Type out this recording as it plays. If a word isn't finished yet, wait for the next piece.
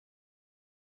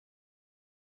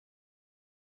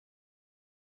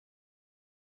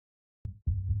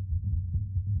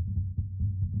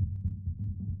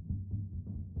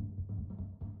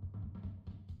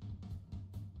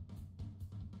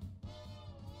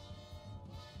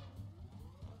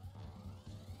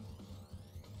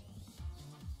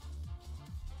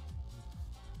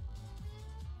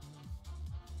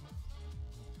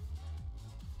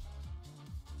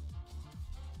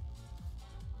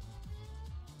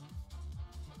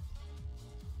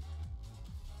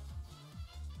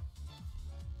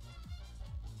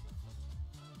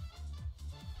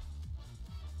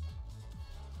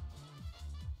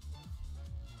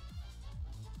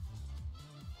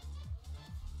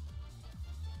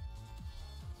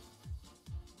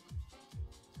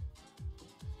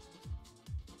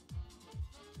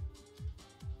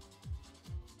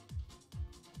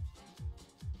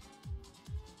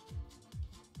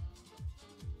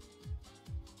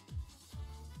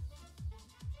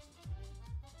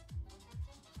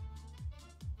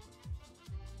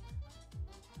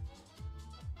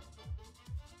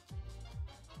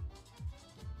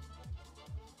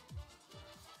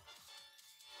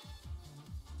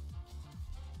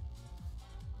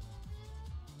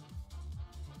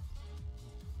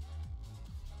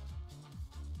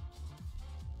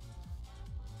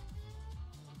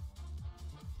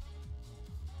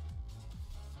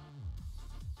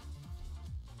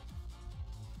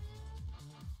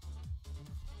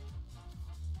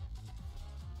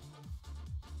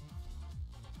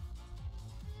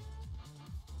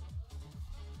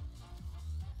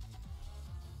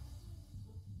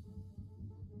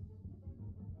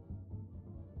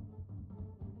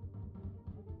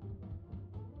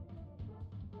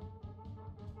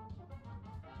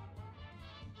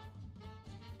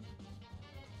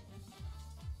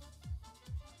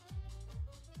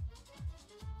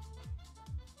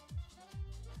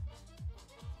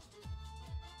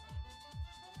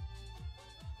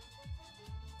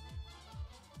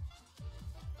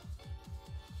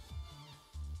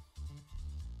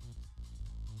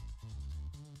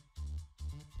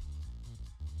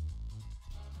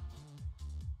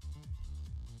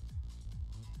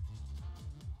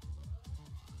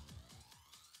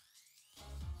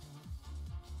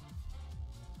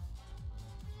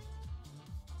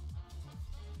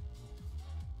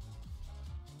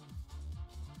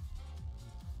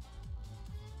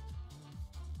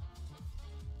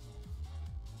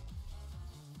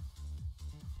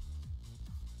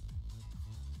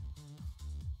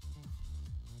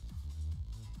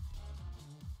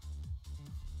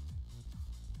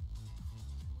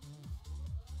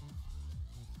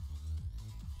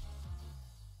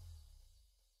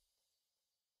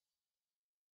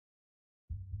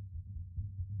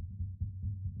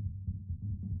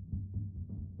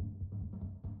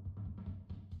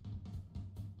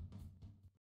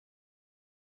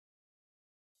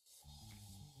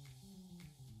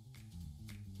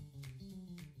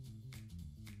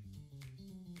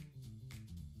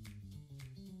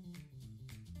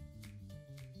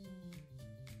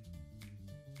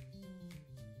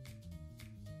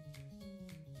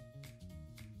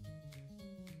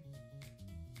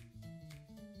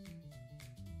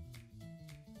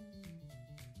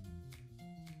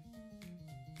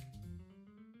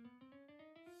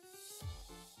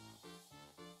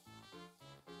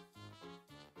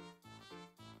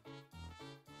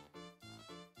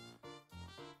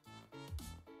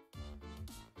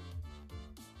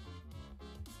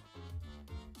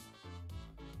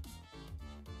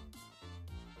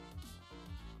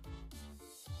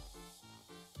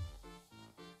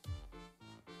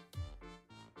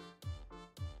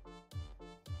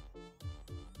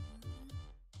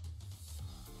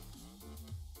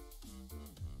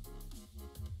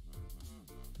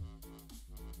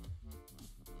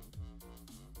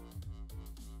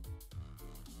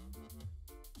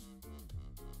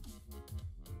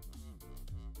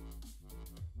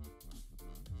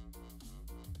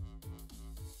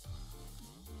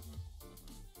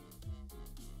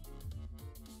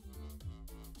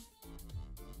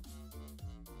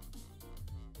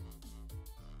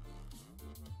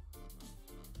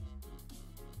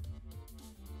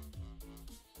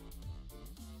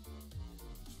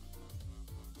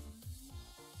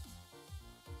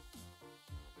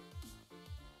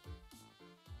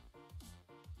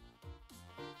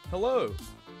Hello.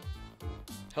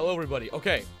 Hello, everybody.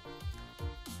 Okay.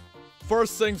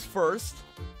 First things first.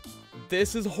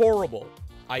 This is horrible.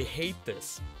 I hate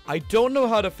this. I don't know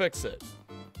how to fix it.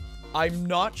 I'm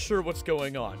not sure what's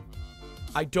going on.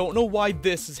 I don't know why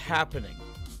this is happening.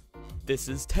 This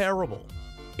is terrible.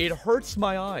 It hurts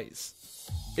my eyes.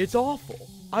 It's awful.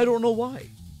 I don't know why.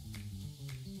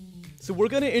 So we're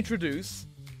gonna introduce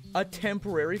a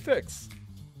temporary fix.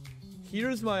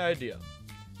 Here's my idea.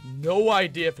 No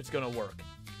idea if it's gonna work.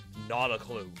 Not a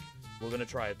clue. We're gonna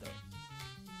try it though.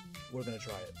 We're gonna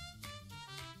try it.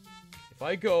 If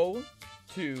I go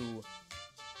to...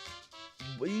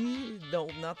 No,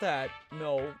 not that.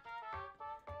 No.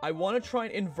 I want to try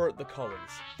and invert the colors.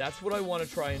 That's what I want to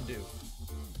try and do.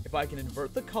 If I can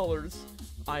invert the colors,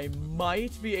 I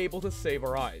might be able to save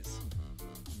our eyes.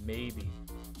 Maybe.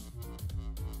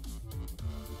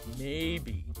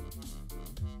 Maybe.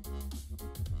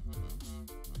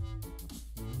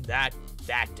 That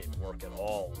didn't work at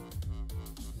all.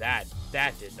 That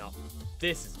did not.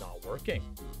 This is not working.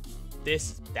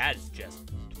 That is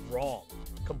just wrong.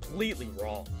 Completely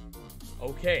wrong.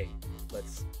 Okay,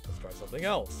 let's try something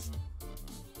else.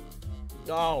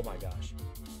 Oh my gosh.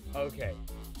 Okay.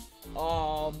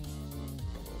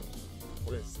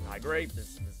 This is not great.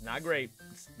 This is not great.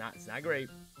 It's not great.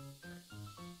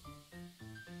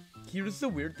 Here's the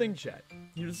weird thing, chat.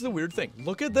 Here's the weird thing.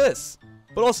 Look at this.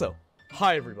 But also,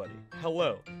 hi everybody.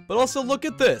 Hello. But also look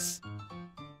at this.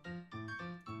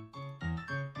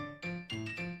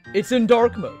 It's in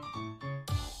dark mode.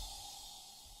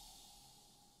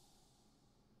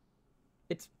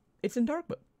 It's in dark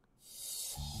mode.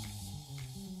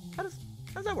 How does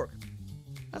that work?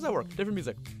 How does that work? Different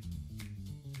music.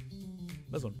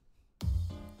 This one.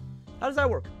 How does that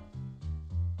work?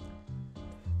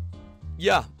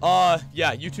 Yeah,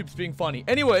 YouTube's being funny.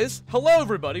 Anyways, hello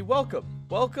everybody, welcome.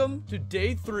 Welcome to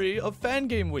day 3 of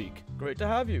Fangame week. Great to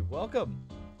have you. Welcome.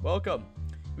 Welcome.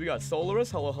 We got Solaris,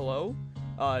 hello.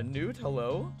 Newt,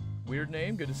 hello. Weird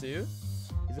name, good to see you.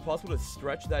 Is it possible to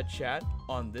stretch that chat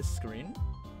on this screen?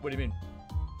 What do you mean?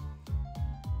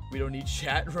 We don't need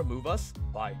chat, remove us?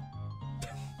 Bye.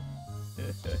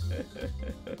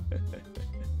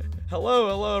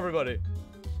 Hello everybody.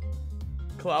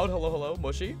 Cloud, hello.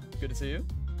 Mushy, good to see you.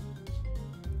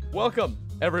 Welcome,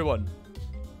 everyone.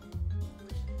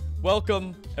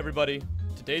 Welcome, everybody,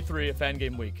 to day 3 of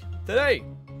Fangame week. Today,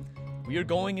 we are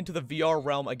going into the VR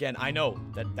realm again. I know,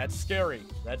 that's scary.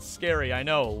 That's scary, I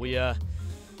know. We,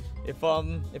 if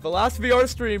the last VR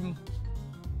stream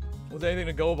was anything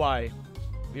to go by,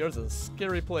 VR's a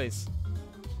scary place.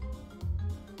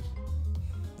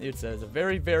 It's a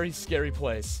very, very scary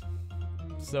place.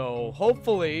 So,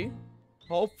 hopefully,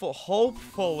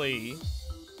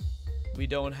 we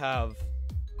don't have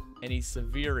any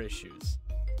severe issues.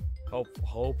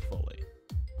 Hopefully.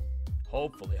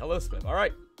 Hello, Spiff.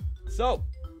 Alright. So,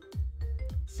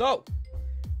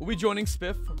 we'll be joining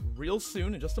Spiff real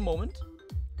soon in just a moment.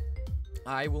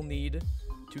 I will need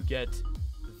to get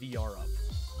VR up.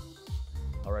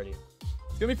 Alrighty.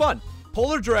 It's gonna be fun.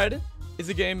 POLARDREAD is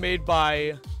a game made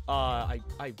by,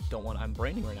 I'm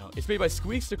braining right now. It's made by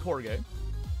Squeaks de Corge.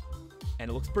 And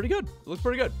it looks pretty good.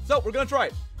 So, we're gonna try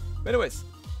it. But anyways,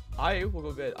 I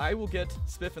will get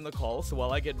Spiff in the call, so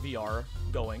while I get VR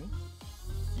going,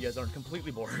 you guys aren't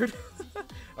completely bored.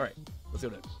 Alright, let's go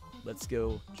do it. Let's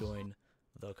go join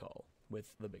the call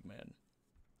with the big man.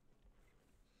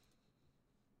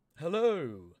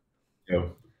 Hello.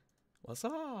 Yo. What's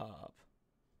up?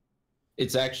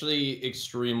 It's actually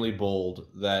extremely bold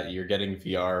that you're getting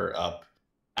VR up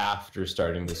after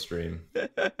starting the stream.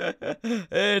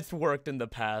 It's worked in the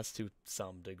past to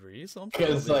some degree, so I'm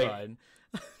totally fine.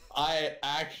 I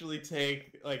actually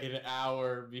take like an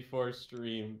hour before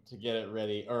stream to get it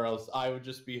ready, or else I would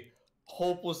just be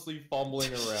hopelessly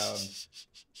fumbling around.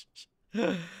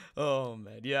 Oh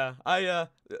man, yeah.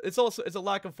 It's a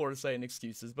lack of foresight and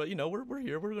excuses, but you know we're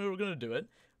here. We're gonna do it.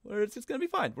 It's gonna be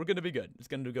fine. We're gonna be good. It's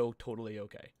gonna go totally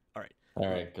okay. All right.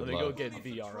 Good Let me luck. go get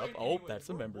VR up. Oh, that's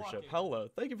a membership. Hello.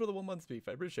 Thank you for the 1 month beef.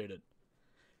 I appreciate it.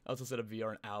 I also set up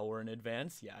VR an hour in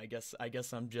advance. Yeah, I guess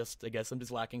I'm just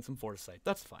lacking some foresight.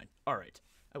 That's fine. All right.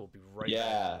 I will be right back.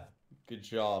 Yeah. Good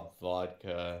job,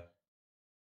 Vodka.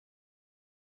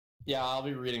 Yeah, I'll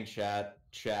be reading chat,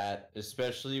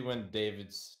 especially when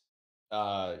David's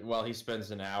he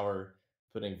spends an hour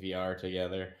putting VR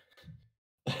together.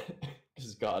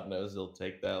 Because God knows it'll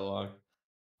take that long.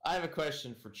 I have a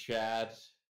question for chat.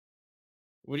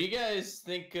 What do you guys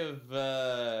think of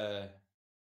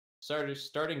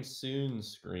starting soon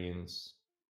screens?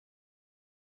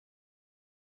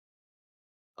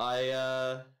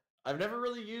 I've never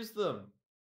really used them.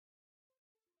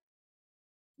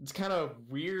 it's kind of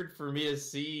weird for me to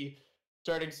see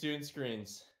starting student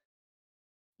screens.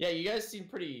 Yeah, you guys seem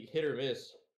pretty hit or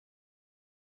miss.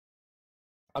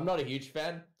 I'm not a huge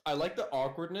fan. I like the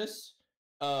awkwardness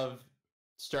of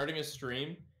starting a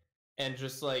stream and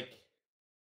just like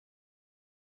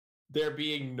there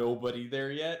being nobody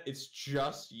there yet. It's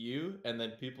just you, and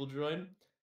then people join.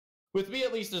 With me,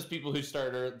 at least, there's people who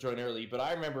join early. But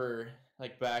I remember,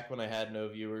 like back when I had no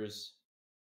viewers,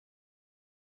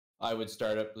 I would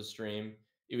start up the stream.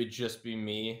 It would just be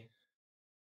me,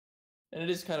 and it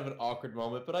is kind of an awkward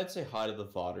moment. But I'd say hi to the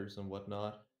VODers and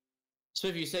whatnot. So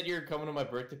if you said you were coming to my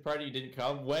birthday party, you didn't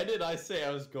come. When did I say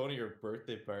I was going to your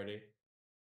birthday party?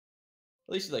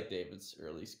 At least you like David's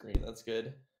early screen. That's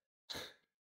good.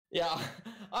 Yeah,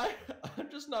 I'm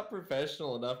just not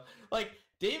professional enough. Like,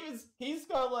 he's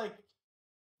got, like,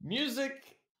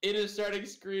 music in his starting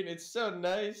screen. It's so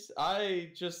nice.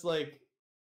 I just, like,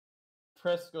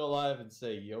 press go live and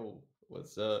say, yo,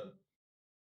 what's up?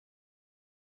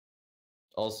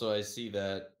 Also, I see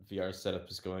that VR setup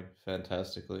is going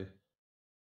fantastically.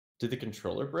 Did the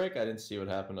controller break? I didn't see what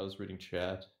happened. I was reading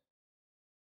chat.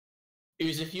 It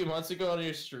was a few months ago on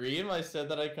your stream. I said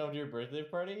that I'd come to your birthday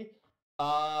party.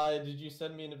 Did you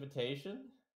send me an invitation?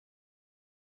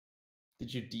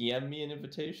 Did you DM me an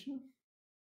invitation?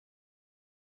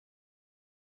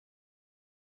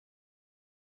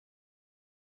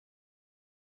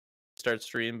 Start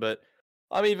stream, but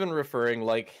I'm even referring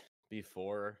like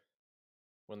before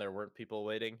when there weren't people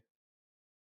waiting.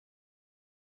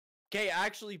 Okay,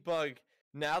 actually, Bug,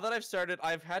 now that I've started,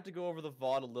 I've had to go over the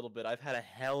VOD a little bit. I've had a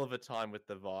hell of a time with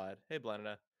the VOD. Hey,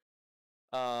 Blanina.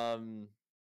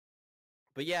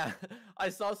 But yeah, I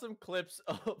saw some clips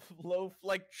of Loaf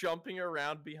like jumping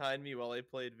around behind me while I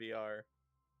played VR.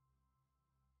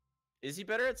 Is he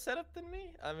better at setup than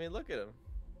me? I mean, look at him.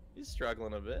 He's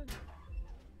struggling a bit.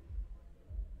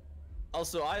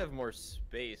 Also, I have more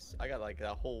space. I got like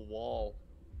a whole wall.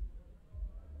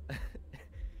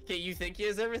 Okay, you think he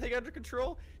has everything under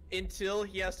control? Until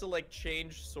he has to like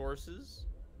change sources.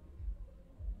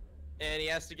 And he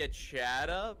has to get chat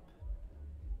up.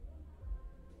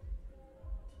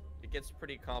 It gets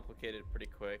pretty complicated pretty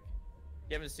quick.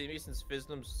 You haven't seen me since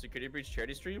Fiznum's Security Breach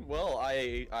charity stream? Well,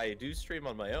 I do stream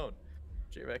on my own.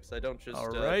 J-Rex, I don't just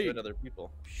join other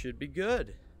people. Should be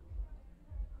good.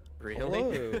 Really?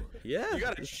 Hello. Yeah. You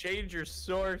gotta change your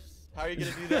source. How are you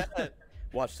gonna do that?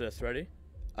 Watch this. Ready?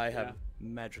 I have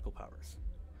magical powers.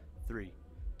 3,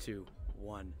 2,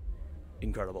 1.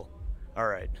 Incredible. All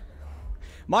right.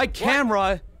 My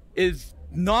camera is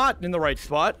not in the right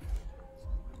spot.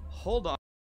 Hold on.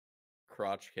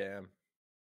 Crotch cam.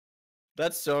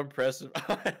 That's so impressive.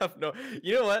 I have no.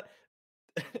 You know what,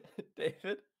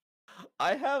 David?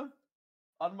 I have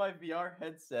on my VR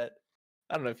headset.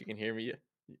 I don't know if you can hear me.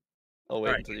 I'll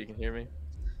wait until you can hear me.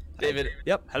 David.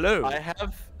 Yep. Hello. I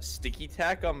have sticky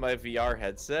tack on my VR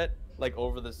headset, like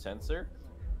over the sensor,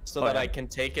 so that I can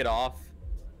take it off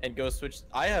and go switch.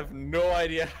 I have no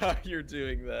idea how you're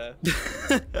doing that.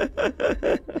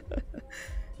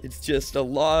 It's just a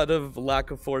lot of lack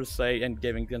of foresight and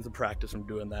giving them some practice from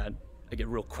doing that. I get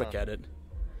real quick at it.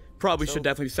 Probably should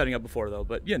definitely be setting up before though,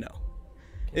 but you know,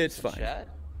 it's fine. Chat?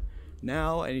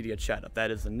 Now I need to get chat up. That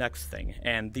is the next thing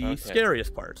and the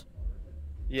scariest part.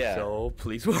 Yeah. So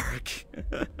please work.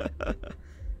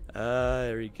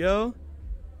 There we go.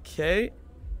 Okay.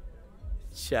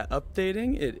 Chat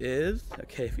updating. It is.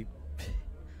 Okay. If we.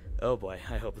 Oh boy.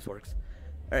 I hope this works.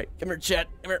 All right. Come here, chat.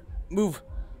 Come here. Move.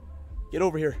 Get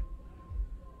over here.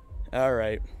 All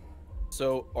right.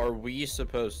 So, are we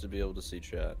supposed to be able to see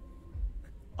chat?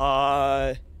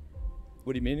 What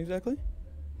do you mean exactly?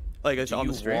 Like it's on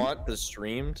the stream? Do you want the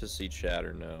stream to see chat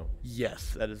or no?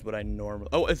 Yes, that is what I normally.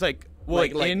 Oh, it's like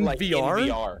like in VR? In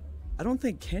VR. I don't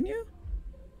think. Can you?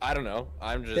 I don't know.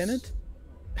 I'm just. Can it?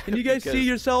 Can you guys see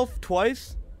yourself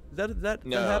twice? Is that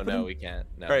no? No, we can't.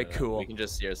 No, all right, cool. We can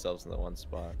just see ourselves in the one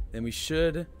spot. Then we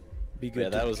should be good. Yeah,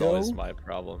 that was always my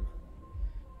problem.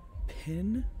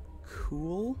 Pin,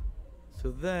 cool.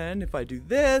 So then, if I do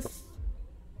this,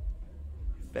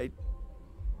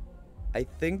 I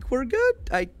think we're good.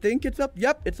 I think it's up.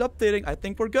 Yep, it's updating. I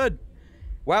think we're good.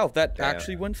 Wow, that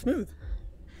actually went smooth.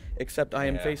 Except I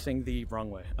am facing the wrong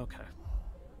way. Okay.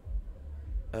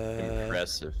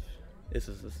 Impressive. This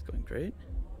is going great.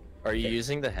 Are you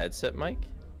using the headset mic?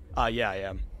 Yeah, I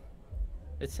am.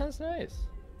 It sounds nice.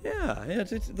 Yeah,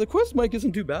 it's the Quest mic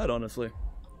isn't too bad, honestly.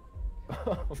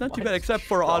 It's not too bad, except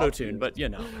for auto-tune, but you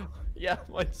know. Yeah,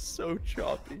 mine's so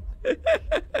choppy.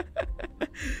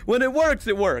 When it works,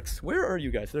 it works. Where are you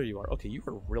guys? There you are. Okay, you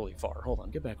are really far. Hold on,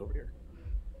 get back over here.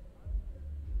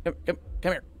 Come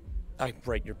here. I'm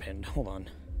right, you're pinned. Hold on.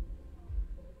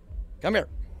 Come here.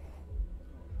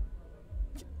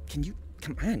 Can you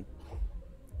come on?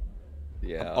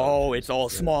 Yeah. Oh, it's all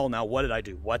small now. What did I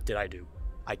do? What did I do?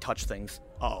 I touched things.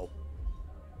 Uh-oh.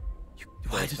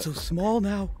 Why is it so small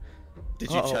now?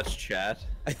 Did you touch chat?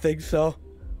 I think so.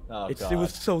 Oh, It God.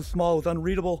 was so small. It was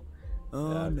unreadable.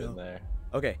 Oh, Yeah, I've no. been there.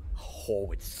 Okay.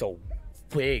 Oh, it's so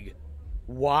big.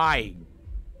 Why?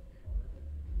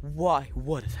 Why?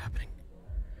 What is happening?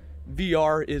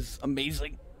 VR is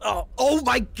amazing. Oh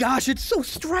my gosh, it's so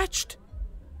stretched.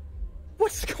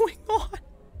 What's going on?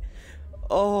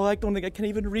 Oh, I don't think I can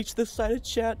even reach this side of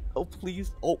chat. Oh,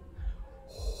 please. Oh,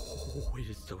 it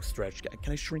is so stretched.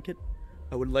 Can I shrink it?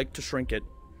 I would like to shrink it.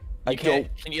 Can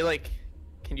you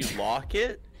lock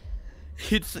it?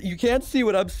 You can't see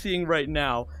what I'm seeing right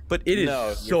now, but it is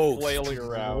so flailing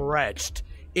around. stretched.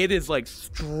 It is like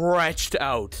stretched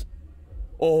out.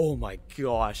 Oh my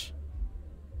gosh.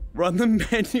 Run the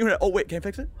menu. Oh wait, can I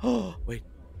fix it? Oh wait,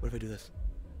 what if I do this?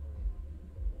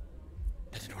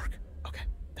 That didn't work. Okay,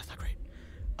 that's not great.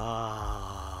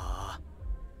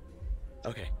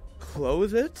 Okay,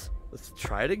 close it. Let's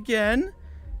try it again,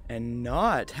 and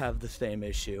not have the same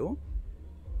issue.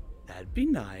 That'd be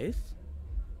nice.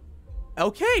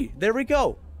 Okay, there we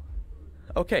go.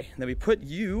 Okay, then we put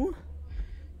you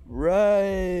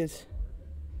right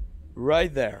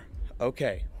there.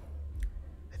 Okay,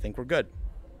 I think we're good.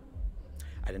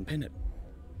 I didn't pin it.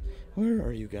 Where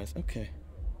are you guys? Okay.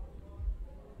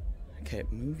 Okay,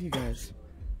 move you guys.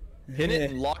 Pin it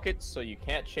and lock it so you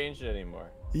can't change it anymore.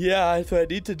 Yeah, that's what I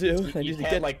need to do. I You need to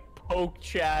can't, get like, poke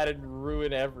chat and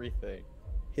ruin everything.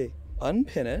 Okay,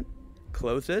 unpin it,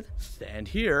 close it, stand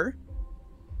here.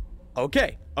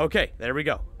 Okay, okay, there we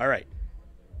go. All right,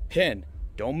 pin,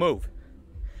 don't move.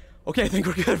 Okay, I think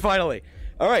we're good finally.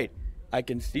 All right, I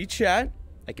can see chat,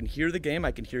 I can hear the game,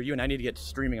 I can hear you, and I need to get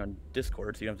streaming on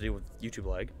Discord so you don't have to deal with YouTube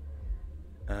lag.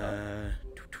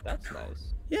 That's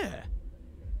nice. Yeah.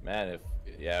 Man,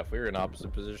 if we were in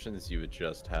opposite positions, you would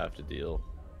just have to deal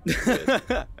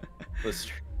with this.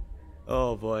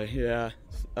 Oh boy, yeah.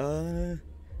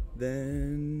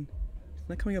 Then it's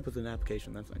not coming up with an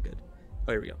application. That's not good.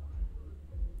 Oh, here we go.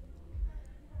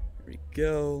 Here we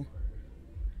go.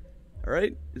 All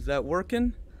right, is that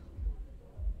working?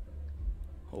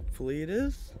 Hopefully it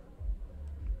is.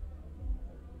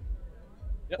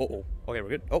 Yep. Uh-oh. Okay, we're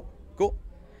good. Oh, cool.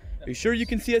 Are you sure you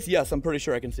can see us? Yes, I'm pretty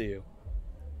sure I can see you.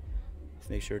 Let's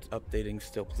make sure it's updating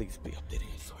still. Please be updating,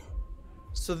 I swear.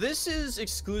 So this is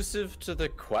exclusive to the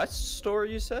Quest store,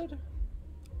 you said?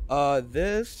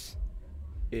 This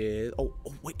is... Oh,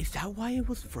 wait, is that why it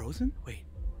was frozen? Wait.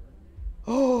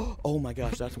 Oh my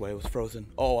gosh, that's why it was frozen.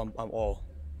 Oh, I'm all...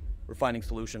 We're finding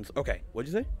solutions. Okay,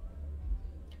 what'd you say?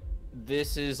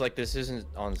 This isn't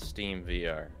on Steam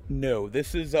VR. No,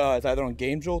 this is it's either on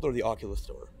Game Jolt or the Oculus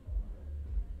store.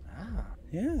 Ah.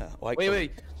 Yeah. Well,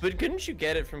 Wait, but couldn't you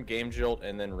get it from Game Jolt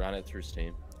and then run it through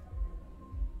Steam?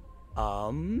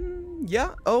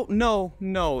 Yeah. Oh, no,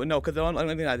 because I don't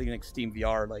think like Steam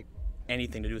VR, like,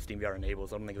 anything to do with Steam VR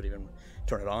enables. I don't think it would even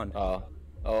turn it on. Oh,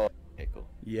 okay, cool.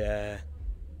 Yeah.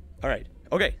 All right.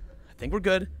 Okay. I think we're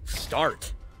good.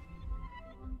 Start.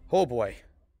 Oh boy.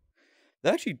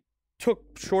 That actually took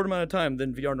a short amount of time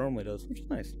than VR normally does, which is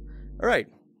nice. All right.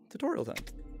 Tutorial time.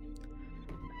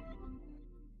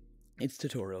 It's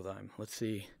tutorial time. Let's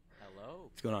see. Hello.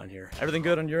 What's going on here? Everything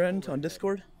good on your end on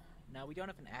Discord? Now we don't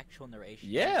have an actual narration.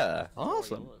 Yeah.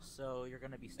 Awesome. So you're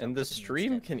gonna be stuck And the with me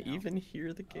stream instead can now. even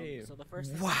hear the game. So the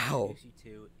first thing Wow. I'm gonna introduce you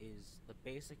to is the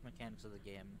basic mechanics of the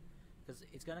game, because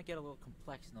it's gonna get a little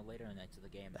complex in the later nights of the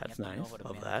game. That's you have to know nice. how to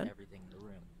Love manage that. everything in the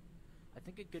room. I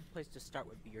think a good place to start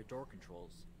would be your door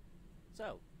controls.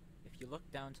 So, if you look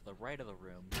down to the right of the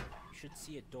room, you should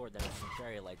see a door that has some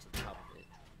fairy lights at the top of it.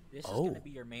 This is going to be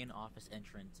your main office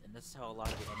entrance, and this is how a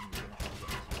lot of the enemies are going to get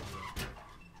into your room.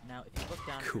 Now, if you look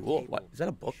down at the Cool. table, What? Is that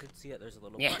a book? you should see that there's a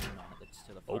little Yeah. button on it that's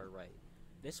to the far right.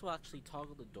 This will actually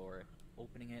toggle the door,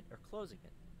 opening it or closing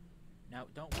it. Now,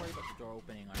 don't worry about the door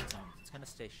opening on its own. It's going to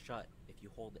stay shut if you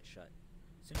hold it shut.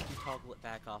 As soon as you toggle it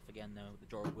back off again, though, the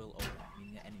door will open,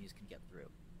 meaning the enemies can get through.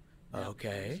 Now, the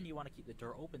reason you want to keep the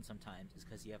door open sometimes is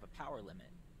because you have a power limit.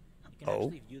 You can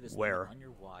actually view this limit on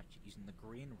your watch using the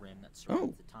green rim that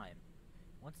surrounds the time.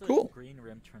 Once the green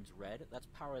rim turns red, that's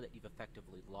power that you've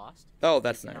effectively lost. Oh,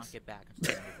 that's you nice. cannot get back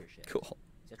until the end of your shift. Cool. So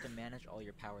you have to manage all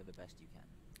your power the best you can.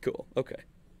 Cool. Okay.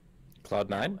 Cloud9,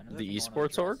 Now, another the thing I wanna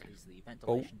esports org? address is the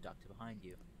ventilation duct behind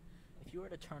you. If you were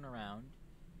to turn around,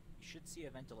 you should see a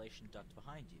ventilation duct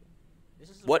behind you. This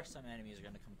is where some enemies are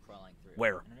going to come crawling through.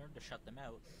 Where? And in order to shut them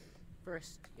out,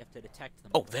 first you have to detect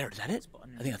them. Oh, there. Is that it?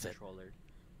 I think that's it. Controller.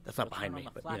 That's not behind me, turn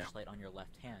on but the flashlight on your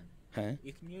left hand. Huh?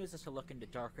 You can use this to look into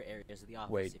darker areas of the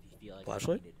office Wait, if you feel like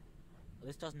flashlight? it's needed.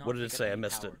 This does not What did it take up say? I any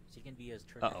missed power, it. so you can be as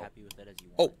trigger Uh-oh. happy with it as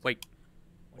you Oh, want. wait.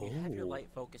 When you have your Oh. light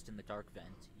focused in the dark vent,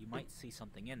 you might see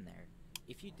something in there.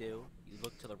 If you do, you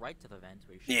look to the right to the vent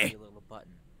where you should see a little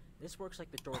button. This works like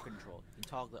the door control. You can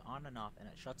toggle it on and off, and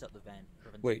it shuts out the vent,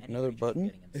 preventing Wait, any another creatures from button?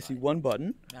 getting I see inside. one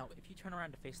button. Now, if you turn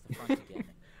around to face the front again,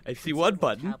 I you see can one a little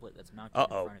button. tablet that's mounted in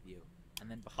Uh-oh. front of you, and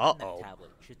then behind Uh-oh. that tablet,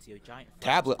 you should see a giant flat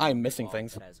Tablet? screen I'm missing wall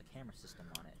things. that has a camera system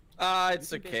on it.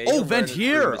 It's You can okay. basically Oh, vent learn through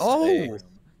here! Oh! mistakes.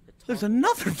 There's toggle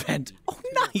another the vent. to Oh, the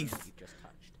room nice. that you just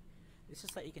touched. This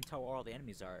is so that you can tell where all the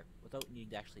enemies are without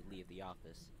needing to actually leave the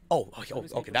office. Oh, So okay,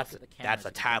 just okay, take a that's look at the that's cameras a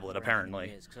and figure tablet out where everything apparently.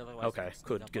 is, 'cause otherwise Okay, they'll sneak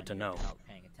good- up good on to you know. without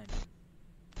paying attention.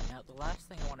 Now, the last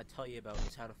thing I want to tell you about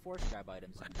is how to force grab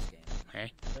items in this game.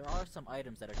 Okay. There are some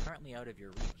items that are currently out of your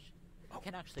reach. You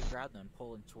can actually grab them and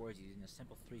pull them towards you using a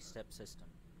simple 3-step system.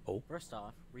 Oh. First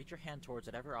off, reach your hand towards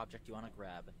whatever object you want to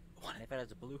grab, and if it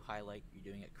has a blue highlight, you're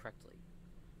doing it correctly.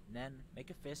 And then, make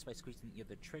a fist by squeezing either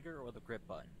the trigger or the grip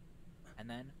button. And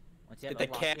then, once you have Get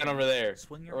it that locked can in, over there,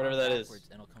 swing or your whatever arm that is. backwards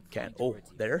and it'll come Can- flying oh, towards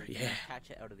you. there? You can Yeah.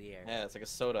 catch it out of the air. Yeah, it's like a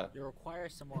soda. You'll require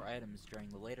some more items during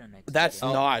the later nights. of That's the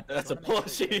game. not. That's You a wanna make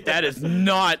sure you plushie. That is don't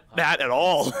not pop that at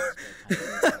all. spare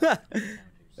time to encounters.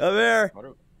 Come here.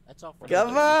 That's all for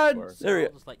Come now. on. for? So There I'll you.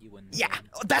 just let you win the Yeah. game.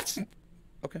 Oh, that's.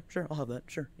 Okay, sure. I'll have that.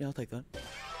 Sure. Yeah, I'll take that.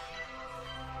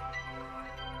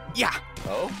 Yeah.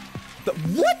 Oh,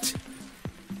 What?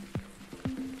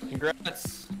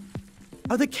 congrats.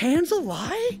 Are the cans a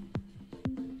lie?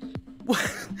 What?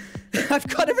 I've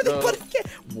got everything So- but a can.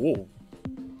 Whoa.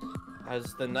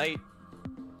 As the night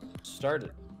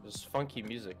started, there's funky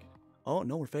music. Oh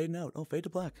no, we're fading out. Oh, fade to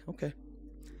black. Okay.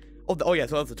 Oh, oh yeah.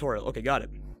 So that's the tutorial. Okay, got it.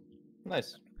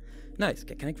 Nice. Nice.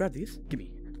 Can I grab these? Give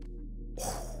me.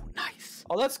 Oh, nice.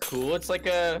 Oh, that's cool. It's like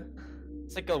a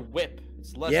whip.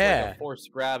 It's less Yeah. like a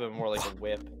forced grab and more like a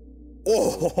whip.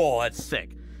 Oh, that's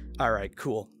sick. All right,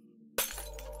 cool.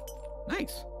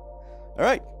 Nice. All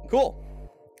right, cool.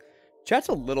 Chat's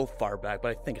a little far back,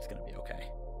 but I think it's gonna be okay.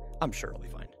 I'm sure it'll be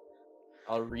fine.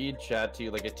 I'll read chat to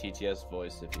you like a TTS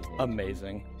voice if you need.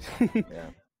 Amazing. Yeah.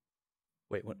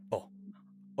 Wait, what? Oh,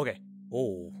 okay.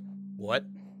 Oh, what?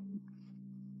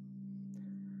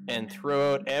 And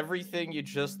throw out everything you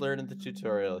just learned in the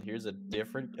tutorial. Here's a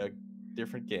different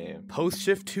game. Post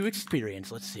shift 2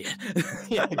 experience. Let's see it.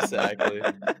 Yeah, exactly.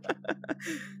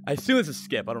 I assume it's a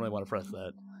skip. I don't really want to press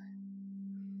that.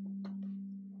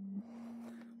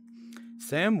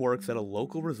 Sam works at a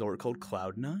local resort called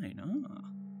Cloud9.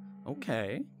 Ah,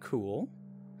 okay, cool.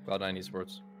 Cloud9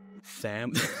 Esports.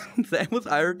 Sam was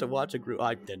hired to watch a group.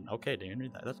 I didn't. Okay, didn't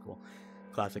read that. That's cool.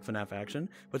 Classic FNAF action.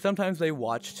 But sometimes they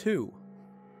watch too.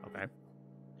 Okay.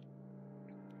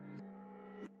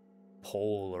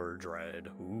 POLARDREAD.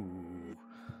 Ooh.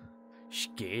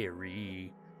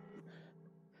 Scary.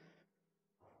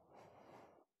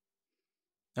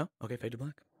 Oh, okay, fade to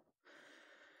black.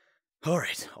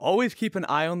 Alright. Always keep an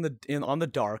eye on the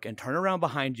dark and turn around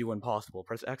behind you when possible.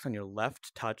 Press X on your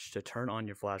left touch to turn on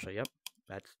your flashlight. Yep.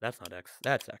 That's not X.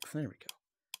 That's X. There we go.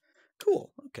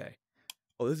 Cool. Okay.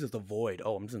 Oh, this is the void.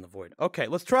 Oh, I'm just in the void. Okay,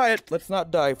 let's try it. Let's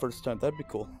not die first time. That'd be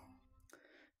cool.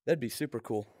 That'd be super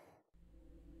cool.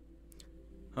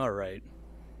 Alright.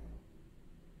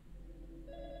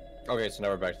 Okay, so now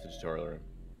we're back to the tutorial room.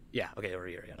 Yeah, okay, over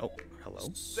here again. Oh, hello.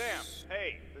 Sam,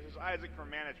 hey, this is Isaac from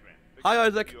management. Hi,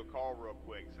 Just Isaac. Give you a call real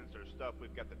quick since there's stuff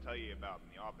we've got to tell you about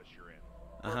in the office you're in.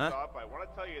 Uh-huh. First off, I want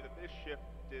to tell you that this shift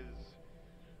is,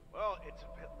 well, it's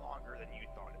a bit longer than you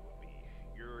thought it would be.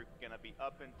 You're gonna be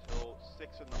up until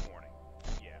 6 in the morning.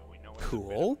 Yeah, we know it's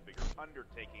Cool. a bit of a bigger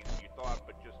undertaking than you thought,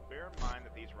 but just bear in mind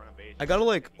that these renovations. I gotta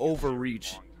like are taking a very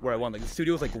overreach long where I time. want. Like the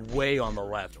studio's like way on the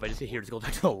left. If I just hit here, just go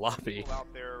back to the lobby. People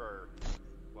out there are,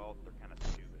 well, they're kind of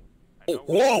stupid. I Oh, know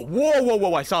whoa, whoa, whoa,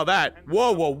 whoa! I saw that.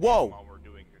 Whoa, whoa, whoa! While we're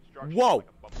doing construction, Whoa. like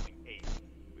a bumbling ape.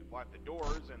 We've locked the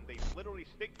doors, and they literally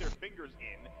stick their fingers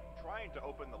in, trying to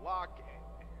open the lock.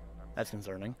 And That's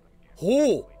concerning.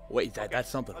 Oh, wait, that's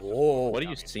something. Whoa! What are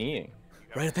you seeing?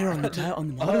 Right there on the on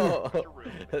the monitor.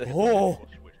 Oh.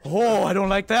 Oh, I don't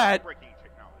like that. Breaking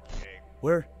technology, eh?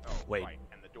 Where? Oh, Wait. right,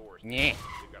 and the doors. Yeah.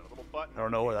 We've got a little button. I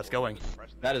don't know where that's going.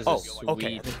 Press That is Oh, a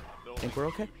okay. sweet I think we're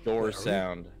okay. door Wait, are we?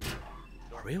 sound.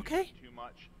 Are we okay? Too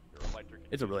much. Your electric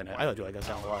It's a really nice. I do like that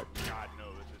sound a lot. God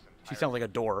knows this She sounds like a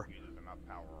door. uses enough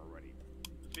power already.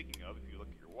 Speaking of, if you look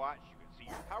at your watch, you can see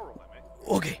your power limit.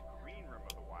 Okay. Green room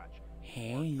of the watch.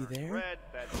 Hey, you there? Red,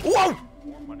 that's Whoa!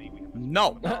 more money we have to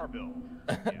No. spend on the power bill.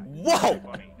 Yeah, Whoa!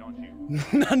 funny, don't you?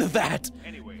 None of that.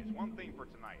 Anyways, one thing for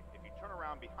tonight. If you turn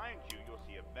around behind you, you'll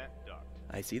see a vent duct.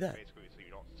 I see that. Basically, so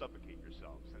you don't suffocate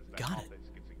yourself, since that Got it. office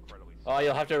gets incredibly Oh,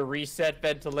 you'll have to reset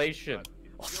ventilation. But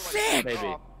if you Oh, feel like sick! it's Maybe.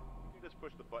 off, you can just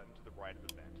push the button to the right of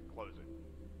the vent. Close it.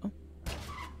 Oh.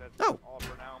 That's Oh. all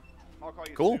for now. I'll call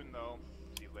you Cool. soon, though.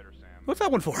 See you later, Sam. What's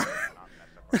that one for? Not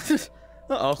mess up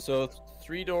our Uh-oh. So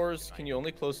 3 doors. Can you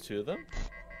only close 2 of them?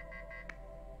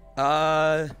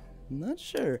 Not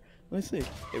sure. Let me see.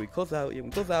 Yeah, we close that. Yeah, we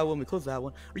close that one. We close that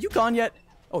one. Are you gone yet?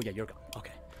 Oh yeah, you're gone.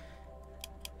 Okay.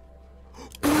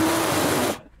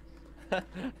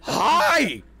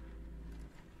 Hi!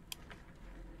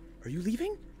 Are you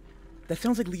leaving? That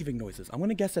sounds like leaving noises. I'm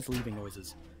gonna guess that's leaving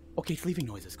noises. Okay, it's leaving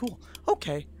noises. Cool.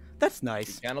 Okay, that's You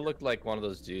nice. kind of look like one of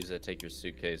those dudes that take your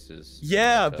suitcases.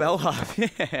 Yeah, and, bellhop.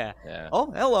 Yeah. Yeah.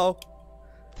 Oh, hello.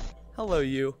 Hello,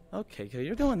 you. Okay, okay,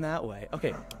 you're going that way.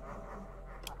 Okay.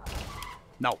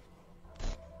 No.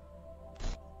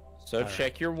 So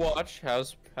check your watch.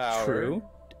 How's power? True.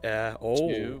 Oh.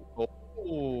 2.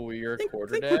 Oh, you're a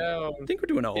quarter think down. I think we're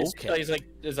doing okay.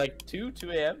 It's like 2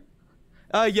 a.m.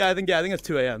 Yeah, I think it's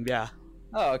 2 a.m. Yeah.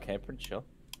 Oh, okay, pretty chill.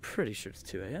 Pretty sure it's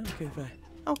 2 a.m. Okay, bye.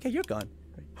 Okay, you're gone.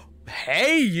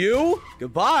 Hey, you!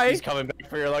 Goodbye! He's coming back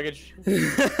for your luggage.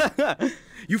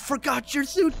 You forgot your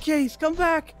suitcase! Come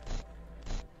back!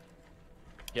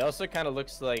 He also kind of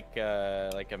looks like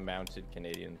a mounted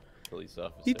Canadian police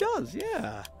officer. He does,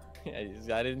 yeah.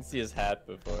 Yeah, I didn't see his hat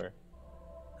before.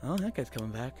 Oh, that guy's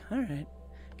coming back. Alright.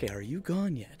 Okay, are you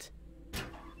gone yet?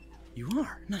 You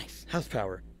are. Nice. How's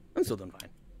power? I'm still doing fine.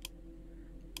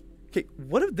 Okay,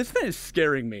 what if this vent is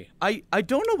scaring me? I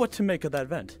don't know what to make of that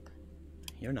vent.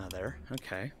 You're not there.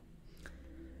 Okay.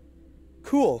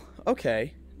 Cool.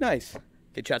 Okay. Nice.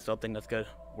 Okay, chat's something. That's good.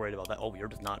 Worried about that. Oh, you're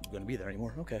just not going to be there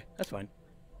anymore. Okay, that's fine.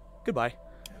 Goodbye.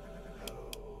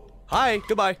 Hi.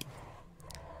 Goodbye.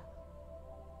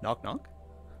 Knock, knock.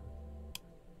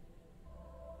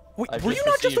 Wait, I've were just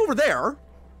you not just received- over there?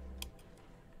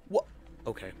 What?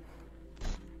 Okay.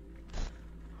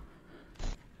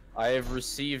 I have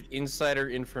received insider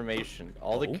information.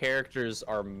 All the Oh? characters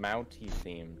are Mountie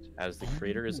themed, as the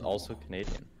creator is also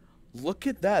Canadian. Look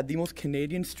at that. The most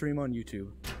Canadian stream on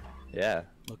YouTube. Yeah.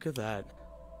 Look at that.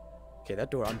 Okay,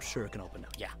 that door I'm sure can open now.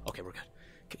 Yeah, okay, we're good.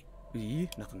 Okay,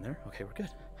 nothing there. Okay, we're good.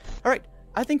 All right,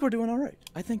 I think we're doing all right.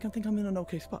 I think I'm in an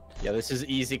okay spot. Yeah, this is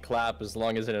easy clap as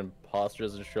long as an imposter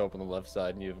doesn't show up on the left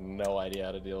side and you have no idea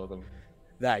how to deal with them.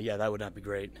 Yeah, that would not be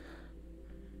great.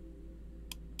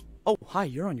 Oh, hi,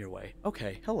 you're on your way.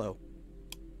 Okay, hello.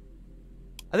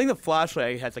 I think the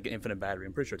flashlight has like an infinite battery.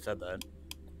 I'm pretty sure it said that.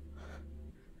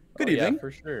 Good evening. Yeah,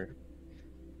 for sure.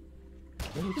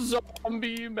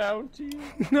 Zombie Mountie.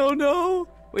 No.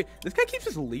 Wait, this guy keeps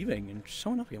just leaving and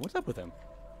showing up again. What's up with him?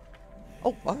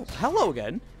 Oh, hello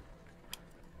again.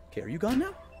 Okay, are you gone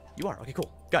now? You are. Okay,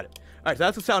 cool. Got it. All right, so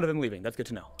that's the sound of him leaving. That's good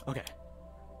to know. Okay.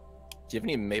 Do you have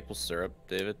any maple syrup,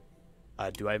 David?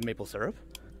 Do I have maple syrup?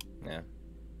 Yeah.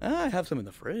 I have some in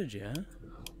the fridge, yeah.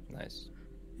 Nice.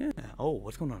 Yeah. Oh,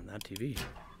 what's going on in that TV?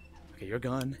 Okay, you're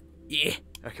gone. Yeah.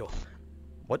 Okay, cool.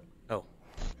 What? Oh.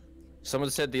 Someone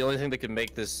said the only thing that could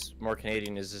make this more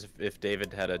Canadian is if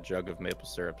David had a jug of maple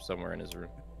syrup somewhere in his room.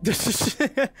 Is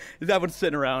that what's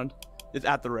sitting around? It's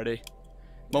at the ready.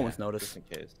 Moment's Yeah, notice. Just in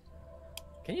case.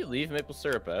 Can you leave maple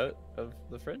syrup out of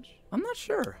the fridge? I'm not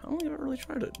sure. I only haven't really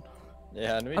tried it.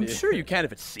 Yeah, me I'm neither. sure you can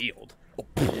if it's sealed. Oh.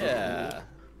 Yeah.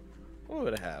 What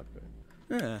would happen?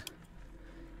 Yeah.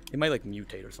 It might like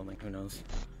mutate or something. Who knows?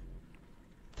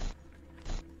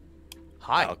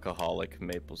 Hi. Alcoholic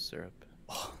maple syrup.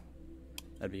 Oh,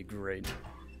 that'd be great.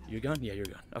 You're gone? Yeah, you're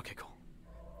gone. Okay, cool.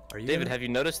 Are you David, gonna... have you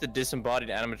noticed the disembodied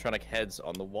animatronic heads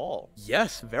on the wall?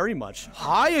 Yes, very much.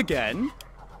 Hi again.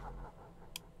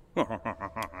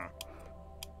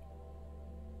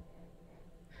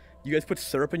 You guys put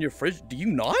syrup in your fridge? Do you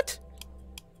not?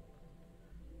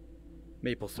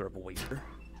 Maple syrup waster.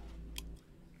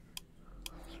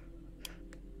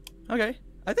 Okay.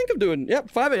 I think I'm doing, yep,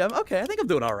 5 a.m. Okay, I think I'm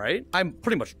doing all right. I'm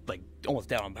pretty much, like, almost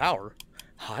down on power.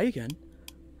 Hi again.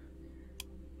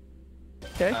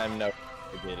 Okay. I'm now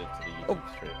obligated to the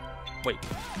YouTube stream. Wait.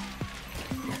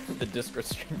 The Discord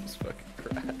stream just fucking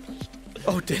crashed.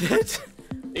 Oh, did it?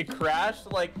 It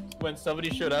crashed like when somebody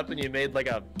showed up and you made like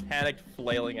a panicked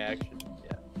flailing action.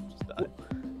 Yeah, just died.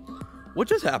 What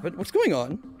just happened? What's going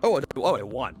on? Oh, I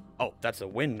won. Oh, that's a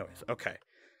win noise. Okay.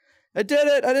 I did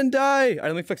it! I didn't die! Alright,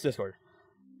 let me fix Discord.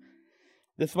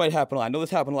 This might happen a lot. I know this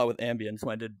happened a lot with Ambience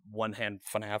when I did one-hand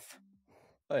FNAF.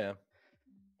 Oh yeah.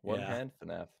 One Yeah. hand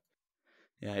FNAF.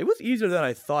 Yeah, it was easier than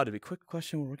I thought. It'd be quick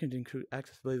question. We're working to include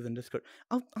accessibility than Discord.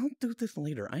 I'll do this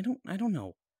later. I don't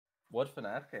know. What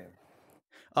FNAF game?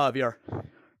 VR. Oh,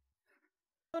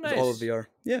 It's nice. all of VR.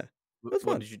 Yeah. It was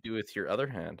What fun. did you do with your other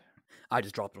hand? I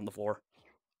just dropped it on the floor.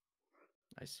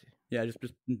 I see. Yeah, just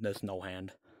there's no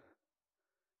hand.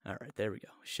 All right, there we go.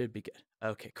 Should be good.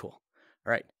 Okay, cool.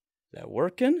 All right, is that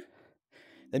working?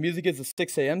 The music is the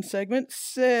 6 a.m. segment.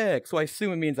 6. So I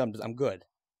assume it means I'm good.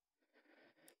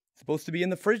 Supposed to be in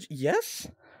the fridge?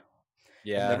 Yes.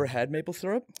 Yeah. I've never had maple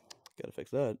syrup. Gotta fix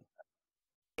that.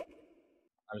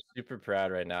 I'm super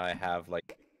proud right now. I have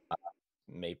like a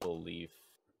maple leaf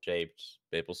shaped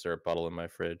maple syrup bottle in my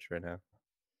fridge right now.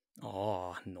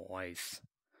 Oh, nice.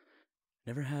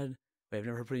 Never had. Wait, I've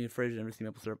never put it in the fridge. Never seen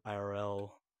maple syrup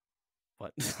IRL.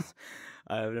 What?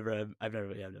 I've never.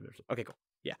 Okay, cool.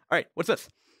 Yeah. All right. What's this?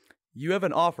 You have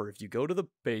an offer. If you go to the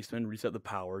basement, reset the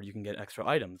power, you can get extra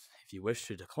items. If you wish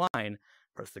to decline,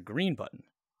 press the green button.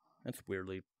 That's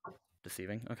weirdly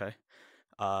deceiving. Okay.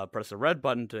 Press the red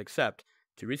button to accept.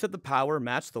 To reset the power,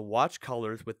 match the watch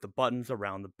colors with the buttons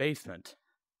around the basement.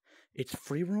 It's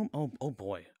free roam? Oh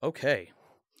boy. Okay.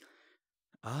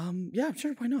 Yeah,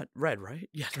 sure, why not? Red, right?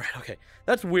 Yes, red, okay.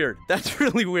 That's weird. That's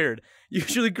really weird.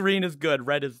 Usually green is good,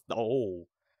 red is... Oh.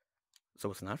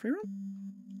 So it's not free roam?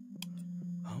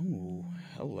 Oh,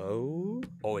 hello?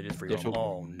 Oh, it is free roam.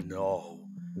 Oh, no.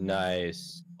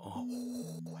 Nice.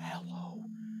 Oh, hello.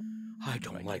 I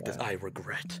don't like this. I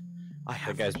regret. I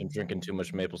have... That guy's been drinking too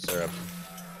much maple syrup.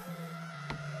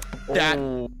 That...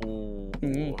 Oh.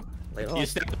 You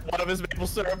stepped on one of his maple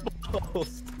syrup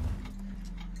bottles.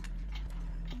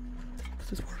 Does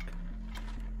this work?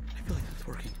 I feel like this is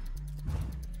working.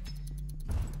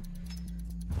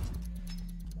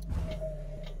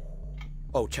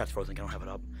 Oh, chat's frozen. I don't have it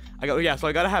up. So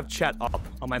I gotta have chat up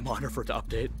on my monitor for it to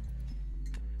update.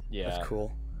 Yeah. That's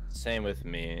cool. Same with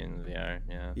me in VR,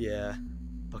 yeah. Yeah.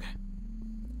 Okay.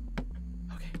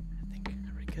 Okay, I think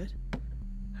everybody good?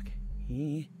 Okay.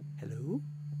 Hello?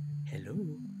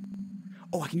 Hello?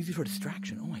 Oh, I can use it for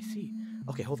distraction. Oh, I see.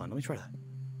 Okay, hold on. Let me try that.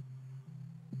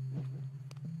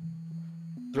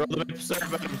 Throw the maple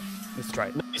syrup at him. Let's try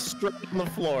it. Nice, straight on the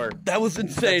floor. That was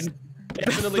insane.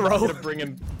 Definitely throw. gonna bring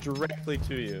him directly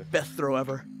to you. Best throw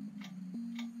ever.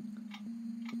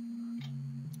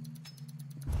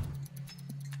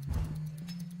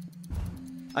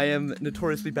 I am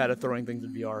notoriously bad at throwing things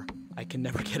in VR. I can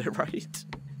never get it right.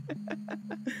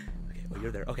 Okay, well,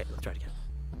 you're there. Okay, let's try it again.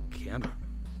 Come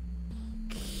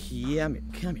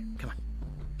here. Come on.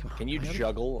 Can you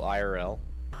juggle IRL?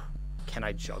 Can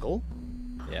I juggle?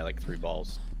 Yeah, like 3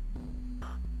 balls.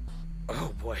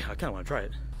 Oh boy, I kind of want to try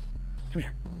it. Come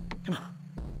here.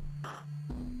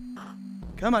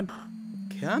 Come on.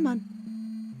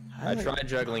 I tried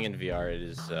juggling in VR. It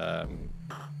is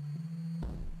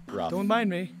rough. Don't mind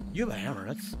me. You have a hammer.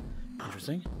 That's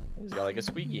interesting. He's got like a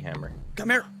squeaky hammer. Come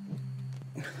here.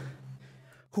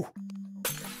 Whew.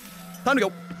 Time to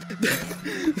go.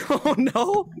 Oh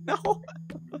no.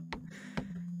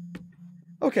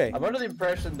 Okay. I'm under the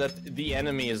impression that the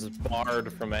enemy is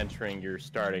barred from entering your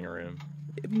starting room.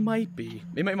 It might be.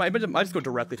 It might just go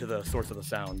directly to the source of the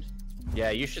sound. Yeah,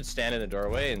 you should stand in the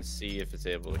doorway and see if it's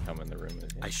able to come in the room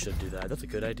with you. I should do that. That's a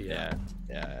good idea.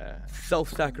 Yeah.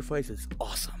 Self-sacrifice is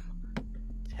awesome.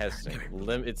 Testing.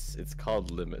 It's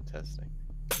called limit testing.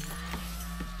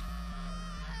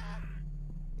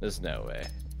 There's no way.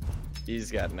 He's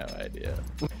got no idea.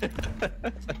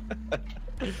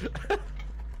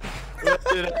 What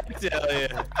did I tell you?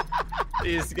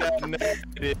 He's got no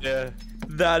idea.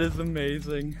 That is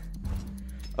amazing.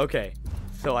 Okay,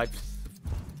 so I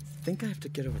think I have to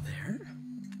get over there.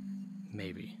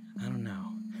 Maybe. I don't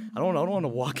know. I don't want to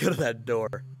walk out of that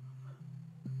door.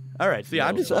 All right. So yeah,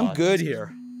 I'm good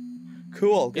here.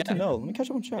 Cool. Good to know. Let me catch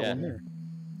up on chat while I'm here.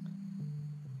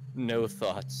 No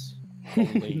thoughts.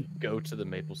 Only go to the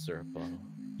maple syrup bottle.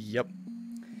 Yep.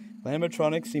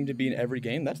 Animatronics seem to be in every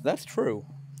game. That's true.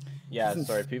 Yeah,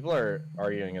 sorry. People are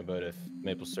arguing about if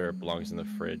maple syrup belongs in the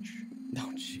fridge.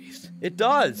 Oh, jeez. It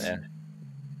does.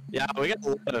 Yeah, we got a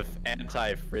lot of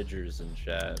anti-fridgers in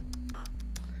chat.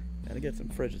 Gotta get some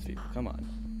fridges, people. Come on.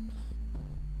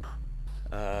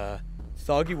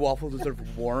 Soggy waffles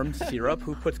deserve warm syrup.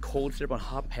 Who puts cold syrup on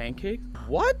hot pancakes?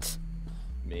 What?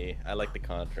 Me. I like the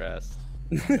contrast.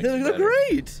 They look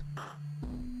great.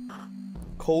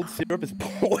 Cold syrup is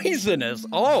poisonous.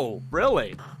 Oh,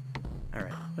 really? All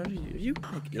right. What are you? You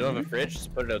don't have a fridge?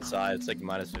 Just put it outside. It's like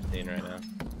 -15 right now.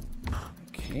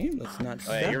 Okay, let's not.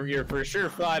 Oh, yeah, you're for sure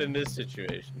fine in this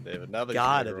situation, David. Now that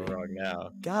you're wrong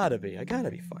now. Gotta be. I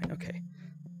gotta be fine. Okay.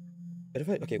 But if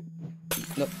I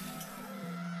no.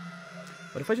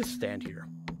 What if I just stand here?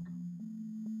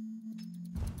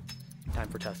 Time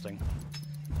for testing.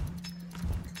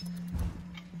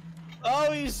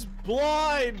 Oh, he's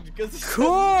blind because he's cool.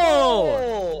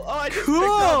 Oh, I just picked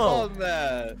up on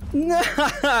that.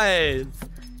 Nice.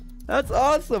 That's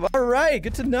awesome. All right,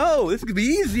 good to know. This could be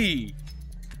easy.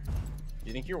 Do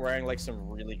you think you're wearing like some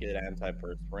really good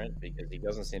antiperspirant? Because he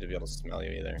doesn't seem to be able to smell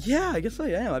you either. Yeah, I guess I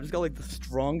am. I've just got like the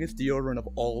strongest deodorant of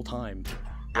all time.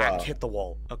 Wow. Hit the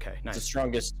wall. Okay, nice. It's the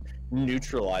strongest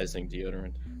neutralizing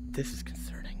deodorant. This is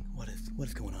concerning. What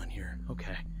is going on here?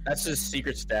 Okay. That's his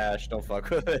secret stash. Don't fuck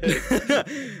with it.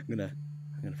 I'm gonna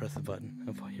press the button.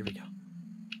 Oh boy, here we go.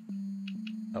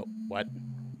 Oh, what?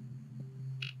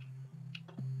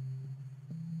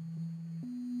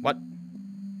 What?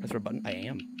 Press the button? I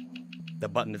am. The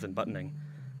button isn't buttoning.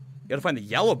 You gotta find the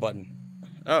yellow button.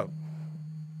 Oh.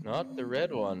 Not the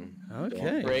red one. Okay.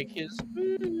 Don't break his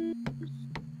boots.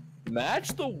 Match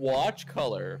the watch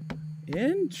color.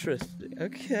 Interesting.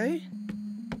 Okay.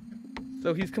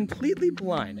 So he's completely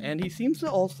blind, and he seems to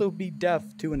also be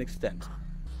deaf to an extent.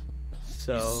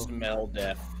 So Smell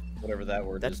deaf. Whatever that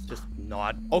word that's is. just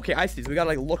not okay. I see. So we gotta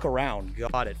like look around.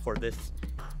 Got it for this.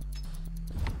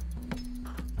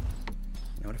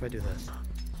 Now what if I do this?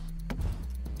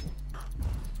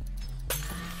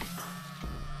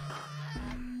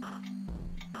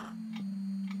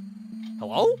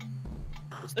 Hello?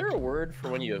 Is there a word for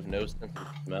when you have no sense of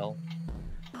smell?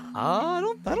 I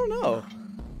don't know.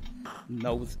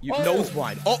 Nose Oh!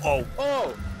 blind. Uh-oh.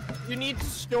 Oh! You need to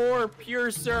store pure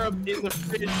syrup in the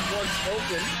fridge once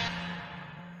open.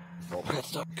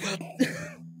 That's not good.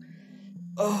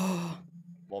 Oh.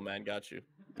 Well, man, got you.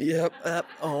 Yep.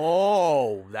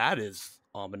 Oh, that is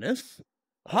ominous.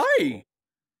 Hi.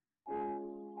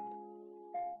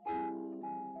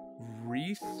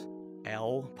 Reese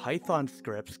L. Python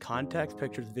scripts, contacts,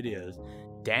 pictures, videos.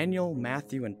 Daniel,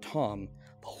 Matthew, and Tom.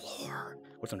 The lore.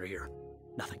 What's under here?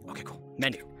 Nothing. Okay, cool.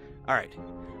 Menu. All right.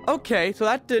 Okay, so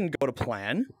that didn't go to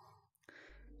plan.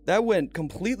 That went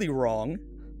completely wrong.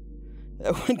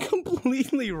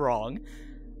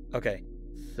 Okay.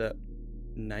 So,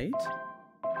 night.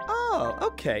 Oh,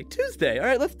 okay. Tuesday. All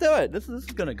right, let's do it. This is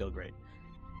gonna go great.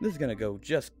 This is gonna go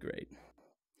just great.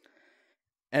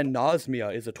 And nausea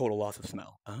is a total loss of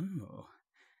smell. Oh.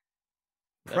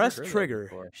 Press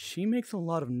trigger. She makes a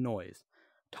lot of noise.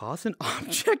 Toss an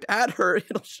object at her,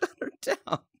 it'll shut her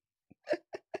down.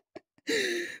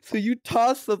 So you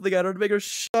toss something at her to make her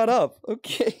shut up.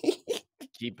 Okay.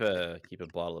 Keep a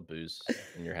bottle of booze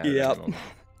in your hand. Yep.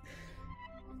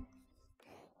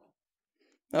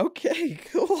 Okay,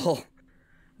 cool.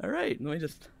 All right, let me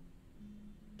just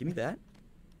give me that.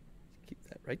 Keep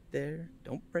that right there.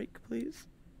 Don't break, please.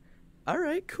 All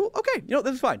right, cool. Okay, you know,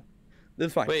 this is fine. This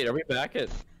is fine. Wait, are we back at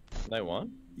night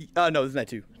one? No, this is night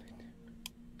two.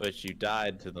 But you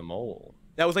died to the mole.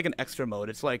 That was like an extra mode.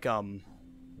 It's like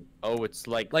Oh, it's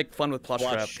like fun with plush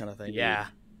trap kind of thing. dude. Yeah.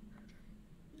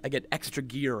 I get extra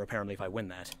gear apparently if I win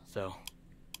that. So.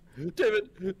 David,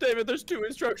 there's 2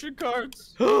 instruction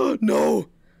cards. No.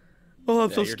 Oh, I'm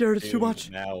Yeah, so you're scared. It's too doomed much.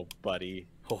 now, buddy.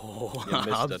 Oh, You missed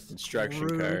I'm an instruction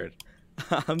screwed.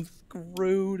 card. I'm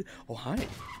screwed. Oh, hi.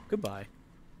 Goodbye.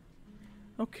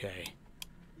 Okay.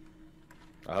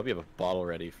 I hope you have a bottle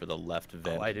ready for the left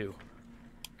vent. Oh, I do.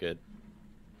 Good.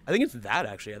 I think it's that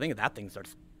actually. I think that thing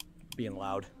starts being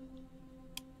loud.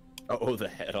 Oh, the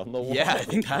head on the wall. Yeah, I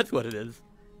think that's what it is.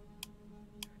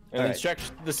 And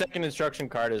Alright. the second instruction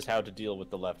card is how to deal with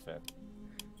the left vent.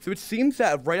 So it seems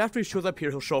that right after he shows up here,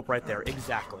 he'll show up right there.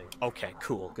 Exactly. Okay,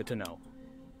 cool. Good to know.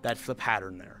 That's the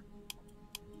pattern there.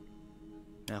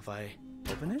 Now if I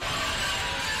open it.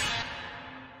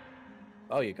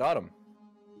 Oh, you got him.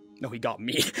 No, he got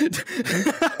me.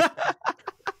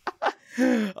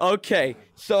 Okay,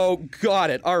 so got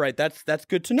it. All right, that's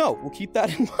good to know. We'll keep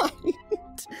that in mind.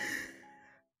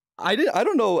 I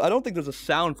don't know. I don't think there's a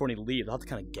sound for when he leaves. I'll have to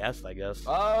kind of guess, I guess.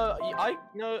 I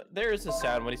know there is a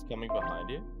sound when he's coming behind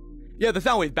you. Yeah, the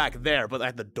sound was back there, but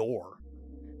at the door.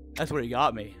 That's where he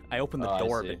got me. I opened the Oh, I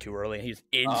door a see. bit too early, and he just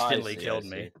instantly killed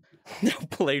me. Now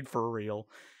played for real.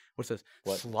 What's this?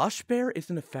 What? Slush Bear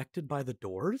isn't affected by the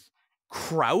doors?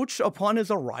 Crouch upon his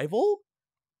arrival?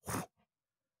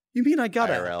 You mean I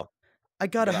gotta IRL.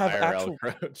 have IRL actual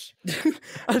crouch.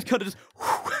 I just gotta just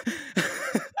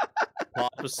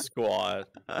Pop a squat.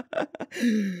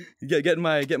 get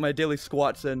my daily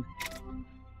squats in.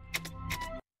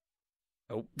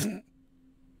 Oh.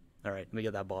 All right, let me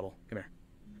get that bottle. Come here.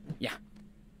 Yeah.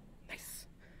 Nice.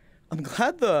 I'm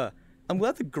glad the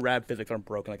grab physics aren't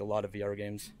broken like a lot of VR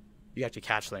games. You actually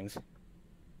catch things.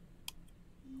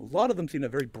 A lot of them seem to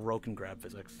have very broken grab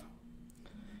physics.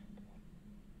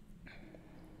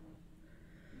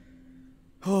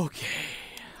 Okay.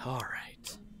 All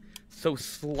right. So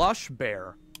Slush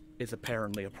Bear is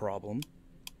apparently a problem.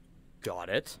 Got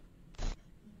it.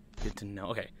 Good to know.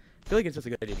 Okay. I feel like it's just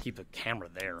a good idea to keep the camera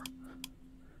there.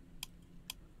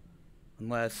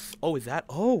 Unless... Oh, is that...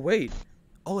 Oh, wait.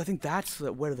 Oh, I think that's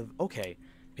where the... Okay.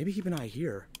 Maybe keep an eye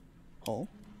here. Oh.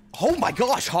 Oh my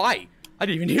gosh, hi! I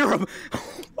didn't even hear him.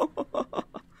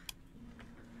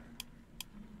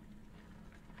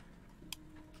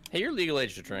 Hey, you're legal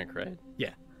age to drink, right? Yeah.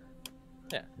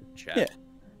 Yeah. Chat. Yeah.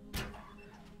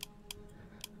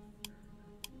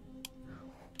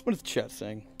 What is the chat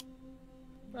saying?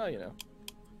 Oh, you know.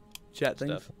 Chat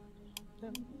things? Stuff. Yeah.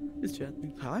 Is chat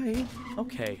things? Hi.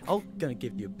 Okay, I'm gonna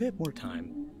give you a bit more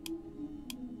time.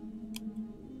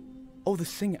 Oh, the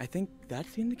thing, I think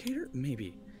that's the indicator?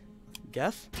 Maybe.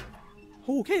 Guess?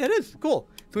 Oh, okay, that is. Cool.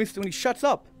 So when he shuts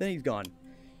up, then he's gone.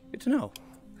 Good to know.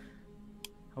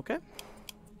 Okay.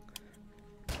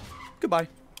 Goodbye.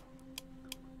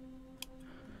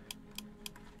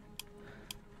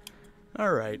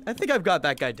 Alright, I think I've got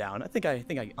that guy down. I think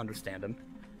I understand him.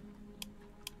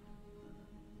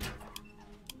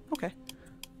 Okay.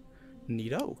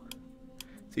 Neato.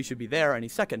 So he should be there any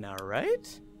second now,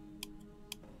 right?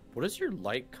 What does your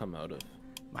light come out of?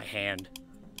 My hand.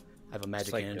 I have a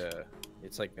magic hand.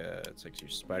 It's like your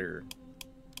spider.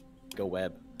 Go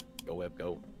web. Go web,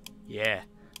 go. Yeah.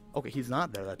 Okay, he's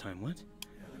not there that time. What?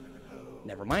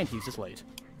 Never mind, he's just late.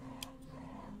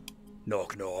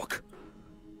 Knock, knock.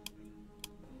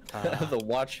 The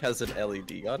watch has an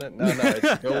LED on it? No,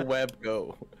 it's go web,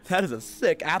 go. That is a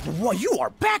sick app. Whoa, you are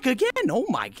back again! Oh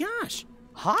my gosh!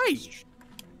 Hi!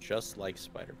 Just like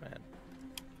Spider-Man.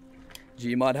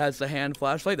 Gmod has the hand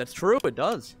flashlight. That's true, it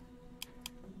does.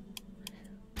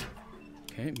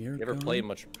 Okay, You ever play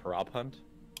much Prop Hunt?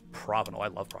 Prop Hunt? Oh, I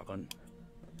love Prop Hunt.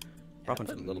 Prop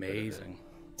Hunt's played a little bit of it. amazing.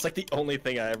 It's like the only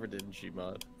thing I ever did in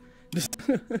Gmod.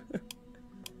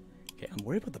 Okay, I'm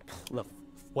worried about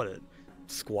the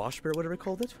squash bear, whatever I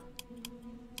called it.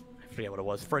 I forget what it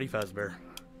was. Freddy Fazbear.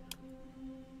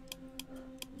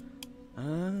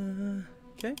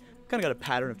 Okay. Kind of got a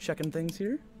pattern of checking things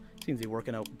here. Seems to be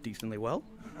working out decently well.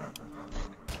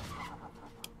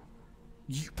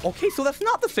 Okay, so that's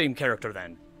not the same character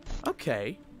then.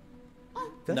 Okay.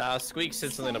 Nah, Squeak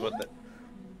said something about that.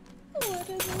 What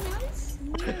a nice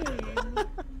name.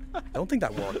 I don't think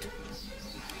that worked.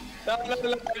 No,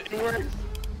 it worked.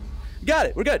 Got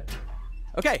it. We're good.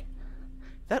 Okay.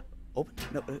 That open.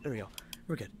 No, there we go.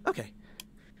 We're good. Okay.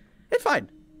 It's fine.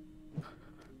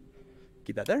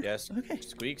 Keep that there. Yes. Okay.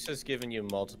 Squeaks has given you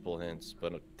multiple hints,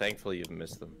 but thankfully you've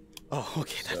missed them. Oh,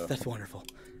 okay. That's wonderful.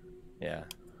 Yeah.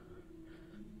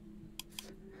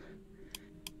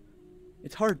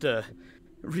 It's hard to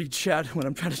read chat when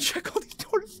I'm trying to check all these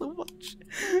doors so much.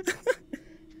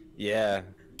 Yeah.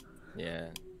 Yeah.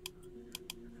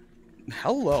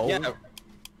 Hello. Yeah.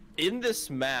 In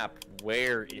this map,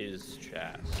 where is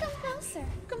chat? Come closer.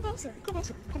 Come closer. Come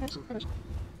closer. Come closer. Come closer.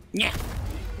 Yeah.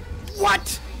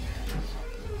 What?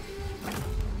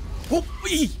 Oh,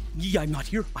 I'm not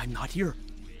here. I'm not here.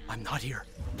 I'm not here.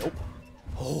 Nope.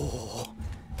 Oh.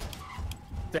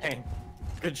 Dang.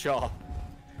 Good job.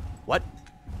 What?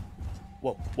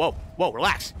 Whoa, whoa, whoa,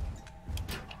 relax.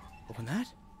 Open that?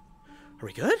 Are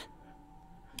we good?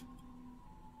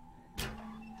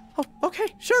 Oh, okay,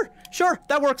 sure,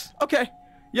 that works. Okay,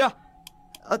 yeah.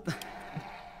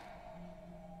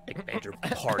 Beg your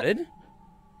pardon?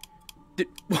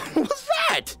 What was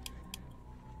that?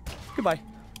 Goodbye.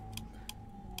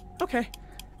 Okay.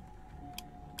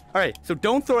 Alright, so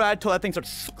don't throw that until that thing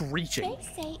starts screeching. They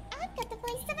say I've got the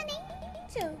voice of an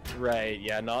angel. Right,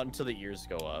 yeah, not until the ears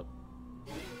go up.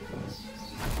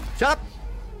 Shut up!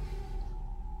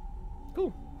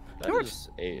 Cool. That George. is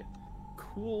a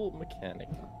cool mechanic.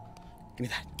 Give me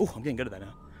that. Oh, I'm getting good at that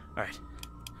now. Alright.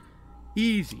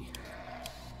 Easy.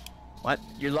 What?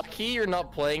 You're lucky you're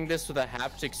not playing this with a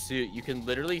haptic suit. You can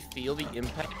literally feel the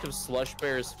impact of Slush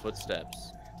Bear's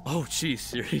footsteps. Oh, geez,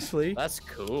 seriously? That's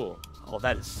cool. Oh,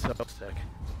 that is so sick.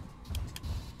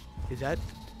 Is that...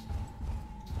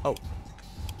 Oh.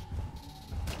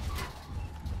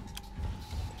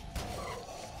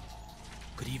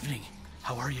 Good evening.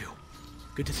 How are you?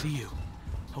 Good to see you.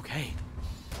 Okay.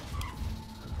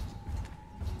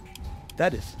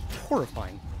 That is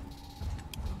horrifying.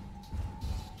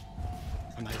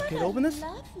 Am I okay to open this?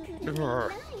 Lovely Grr.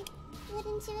 night.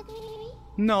 Wouldn't you agree?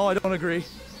 No, I don't agree.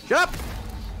 Shut up!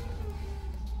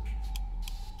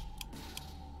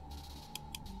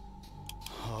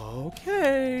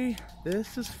 Okay,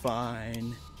 this is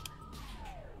fine.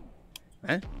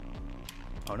 Eh?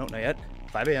 Oh, no, not yet.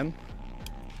 5 a.m.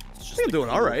 It's I'm just doing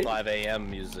all right. 5 a.m.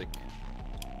 music.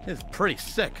 It's pretty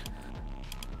sick.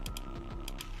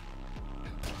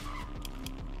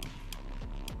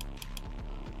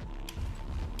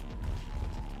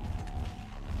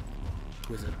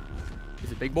 Who is it?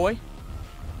 Is it Big Boy?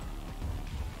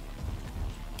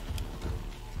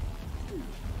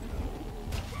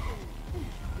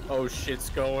 Oh, shit's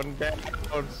going down.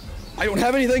 I don't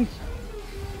have anything.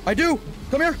 I do.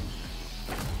 Come here.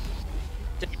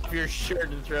 Take off your shirt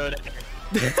and throw it at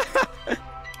her.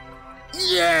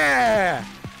 Yeah.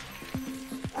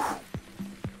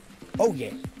 Oh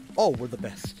yeah. Oh, we're the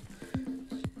best.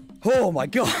 Oh my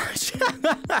gosh.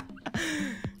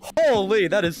 Holy,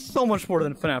 that is so much more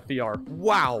than FNAF VR.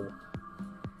 Wow.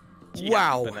 Yeah,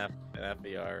 Wow. FNAF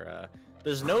VR.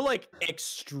 There's no like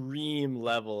extreme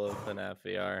level of FNAF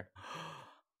VR.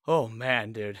 Oh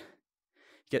man, dude.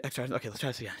 Get extra. Okay, let's try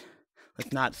this again.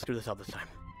 Let's not screw this up this time.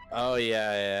 Oh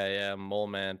yeah. Mole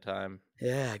man time.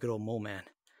 Yeah, good old mole man.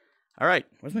 All right,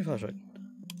 where's my flashlight?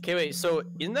 Okay, wait. So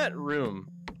in that room,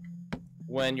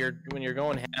 when you're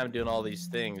going ham doing all these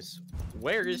things,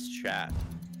 where is chat?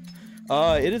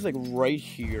 It is like right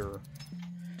here.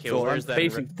 Okay, So well, I'm where's that?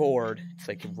 facing forward. It's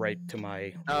like right to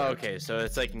my. Oh, okay. So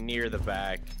it's like near the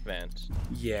back vent.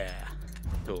 Yeah.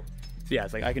 Cool. So yeah,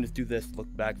 it's like I can just do this, look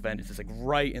back vent. It's just like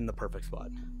right in the perfect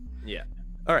spot. Yeah.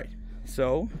 All right.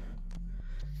 So.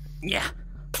 Yeah.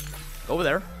 Over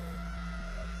there.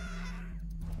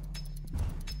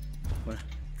 I'm gonna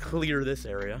clear this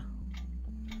area.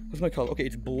 What's my color? Okay,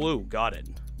 it's blue. Got it.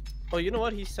 Oh, you know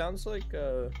what? He sounds like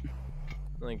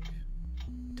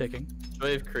Ticking.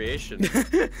 Joy of Creation.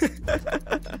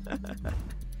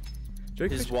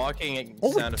 His walking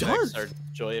Oh, sound it effects does. are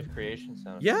Joy of Creation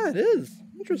sound. Yeah, it is.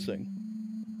 Interesting.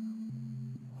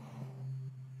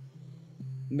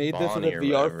 Made this with Bonnie a or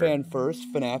VR whatever. fan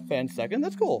first, FNAF fan second.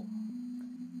 That's cool.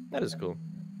 That is cool.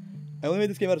 I only made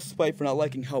this game out of spite for not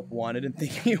liking Help Wanted and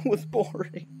thinking it was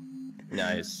boring.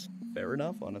 Nice. Fair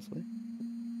enough, honestly.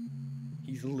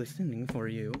 He's listening for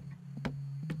you.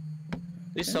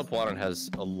 At least Subwater has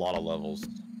a lot of levels.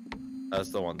 That's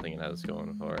the one thing it has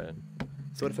going for it.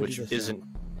 So what if I Which do this isn't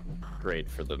great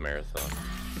for the marathon.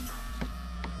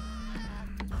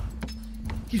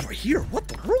 He's right here. What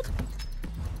the world?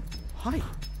 Hi.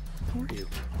 How are you?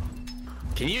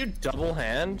 Can you double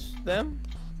hand them?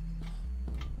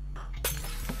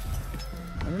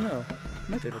 I don't know.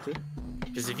 Might be able to.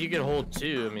 Because if you can hold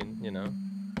two, I mean, you know.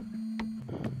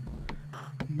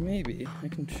 Maybe I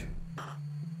can.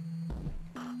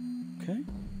 Okay.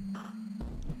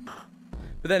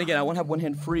 But then again, I won't have one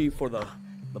hand free for the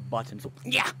button. So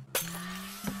yeah.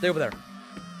 Stay over there.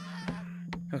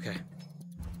 Okay.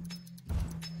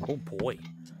 Oh boy.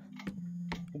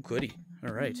 Oh goody.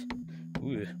 All right.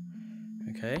 Ooh.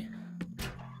 Okay.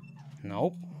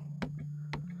 Nope.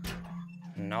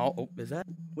 No. Oh, is that?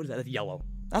 What is that? That's yellow.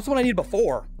 That's what I need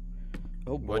before.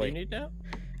 Oh boy. What do you need now?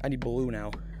 I need blue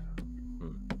now.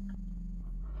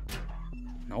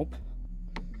 Nope.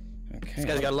 Okay. This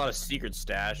guy's got a lot of secret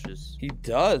stashes. He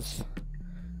does.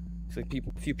 It's like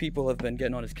few people have been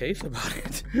getting on his case about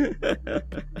it.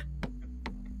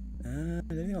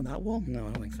 Anything on that wall? No,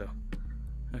 I don't think so.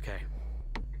 Okay.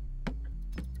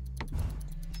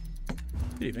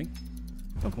 Good evening.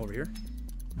 Don't come over here.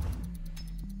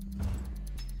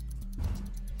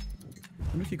 I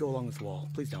wonder if you go along this wall.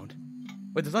 Please don't.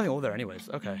 Wait, there's nothing over there anyways.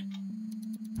 Okay.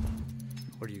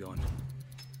 Where are you going?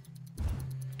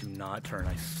 Do not turn,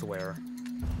 I swear.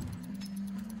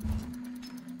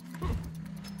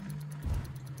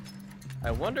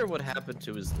 I wonder what happened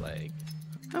to his leg.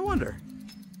 I wonder.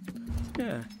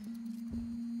 Yeah.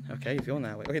 Okay, he's going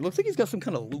that way. Okay, looks like he's got some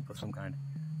kind of loop of some kind.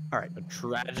 Alright. A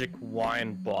tragic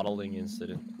wine bottling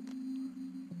incident.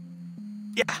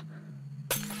 Yeah!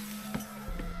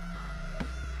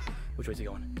 Which way is he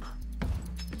going?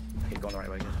 Okay, going the right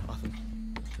way. Good. Awesome.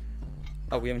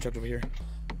 Oh, we haven't checked over here.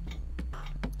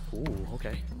 Ooh,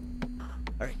 okay.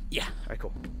 Alright, yeah. Alright,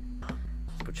 cool.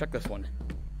 Let's go check this one.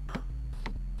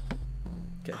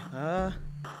 Okay,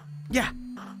 yeah!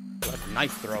 Well, that's a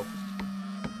nice throw.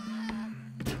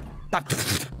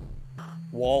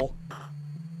 Wall.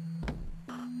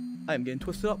 I am getting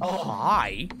twisted up. Oh,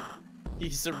 hi!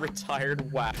 He's a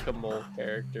retired whack-a-mole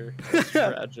character. That's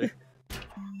tragic.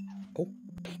 Oh,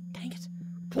 dang it.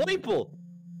 Playful!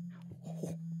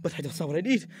 Oh, but that's not what I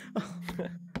need.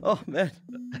 Oh, man.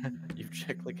 You've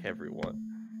checked like everyone.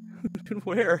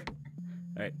 Where?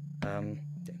 Alright,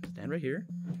 stand right here.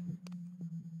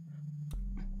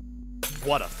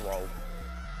 What a throw.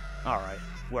 Alright,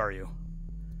 where are you?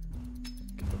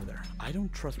 Get over there. I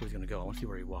don't trust where he's gonna go. I wanna see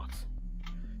where he walks.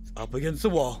 It's up against the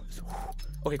wall.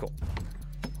 Okay, cool.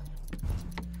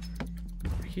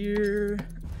 Over here.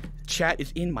 Chat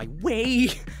is in my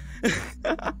way.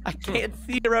 I can't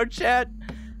see around chat.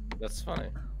 That's funny.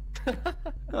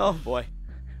 Oh boy.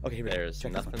 Okay, here we go. There's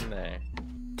Check this one. nothing there.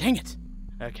 Dang it.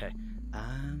 Okay.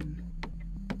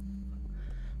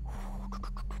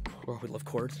 Oh, we love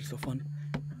chords. They're so fun.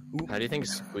 How do you think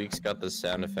Squeak's got the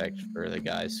sound effect for the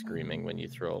guy screaming when you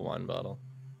throw a wine bottle?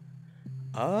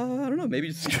 I don't know. Maybe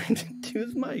just to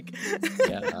his mic.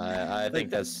 Yeah, I think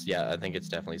that's I think it's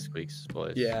definitely Squeak's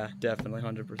voice. Yeah, definitely,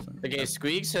 100%. Okay,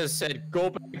 Squeaks has said, "Go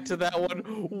back to that one."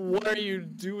 What are you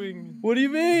doing? What do you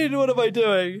mean? What am I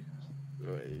doing?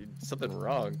 Something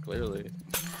wrong, clearly.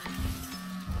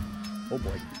 Oh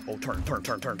boy. Oh, turn.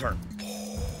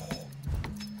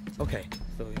 Okay,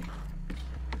 so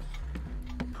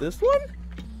this one?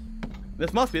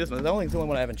 This must be this one. I don't think it's the only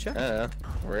one I haven't checked.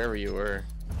 Wherever you were.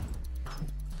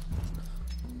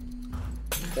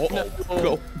 Oh,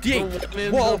 go. D.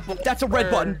 Whoa, that's a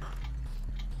red button.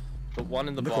 The one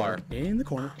in the bar. Corner. In the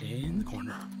corner.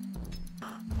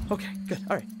 Okay, good.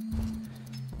 All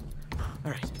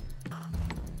right.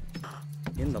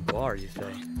 In the bar, you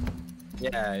say?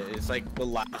 Yeah, it's like the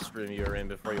last room you were in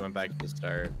before you went back to the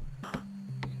start.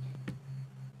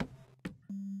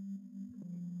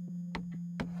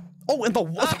 Oh, and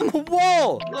it's on the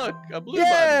wall! Look, a blue button.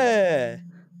 Yeah!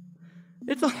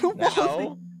 It's on the wall.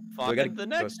 Now, find gotta the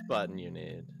next button you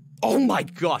need. Oh my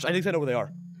gosh, I think I know where they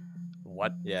are.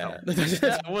 What? Yeah. Oh.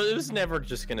 Yeah, well, it was never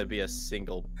just gonna be a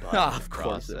single button. Of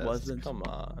course it wasn't. Come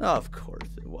on. Of course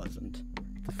it wasn't.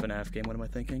 It's a FNAF game, what am I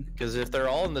thinking? Because if they're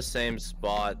all in the same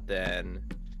spot, then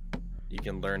you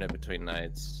can learn it between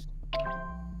nights.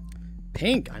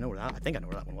 Pink! I know where that. I think I know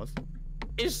where that one was.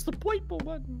 It's the purple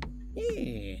button.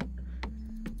 Yeah.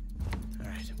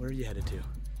 Alright, where are you headed to?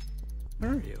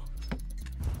 Where are you?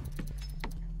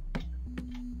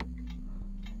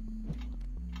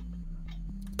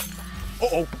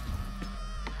 Uh-oh!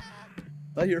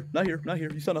 Not here.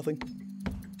 You saw nothing.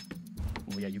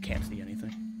 Oh yeah, you can't see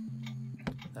anything.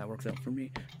 That works out for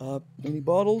me. Any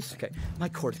bottles? Okay, my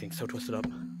cord's getting so twisted up.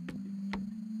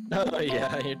 Oh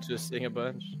yeah, you're twisting a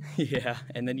bunch. Yeah,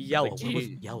 and then yellow. Like, What was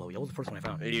yellow? Yellow was the first one I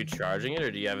found. Are you charging it,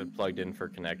 or do you have it plugged in for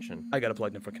connection? I got it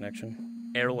plugged in for connection.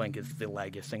 Airlink is the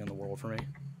laggiest thing in the world for me.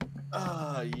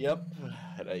 Yep.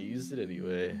 And I used it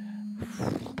anyway.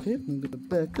 Okay, I'm gonna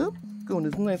back up. Go in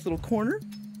this nice little corner.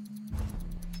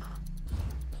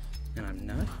 And I'm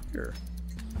not here.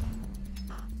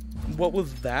 What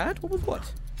was that? What was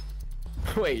what?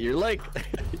 Wait, you're like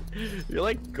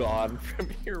gone from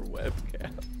your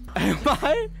webcam. Am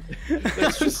I?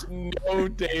 There's just no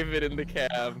David in the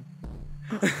cam.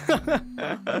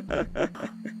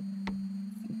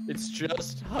 It's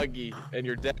just Huggy and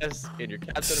your desk and your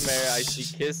Captain America. I see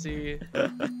Kissy.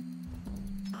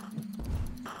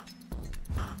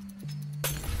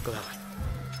 Go that way.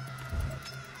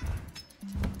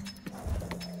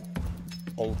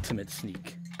 Ultimate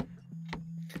sneak.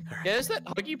 Right. Yeah, is that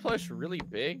Huggy plush really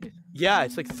big? Yeah,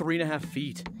 it's like 3.5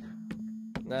 feet.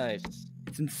 Nice.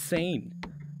 It's insane.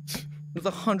 It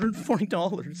was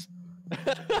 $140.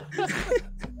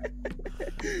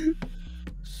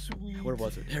 Sweet. Where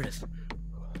was it? There it is.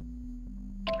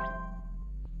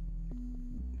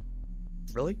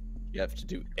 Really? You have to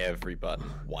do every button.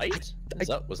 White?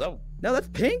 Was that? No, that's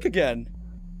pink again.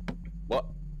 What?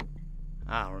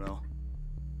 I don't know.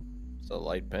 It's a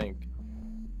light pink.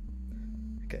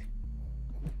 Okay.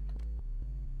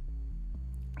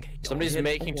 Somebody's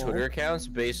making Twitter accounts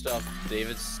based off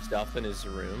David's stuff in his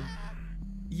room.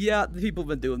 Yeah, the people have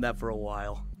been doing that for a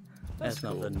while. That's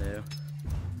cool. Nothing new.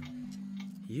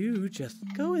 You just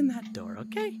go in that door,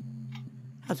 okay?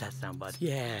 How's that sound, bud?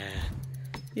 Yeah.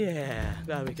 Yeah,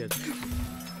 that'll be good.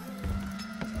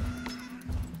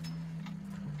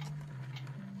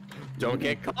 Don't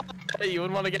get caught. You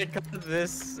wouldn't want to get caught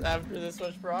after this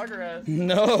much progress.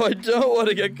 No, I don't want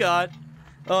to get caught.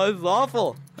 Oh, this is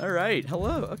awful. All right,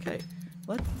 hello. Okay,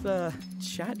 let's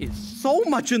chat is so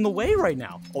much in the way right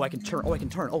now. Oh, I can turn. Oh, I can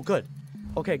turn. Oh, good.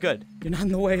 Okay, good. You're not in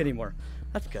the way anymore.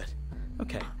 That's good.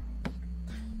 Okay.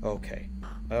 Okay.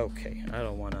 Okay. I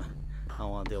don't wanna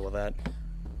deal with that.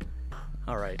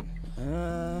 All right.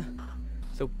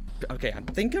 So, okay. I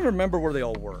think I remember where they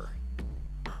all were.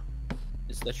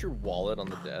 Is that your wallet on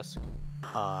the desk?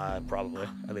 Probably.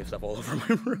 I leave stuff all over my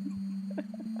room.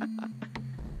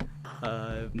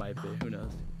 It might be. Who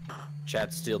knows?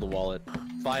 Chat, steal the wallet.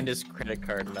 Find his credit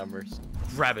card numbers.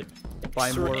 Grab it.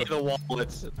 Buy more. The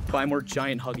wallets. Buy more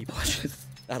giant Huggy plushes.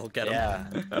 That'll get them.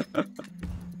 Yeah.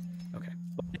 Okay.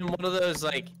 In one of those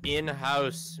like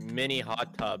in-house mini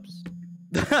hot tubs.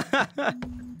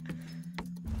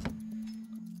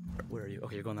 Where are you?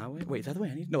 Okay, you're going that way? Wait, is that the way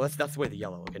I need? No, that's the way, the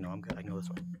yellow. Okay, no, I'm good. I can go this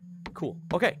way. Cool.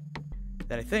 Okay.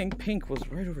 Then I think pink was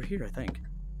right over here, I think.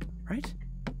 Right?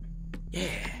 Yeah.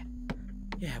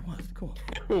 Yeah, it was. Cool.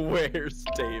 Where's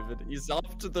David? He's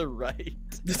off to the right.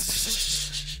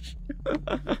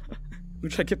 We'll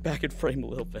try to get back in frame a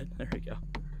little bit. There we go.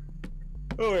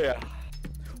 Oh, yeah.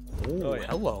 Oh,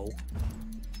 hello.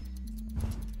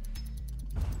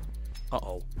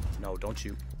 Uh-oh. No, don't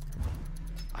shoot.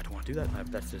 I don't want to do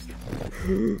that. That's just...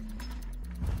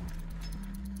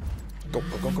 Go.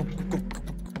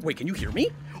 Wait, can you hear me?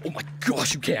 Oh my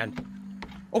gosh, you can.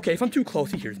 Okay, if I'm too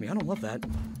close, he hears me. I don't love that.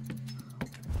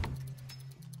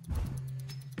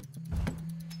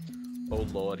 Oh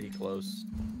lord, he close.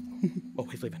 Oh,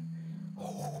 he's leaving.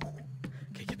 Oh.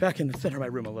 Okay, get back in the center of my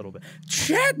room a little bit.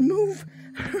 Chat, move!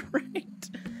 Right.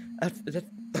 That's...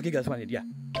 Okay, guys, what I need, yeah.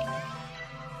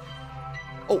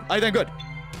 Oh, I think good.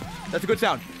 That's a good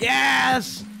sound.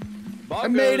 Yes! Bongos. I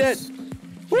made it!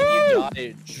 Can you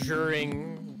die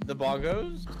during the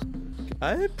bongos?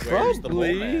 I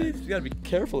probably... You gotta be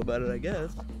careful about it, I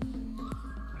guess.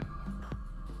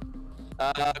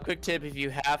 Quick tip, if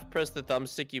you half press the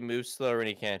thumbstick, you move slower and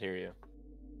he can't hear you.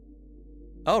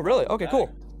 Oh, really? Okay, cool.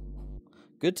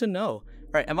 Good to know.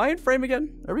 Alright, am I in frame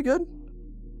again? Are we good?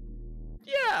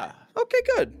 Yeah. Okay,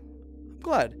 good. I'm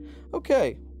glad.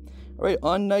 Okay. Alright,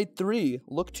 on night 3,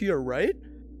 look to your right.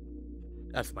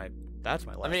 That's my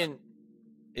left. I mean,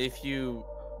 if you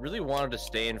really wanted to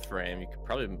stay in frame, you could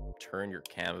probably turn your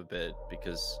cam a bit,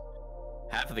 because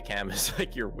half of the cam is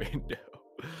like your window.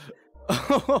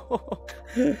 Hold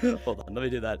on, let me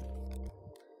do that.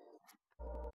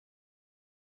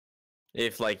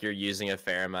 If like you're using a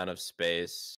fair amount of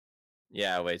space.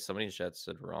 Yeah, wait, somebody in chat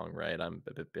said wrong, right? I'm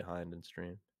a bit behind in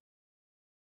stream.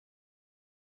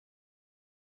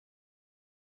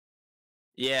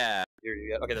 Yeah. Here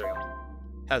you go. Okay, there we go.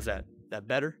 How's that? That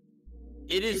better?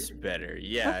 It is better,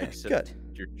 yeah. Okay, Except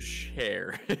good. your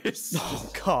chair is Oh,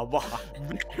 come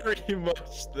on. very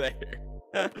much there.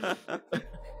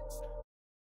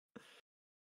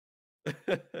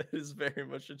 It is very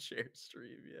much a chair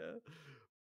stream, yeah.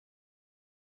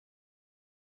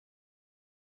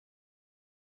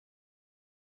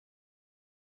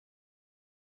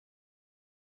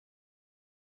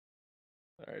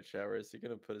 Alright, chat, where is he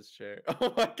gonna put his chair?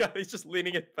 Oh my god, he's just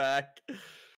leaning it back.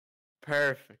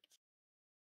 Perfect.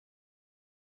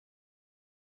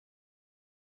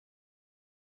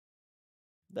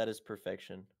 That is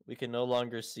perfection. We can no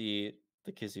longer see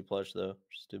the kissy plush though,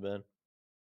 which is too bad.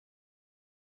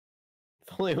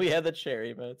 If only we had the chair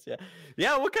emotes, yeah.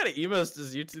 Yeah, what kind of emotes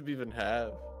does YouTube even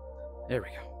have? There we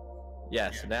go.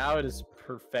 Yes, now it is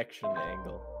perfection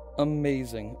angle.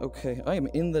 Amazing. Okay, I am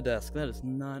in the desk. That is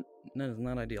not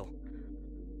ideal.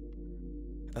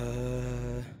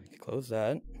 Close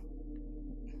that.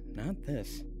 Not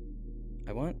this.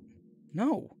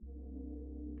 No.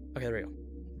 Okay, there we go.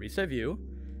 Reset view.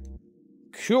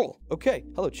 Cool. Okay.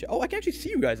 Hello, chat. Oh, I can actually see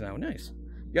you guys now. Nice.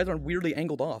 You guys aren't weirdly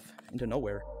angled off into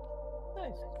nowhere.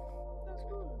 Nice. That's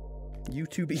cool.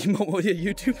 YouTube emo. Yeah,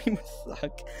 YouTube emo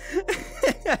suck.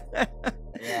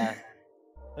 Yeah.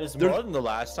 There's more than the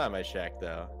last time I checked,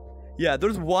 though. Yeah,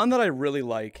 there's one that I really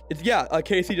like. It's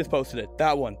Casey just posted it.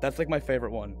 That one. That's like my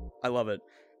favorite one. I love it.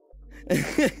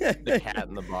 The cat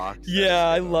in the box. Yeah,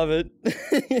 I love it.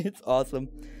 It's awesome.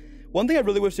 One thing I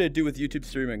really wish they'd do with YouTube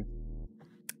streaming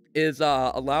is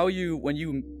allow you, when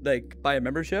you like buy a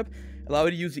membership, allow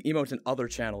you to use the emotes in other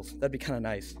channels. That'd be kind of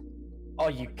nice. Oh,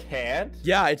 you can't?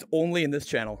 Yeah, it's only in this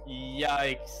channel.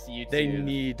 Yikes, YouTube. They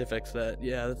need to fix that.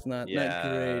 Yeah, that's not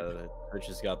great. Which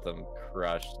has got them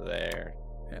crushed there.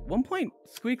 At one point,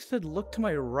 Squeak said, "Look to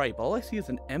my right." But all I see is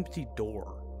an empty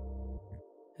door.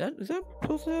 Is that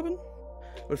supposed to happen?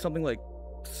 Or something like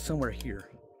somewhere here?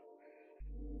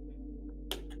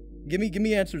 Give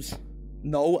me answers.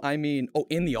 No, I mean,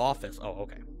 in the office. Oh,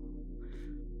 okay.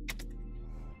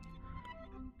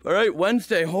 All right,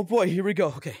 Wednesday. Oh boy, here we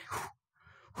go. Okay,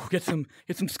 get some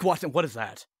squats. And what is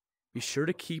that? Be sure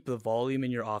to keep the volume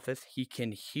in your office. He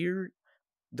can hear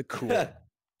the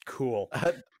cool.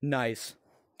 Nice.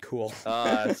 Cool.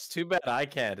 It's too bad I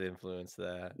can't influence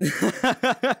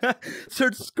that.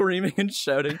 Start screaming and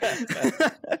shouting.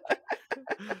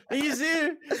 He's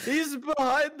here! He's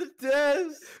behind the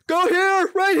desk! Go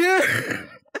here! Right here!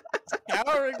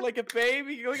 Cowering like a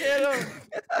baby, go get him!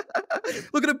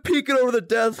 Look at him peeking over the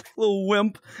desk, little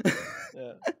wimp.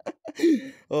 Yeah.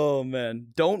 Oh man,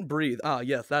 don't breathe.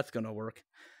 Yes, that's gonna work.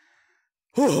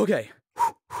 Whew, okay.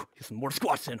 Get some more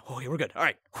squats in. Okay, we're good.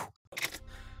 Alright.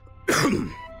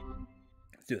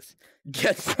 Let's do this.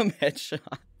 Get some headshots.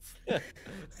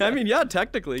 I mean, yeah,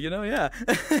 technically, yeah.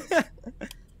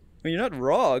 I mean, you're not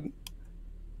wrong.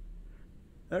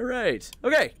 Alright.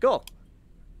 Okay, cool.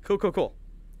 Cool.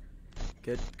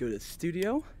 Go to the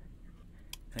studio.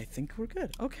 I think we're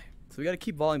good. Okay. So we gotta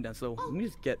keep volume down. So let me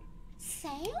just get...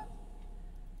 Sam?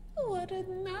 What a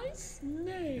nice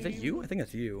name. Is that you? I think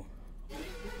that's you.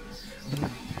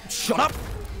 Shut up!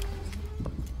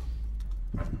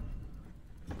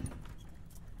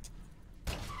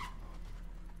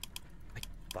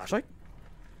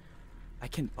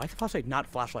 Why is the flashlight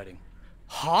not flashlighting?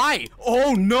 Hi!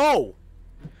 Oh no!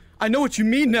 I know what you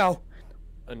mean now.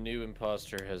 A new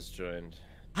imposter has joined.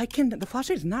 The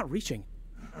flashlight is not reaching.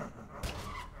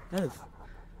 That is...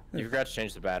 You forgot to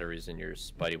change the batteries in your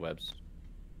spidey webs.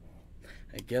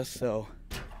 I guess so.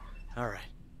 Alright.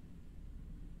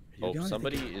 Oh,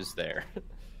 somebody is there.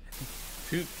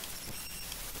 Shoot.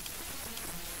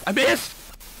 I missed!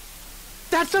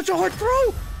 That's such a hard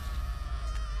throw!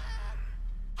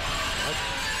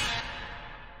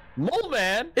 Mole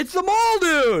man! It's the mole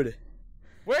dude!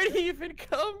 Where did he even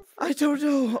come from? I don't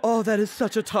know. Oh, that is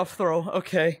such a tough throw.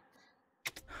 Okay.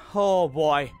 Oh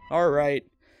boy. Alright.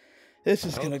 This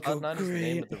is gonna go not his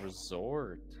name great. of the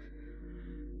resort.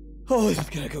 Oh, this is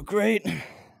gonna go great.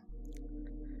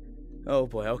 Oh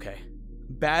boy, okay.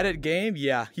 Bad at game?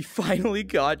 Yeah, he finally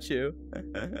got you.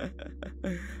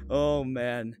 Oh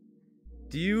man.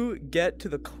 Do you get to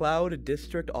the Cloud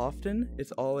District often?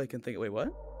 It's all I can think. Wait, what?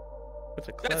 What's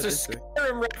a Cloud That's District? a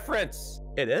Skyrim reference!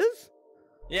 It is?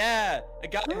 Yeah, a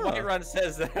guy in Oh. Whiterun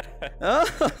says that. Oh,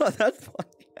 that's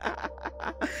funny.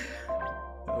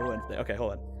 Oh, Wednesday. Okay,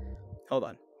 hold on. Hold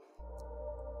on.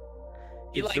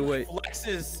 He It's like the way-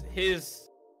 flexes his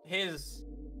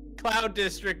Cloud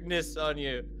Districtness on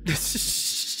you.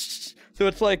 So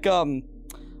it's like, oh,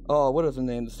 what is the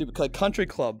name? The stupid, like, country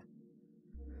club.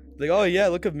 Like, oh yeah,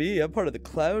 look at me, I'm part of the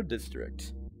Cloud District.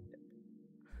 Is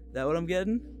that what I'm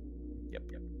getting? Yep.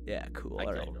 Yeah, cool, I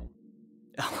alright. killed him.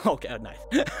 Okay, nice.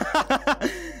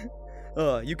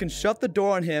 You can shut the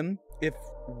door on him if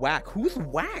Whack, who's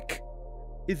Whack,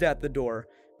 is at the door.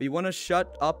 But you want to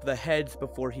shut up the heads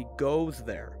before he goes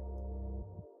there.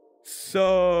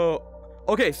 So,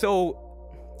 okay, so,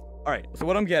 alright, so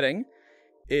what I'm getting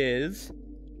is,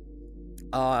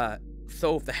 so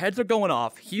if the heads are going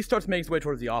off, he starts making his way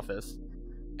towards the office.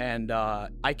 And,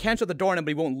 I can't shut the door on him,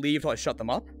 but he won't leave till I shut them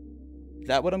up. Is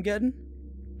that what I'm getting?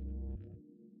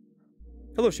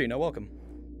 Hello, Sheena, welcome.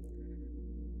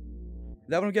 Is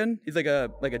that what I'm getting? He's like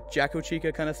a Jacko Chica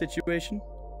kind of situation.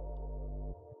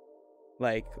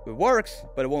 Like, it works,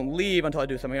 but it won't leave until I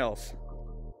do something else.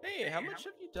 Hey, how much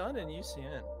have you done in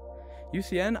UCN?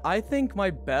 UCN, I think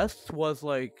my best was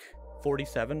like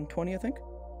 47-20, I think.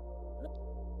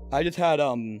 I just had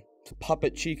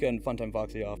Puppet Chica and Funtime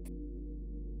Foxy off.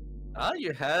 Oh,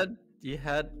 you had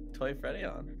Toy Freddy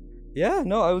on. Yeah,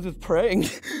 no, I was just praying.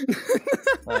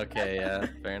 Okay, yeah,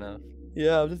 fair enough.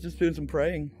 Yeah, I was just doing some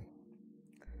praying.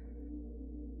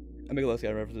 I make a lot of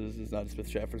Skyrim references. It's not a Smith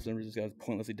chat for some reason. This guy's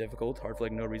pointlessly difficult, hard for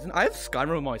like no reason. I have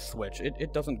Skyrim on my Switch.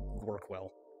 It doesn't work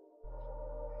well.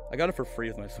 I got it for free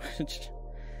with my Switch.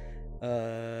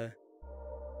 Okay.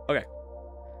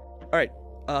 Alright.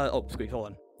 Oh, Squeak, hold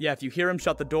on. Yeah, if you hear him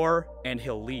shut the door, and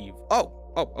he'll leave.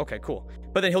 Oh, okay, cool.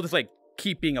 But then he'll just, like,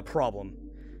 keep being a problem.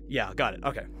 Yeah, got it.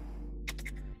 Okay.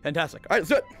 Fantastic. Alright, let's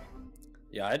do it!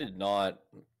 Yeah, I did not.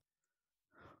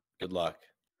 Good luck.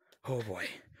 Oh, boy.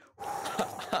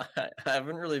 I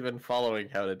haven't really been following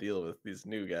how to deal with these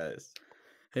new guys.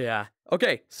 Yeah.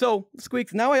 Okay, so,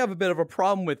 Squeaks, now I have a bit of a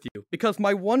problem with you, because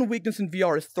my one weakness in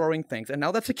VR is throwing things, and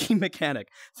now that's a key mechanic.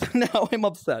 So now I'm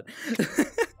upset.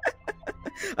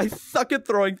 I suck at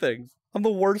throwing things. I'm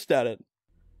the worst at it.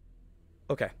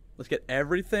 Okay, let's get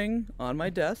everything on my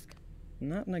desk.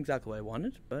 Not exactly what I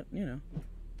wanted, but, you know.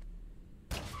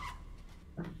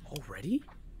 Already?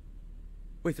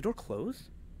 Wait, the door closed?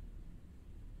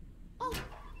 Oh,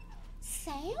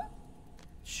 Sam?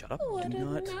 Shut up, What do a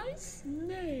not. nice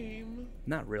name.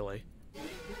 Not really.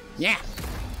 Yeah!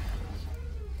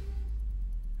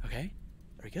 Okay,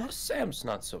 are we good? Oh, Sam's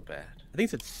not so bad. I think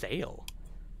it said Sail.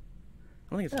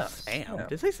 I don't think it said Sam. Sam.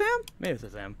 Did it say Sam? Maybe it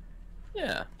said Sam.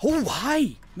 Yeah. Oh,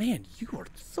 hi! Man, you are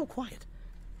so quiet.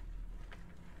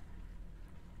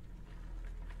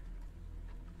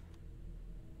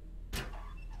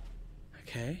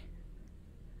 Okay.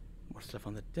 More stuff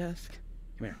on the desk.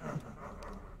 Come here.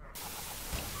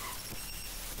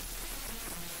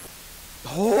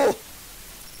 Oh!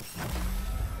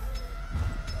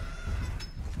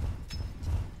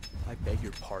 I beg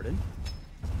your pardon?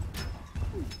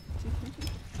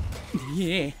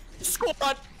 Yeah.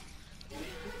 Squad!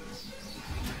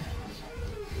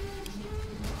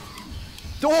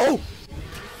 Oh!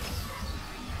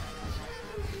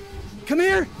 Come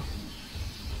here!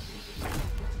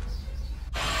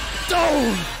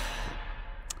 Oh!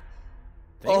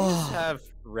 Things have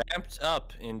ramped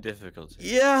up in difficulty.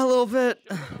 Yeah, a little bit.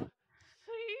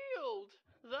 Sealed!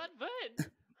 That vent!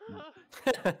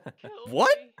 Killed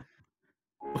What? me.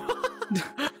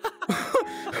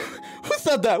 Who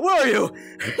said that? Where are you?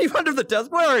 You under the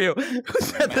desk? Where are you? Who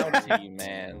said that? Mountie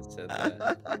man said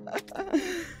that.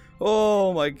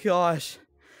 Oh my gosh.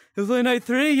 It was only night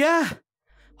 3, yeah. Oh,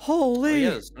 Holy.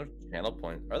 yeah, there's no channel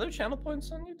point. Are there channel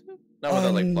points on YouTube? No,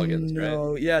 they're like plugins,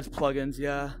 no. right? Yeah, it's plugins,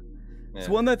 yeah. It's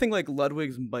one that I think like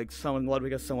Ludwig has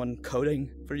someone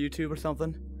coding for YouTube or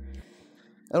something.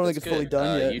 I don't think it's fully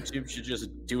done yet. YouTube should just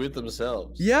do it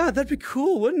themselves. Yeah, that'd be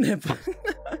cool, wouldn't it?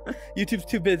 YouTube's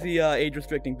too busy age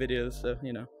restricting videos, so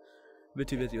you know, a bit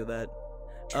too busy with that.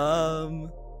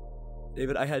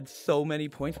 David, I had so many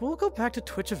points. We'll go back to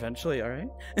Twitch eventually, alright?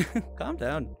 Calm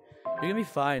down. You're gonna be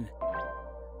fine.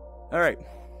 Alright.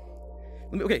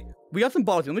 Okay, we got some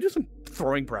balls. Let me do some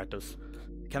throwing practice.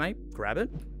 Can I grab it?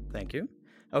 Thank you.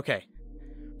 Okay.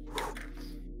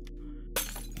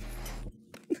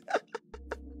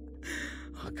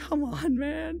 Oh, come on,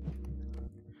 man.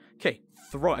 Okay,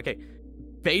 throw. Okay,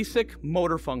 basic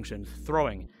motor functions.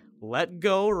 Throwing. Let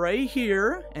go right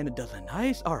here, and it does a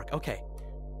nice arc. Okay.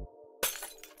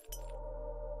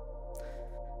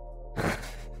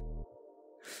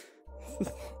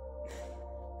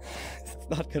 It's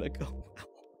not gonna go well.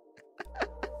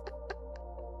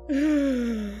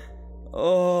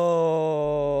 Okay.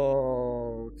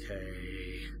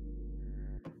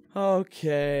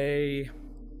 Okay.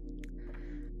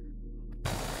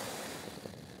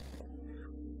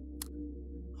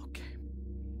 Okay.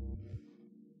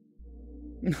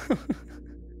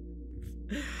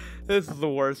 This is the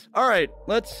worst. All right,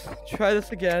 let's try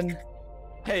this again.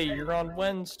 Hey, you're on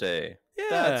Wednesday. Yeah.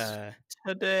 That's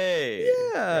today.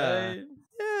 Yeah. Right?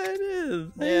 Yeah, it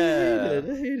is. Yeah.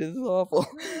 I hate it. It's awful.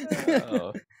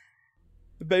 Oh.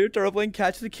 Bet you're terrible playing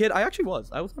catch as a kid. I actually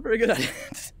was. I was not very good at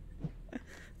it.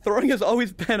 Throwing has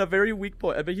always been a very weak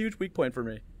point, a huge weak point for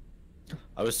me.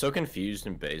 I was so confused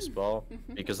in baseball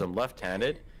because I'm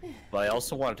left-handed, but I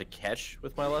also wanted to catch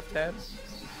with my left hand.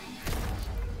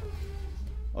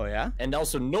 Oh yeah? And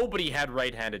also, nobody had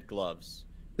right-handed gloves.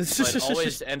 So I'd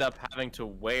always end up having to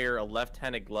wear a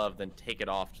left-handed glove, then take it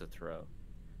off to throw.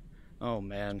 Oh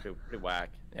man. Pretty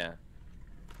whack, yeah.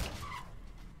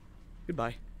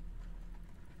 Goodbye.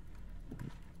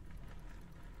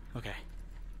 Okay.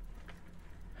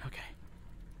 Okay.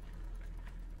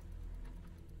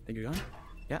 Think you're gone?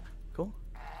 Yeah, cool.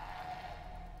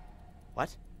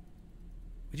 What?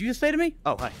 What'd you just say to me?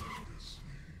 Oh, hi.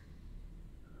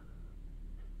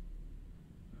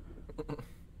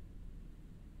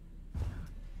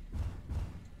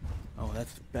 Oh,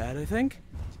 that's bad, I think.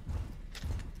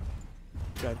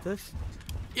 Grab this.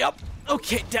 Yep.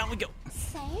 Okay, down we go.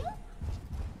 Sam?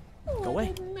 Go away.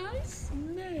 What a nice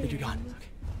name. Think you're gone. Okay.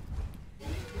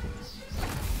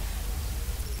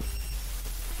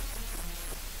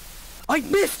 I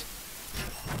missed!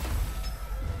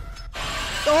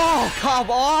 Oh, come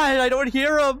on! I don't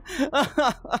hear him!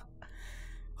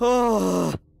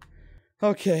 Oh.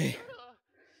 Okay.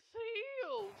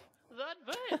 Sealed! That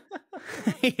vent!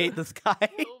 I hate this guy.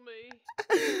 Kill me!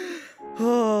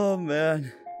 Oh,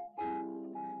 man.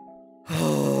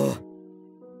 Oh.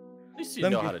 At least you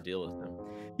know how to deal with them.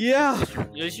 Yeah.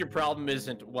 At least your problem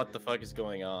isn't what the fuck is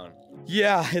going on.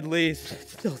 Yeah, at least.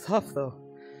 It's still tough, though.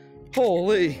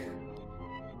 Holy.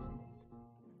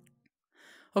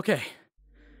 Okay.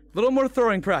 A little more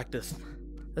throwing practice.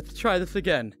 Let's try this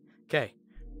again. Okay.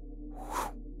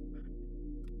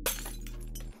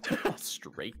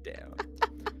 Straight down.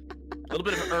 A little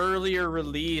bit of earlier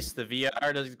release. The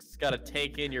VR just gotta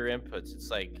take in your inputs. It's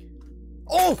like...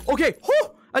 Oh, okay.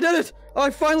 Oh, I did it. Oh, I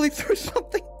finally threw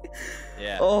something.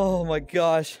 Yeah. Oh my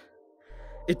gosh.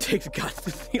 It takes guts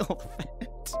to seal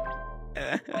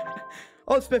that.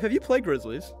 Oh, Spiff, have you played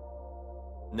Grizzlies?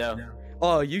 No.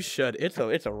 Oh, you should. It's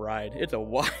a ride. It's a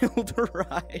wild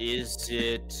ride. Is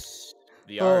it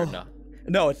VR? Oh. No.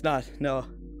 No, it's not. No.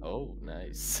 Oh,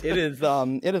 nice. It is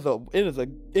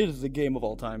a game of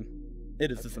all time.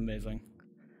 It is just amazing.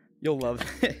 You'll love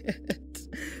it.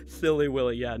 Silly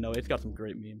Willy. Yeah, no, it's got some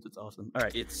great memes. It's awesome. All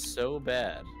right. It's so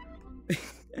bad.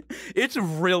 It's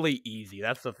really easy.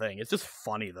 That's the thing. It's just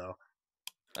funny though.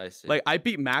 I see. Like I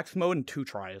beat max mode in 2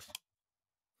 tries.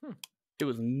 It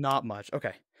was not much. Okay.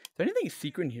 Is there anything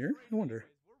secret in here? I wonder.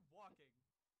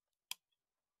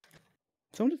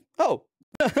 Someone just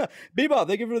Bebop,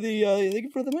 thank you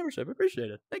for the membership. I appreciate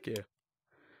it. Thank you.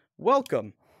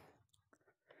 Welcome.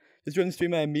 Just during the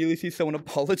stream, I immediately see someone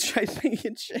apologizing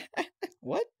in chat.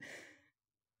 What?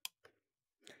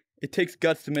 It takes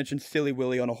guts to mention Silly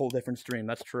Willy on a whole different stream.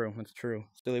 That's true. That's true.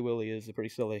 Silly Willy is pretty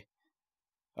silly.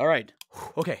 All right.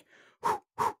 Okay. All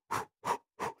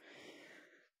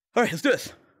right, let's do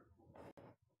this.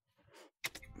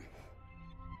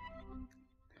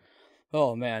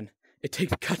 Oh, man. It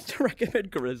takes guts to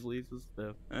recommend Grizzlies and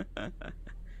stuff.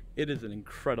 It is an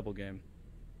incredible game.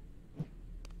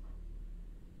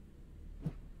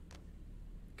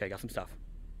 Okay, got some stuff.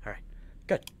 All right.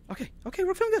 Good. Okay. Okay,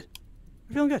 we're feeling good.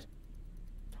 We're feeling good.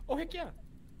 Oh heck yeah.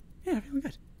 Yeah, we're feeling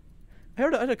good. I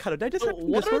heard a cut. Did I just So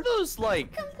what are those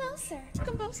like? Come closer.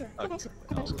 Come closer. Come closer.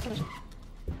 Come closer. Come closer.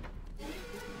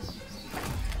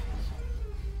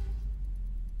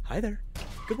 Hi there.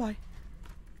 Goodbye.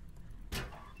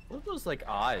 What are those like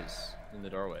eyes in the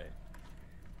doorway?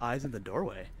 Eyes in the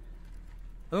doorway. I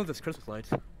don't know if that's Christmas lights.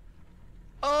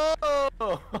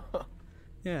 Oh.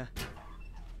 Yeah.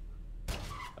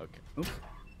 Okay. Oops.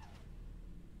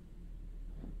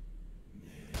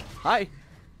 Hi.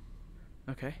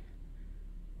 Okay.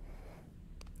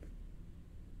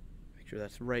 Make sure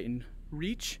that's right in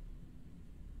reach.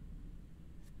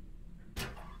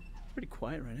 Pretty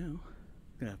quiet right now.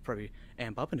 Gonna probably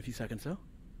amp up in a few seconds though.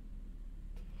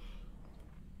 I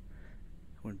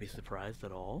wouldn't be surprised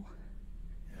at all.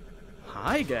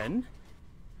 Hi again.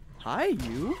 Hi,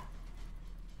 you.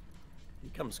 He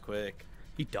comes quick.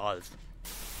 He does.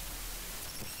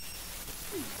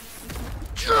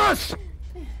 Yes!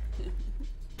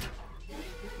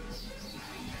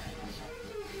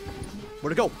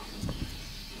 Where'd it go?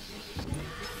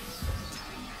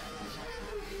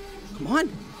 Come on!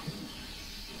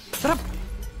 Shut up!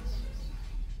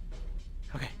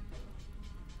 Okay.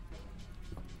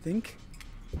 Think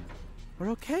we're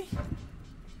okay?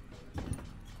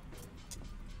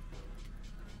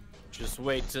 Just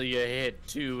wait till you hit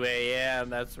 2 a.m.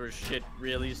 That's where shit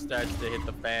really starts to hit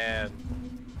the fan.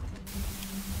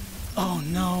 Oh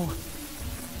no!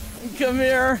 Come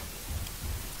here!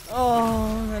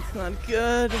 Oh, that's not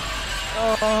good.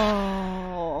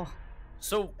 Oh.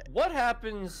 So what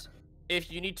happens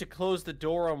if you need to close the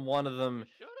door on one of them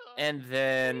Shut up. and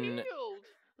then Shield.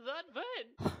 That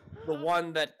vent. the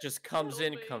one that just comes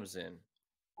in Help me. comes in?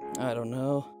 I don't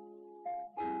know.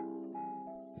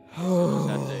 Just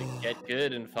have to get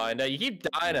good and find out. You keep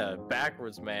dying a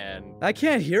backwards, man. I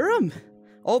can't hear him.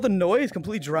 All the noise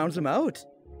completely drowns him out.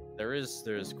 There's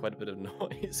quite a bit of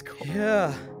noise going.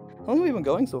 Yeah. How long have we been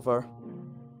going so far?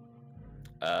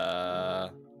 Yeah,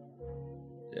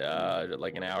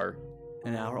 like an hour.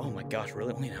 An hour? Oh my gosh,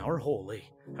 really? Only an hour? Holy.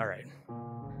 Alright.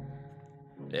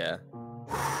 Yeah.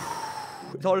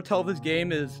 It's hard to tell if this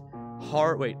game is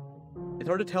hard. Wait. It's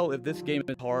hard to tell if this game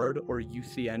is hard or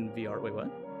UCN VR. Wait, what?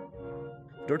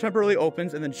 Door temporarily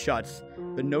opens and then shuts,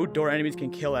 but no door enemies can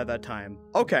kill at that time.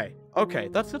 Okay. Okay.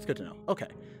 That's good to know. Okay.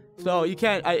 So you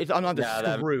can't. I'm not Yeah,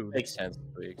 that screwed. makes sense.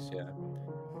 Weeks, yeah.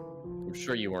 I'm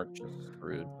sure you weren't just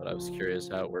screwed, but I was curious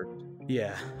how it worked.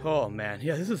 Yeah. Oh man.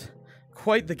 Yeah. This is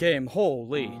quite the game.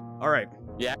 Holy. All right.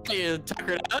 Yeah, you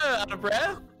tuckered out of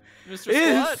breath, Mr. It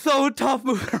Slut. is so tough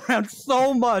moving around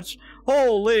so much.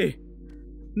 Holy.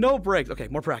 No breaks. Okay,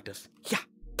 more practice. Yeah.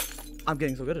 I'm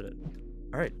getting so good at it.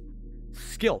 All right.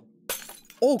 Skill.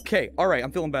 Okay. All right.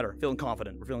 I'm feeling better. Feeling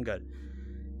confident. We're feeling good.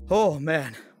 Oh,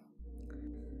 man.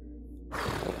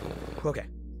 Okay.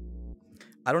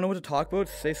 I don't know what to talk about.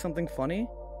 Say something funny.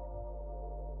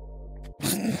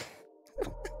 I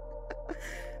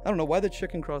don't know. Why the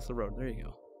chicken crossed the road? There you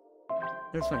go.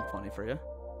 There's something funny for you.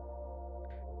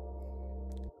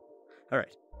 All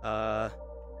right.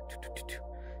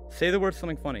 Say the word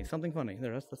something funny. Something funny.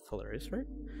 There, that's hilarious, right?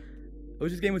 I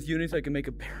wish this game was Unity so I could make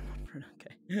a bear one for it.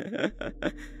 Okay.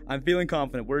 I'm feeling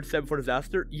confident. Word said before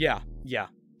disaster? Yeah. Yeah.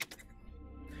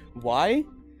 Why?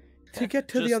 To get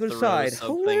to the Just other throw side.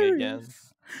 something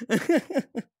Hilarious.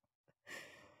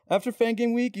 After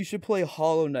Fangame week, you should play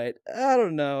Hollow Knight. I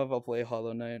don't know if I'll play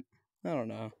Hollow Knight. I don't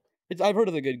know. I've heard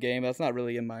of the good game. That's not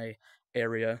really in my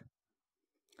area.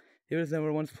 He was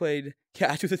never once played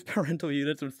catch with his parental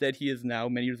unit, so instead he is now,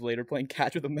 many years later, playing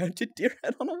catch with a mounted deer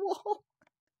head on a wall.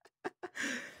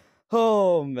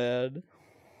 Oh, man. Would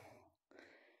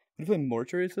you play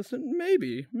Mortuary Assistant?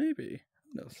 Maybe. Maybe.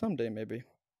 No, someday, maybe.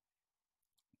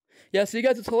 Yeah, see,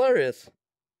 guys, it's hilarious.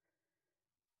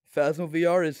 Phasmo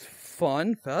VR is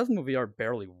fun. Phasmo VR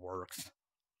barely works.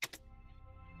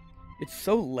 It's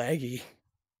so laggy.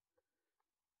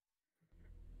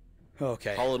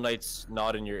 Okay. Hollow Knight's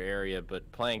not in your area,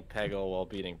 but playing Peggle while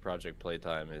beating Project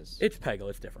Playtime is... It's Peggle,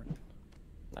 it's different.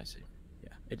 I see.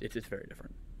 Yeah, it's very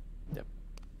different. Yep.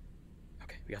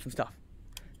 Okay, we got some stuff.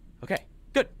 Okay,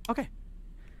 good, okay.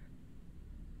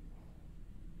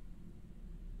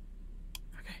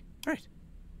 Okay, alright.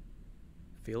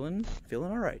 Feeling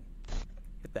alright.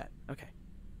 Get that, okay.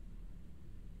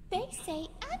 They say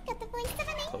I've got the voice of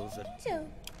an Close it. angel.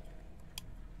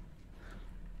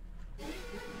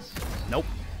 Nope.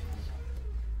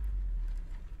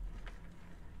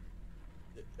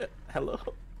 Hello?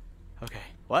 Okay,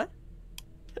 what?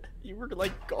 You were,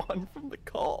 like, gone from the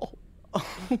call. Oh,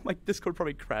 my Discord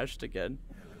probably crashed again.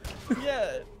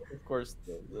 Yeah, Of course,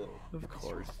 Of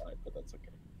course. fine, but that's okay.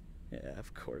 Yeah,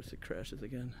 of course it crashes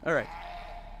again. All right.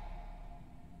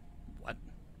 What?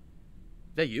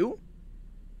 Is that you?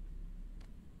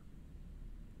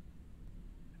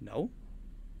 No.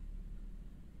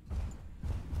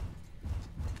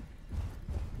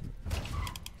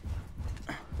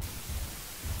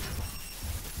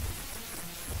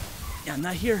 Yeah, I'm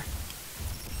not here.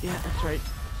 Yeah, that's right.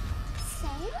 Sam?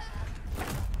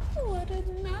 What a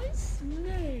nice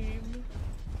name.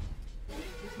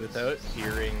 Without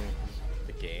hearing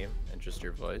the game and just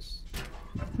your voice,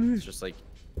 it's just like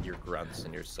your grunts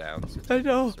and your sounds. I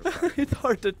know. Survive. It's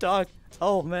hard to talk.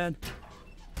 Oh, man.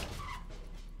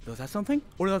 Was that something?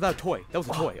 Or was that a toy? That was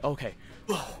a toy. Okay.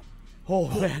 Oh,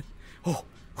 man. Oh.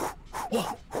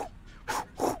 Alright.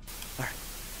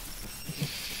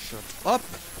 Shut up.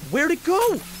 Where'd it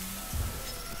go?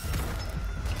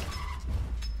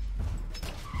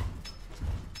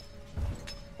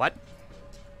 What?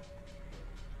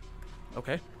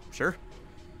 Okay, sure.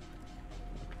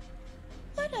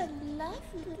 What a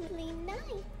lovely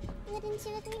night. Wouldn't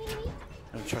you agree?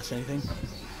 I don't trust anything.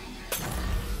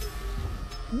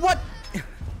 What?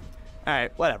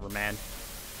 Alright, whatever, man.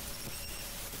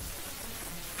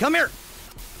 Come here!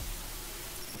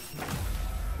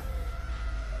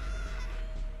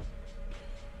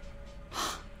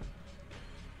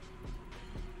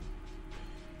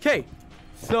 Okay,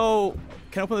 so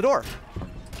can I open the door?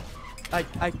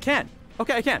 I can.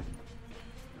 Okay, I can.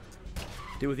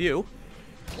 Deal with you.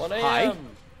 1 Hi. a.m.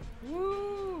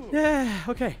 Woo! Yeah,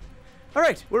 okay. All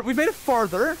right, we've made it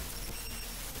farther.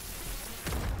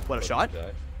 What a shot.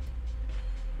 Die.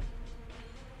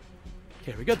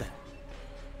 Okay, we're good then.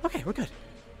 Okay, we're good.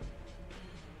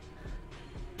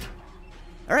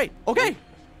 All right, okay.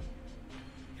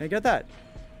 Can I get that?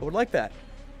 I would like that.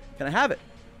 Can I have it?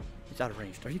 It's out of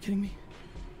range. Are you kidding me?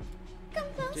 Come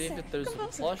closer. David, there's a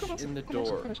flush in the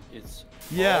door. It's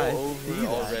Yeah, I all see over that.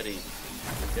 already.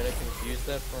 You're gonna confuse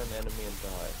that for an enemy and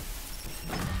die.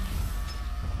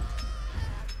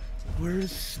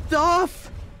 Where's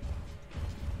stuff?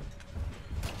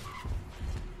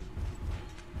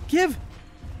 Give.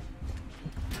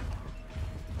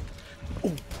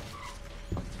 Oh.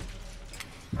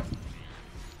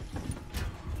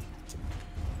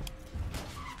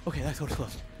 Okay, that's what's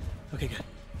closed. Okay, good.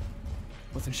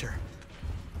 Wasn't sure.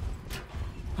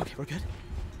 Okay, we're good.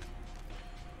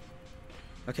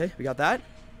 Okay, we got that.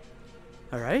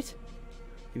 All right.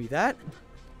 Give me that.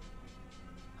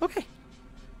 Okay.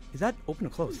 Is that open or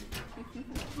closed?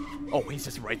 Oh, he's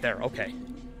just right there. Okay.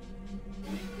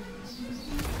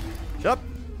 Shut up.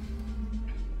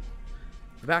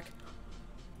 We're back.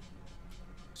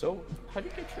 So, how do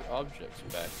you get your objects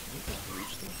back? Can you just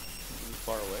reach them really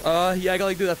far away? Yeah, I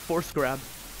gotta do that force grab.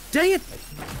 Dang it!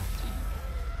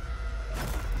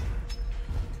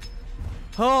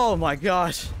 Oh my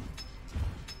gosh.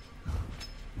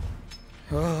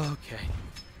 Okay.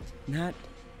 Not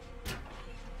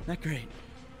great.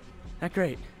 Not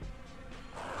great.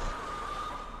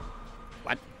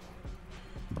 What?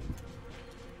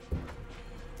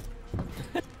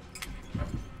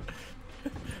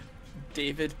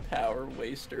 David Power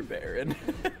Waster Baron.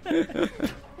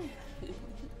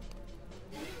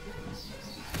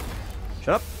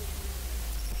 Shut up.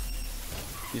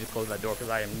 Need to close that door because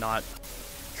I am not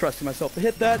trusting myself to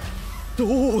hit that.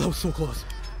 Oh, that was so close.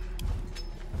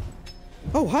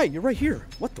 Oh, hi, you're right here.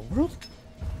 What the world?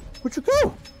 Where'd you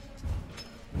go?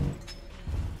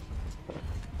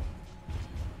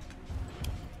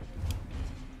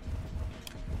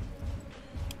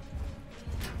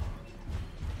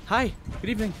 Hi, good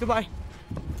evening, goodbye.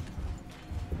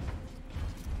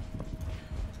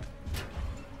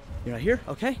 You're not here?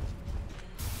 Okay.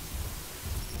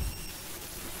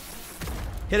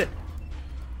 Hit it.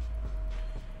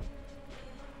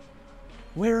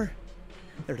 Where?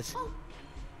 There it is. Oh,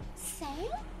 Sam?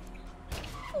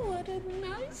 What a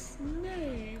nice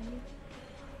name.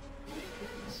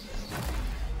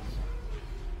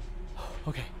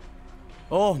 Okay.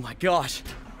 Oh my gosh.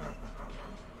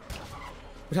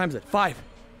 What time is it? 5.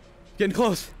 Getting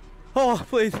close. Oh,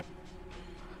 please.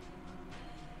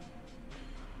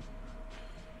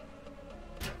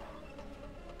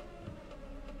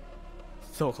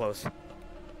 So close.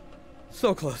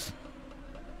 So close.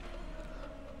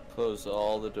 Close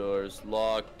all the doors.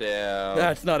 Lock down.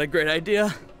 That's not a great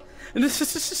idea. I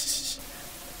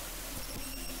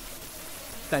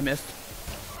missed.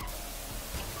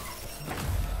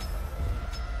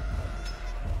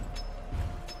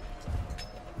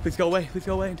 Please go away. Please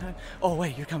go away in time. Oh,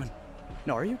 wait, you're coming.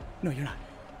 No, are you? No, you're not.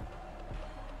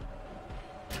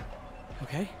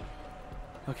 Okay.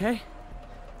 Okay.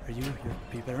 Are you?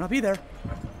 You better not be there.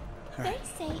 All They right.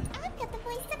 say I've got the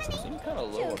voice of an Seem angel. kind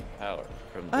of low on power.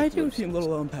 From the I do glimpses. seem a little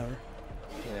low on power.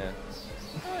 Yeah.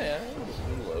 Oh yeah,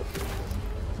 a little low.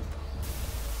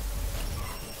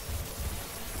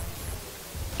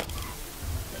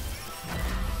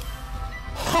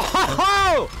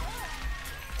 Ho!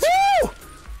 Woo!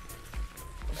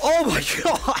 Oh my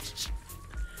gosh!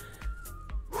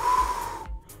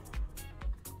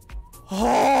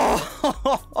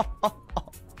 Oh!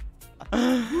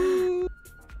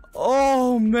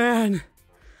 Oh man!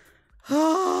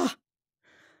 Ah!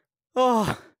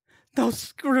 Oh! No,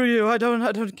 screw you! I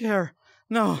don't care.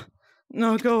 No,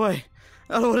 no, go away.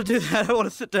 I don't want to do that. I want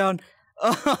to sit down.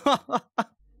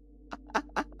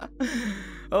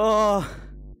 Oh!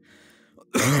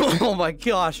 Oh my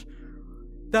gosh!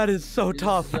 That is so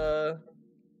tough.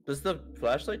 Does the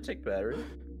flashlight take battery?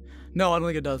 No, I don't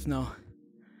think it does. No.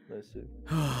 I see.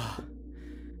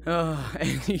 Oh, and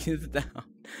he's down.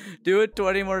 Do it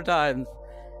 20 more times.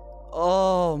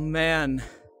 Oh man.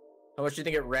 How much do you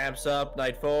think it ramps up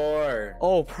night 4?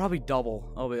 Oh, probably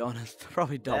double. I'll be honest.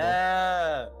 Probably double.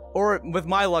 Yeah. Or with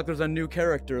my luck, there's a new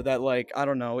character that, like, I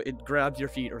don't know, it grabs your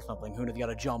feet or something. Who knows? You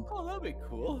gotta jump. Oh, that'd be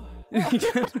cool.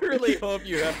 I really hope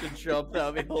you have to jump.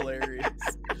 That'd be hilarious.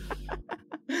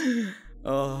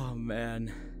 Oh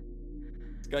man.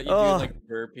 It's got you doing like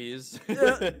burpees.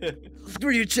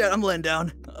 Screw you, chat. I'm laying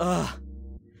down.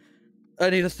 I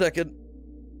need a second.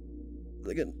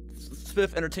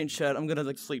 Spiff, entertain chat. I'm gonna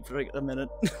like sleep for like a minute.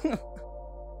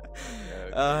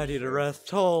 I need a rest.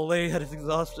 Holy, that is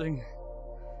exhausting.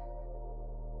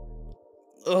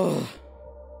 Ugh.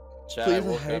 Chat, Please I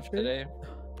woke up hydrate. today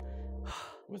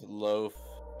with loaf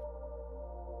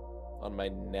on my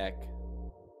neck.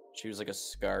 She was like a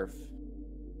scarf.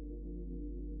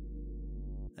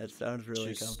 That sounds really She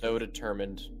was comfortable. so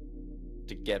determined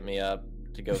to get me up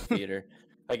to go feed her.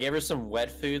 I gave her some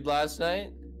wet food last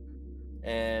night,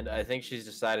 and I think she's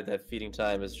decided that feeding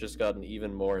time has just gotten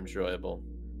even more enjoyable.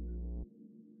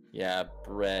 Yeah,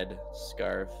 bread,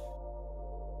 scarf.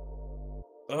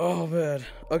 Oh man.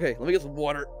 Okay, let me get some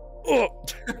water. Oh,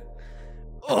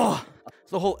 oh,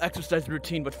 it's the whole exercise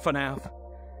routine, but FNAF.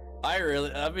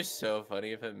 That'd be so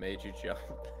funny if it made you jump.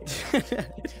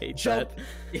 I hate Jump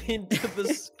into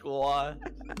the squat.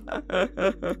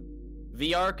 that.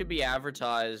 VR could be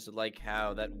advertised like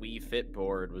how that Wii Fit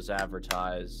board was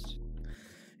advertised.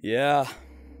 Yeah.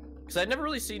 Because I'd never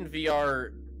really seen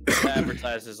VR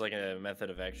advertised as like a method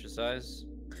of exercise.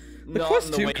 The Quest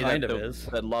in the 2 way kind that of is.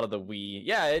 That a lot of the Wii,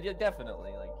 yeah, it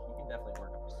definitely. Like you can definitely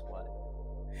work up a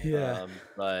sweat. Yeah.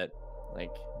 But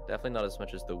like definitely not as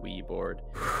much as the Wii board.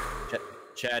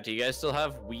 Chad, do you guys still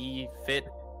have Wii Fit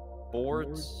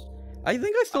boards? I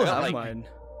think I still I got, have like- mine.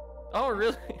 Oh,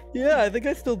 really? Yeah, I think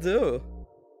I still do.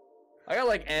 I got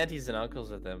like aunties and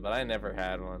uncles with them, but I never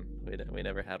had one. We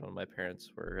never had one. My parents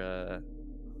were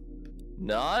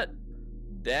not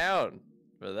down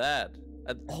for that.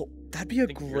 Oh, that'd be a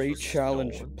think yours great was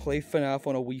challenge. stolen. Play FNAF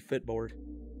on a Wii Fit board.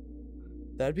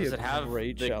 That'd be Does a it have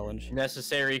great the challenge.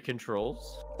 necessary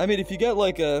controls? I mean, if you get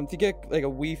like a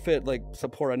Wii Fit like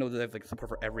support, I know they have like support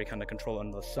for every kind of controller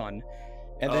under the sun,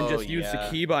 and then Oh, just use yeah.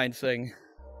 the keybind thing.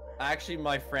 Actually,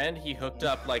 my friend, he hooked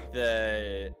up like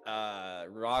the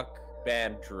rock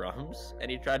band drums, and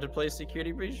he tried to play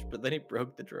Security Breach, but then he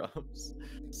broke the drums,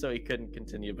 so he couldn't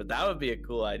continue. But that would be a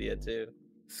cool idea too.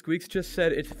 Squeaks just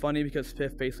said it's funny because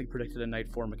Spiff basically predicted a Night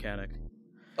 4 mechanic.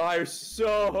 Oh, I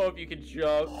so hope you can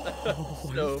jump.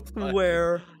 So funny.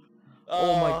 Where?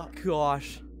 Oh my Uh,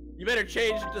 gosh. You better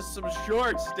change into some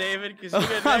shorts, David, because you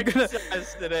I'm didn't gonna-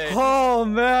 exercise today. Oh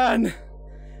man.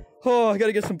 Oh, I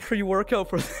gotta get some pre-workout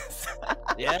for this.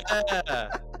 Yeah.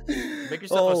 Make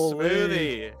yourself Holy.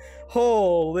 a smoothie.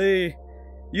 Holy.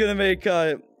 You gotta make,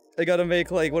 I gotta make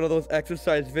like one of those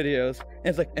exercise videos. And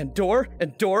it's like, and door,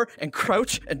 and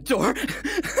crouch, and door.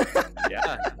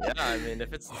 Yeah. I mean,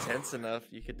 if it's tense enough,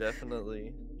 you could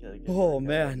definitely. Get Oh, workout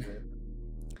man. out of it.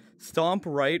 Stomp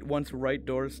right once right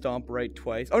door, stomp right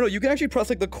twice. Oh no, you can actually press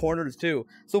like the corners too.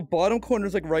 So bottom corner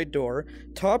is like right door,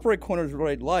 top right corner is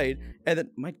right light, and then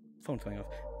my phone's going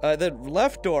off. Then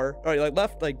left door, or like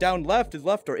left, like down left is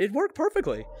left door. It worked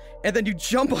perfectly. And then you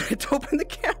jump on it to open the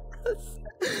cameras.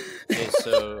 Okay,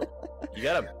 so you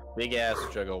got a big ass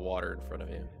jug of water in front of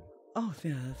you. Oh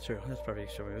yeah, that's true. That's probably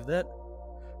should remove that.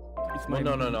 It's Well,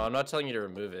 no. I'm not telling you to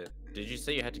remove it. Did you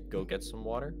say you had to go get some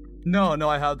water? No,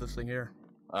 I have this thing here.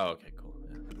 Oh, okay, cool.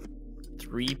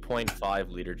 3.5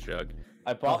 liter jug.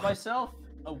 I bought myself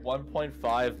a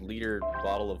 1.5 liter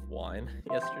bottle of wine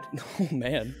yesterday. Oh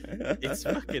man. It's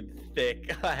fucking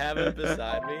thick. I have it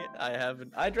beside me.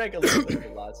 I drank a little bit of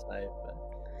it last night, but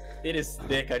It is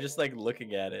thick. I just like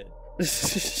looking at it.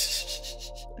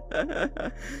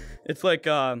 It's like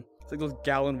those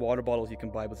gallon water bottles you can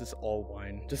buy, but it's just all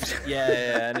wine. Just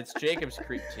Yeah, and it's Jacob's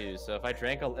Creek too. So if I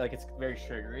drank like it's very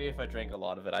sugary. If I drank a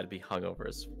lot of it, I'd be hungover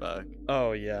as fuck.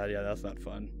 Oh yeah, that's not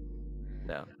fun.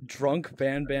 No. Drunk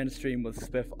band stream with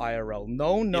Spiff IRL.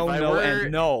 No, no, If I no, were-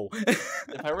 and no.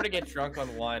 If I were to get drunk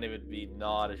on wine, it would be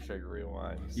not a sugary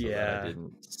wine. So that Yeah. I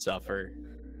didn't suffer.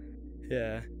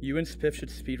 Yeah, you and Spiff should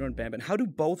speedrun Band. How do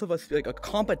both of us like a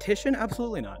competition?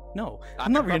 Absolutely not. No,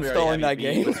 I'm not Probably already reinstalling that have you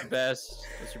beat. game. What's your best?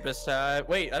 What's your best time?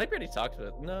 Wait, I think we already talked about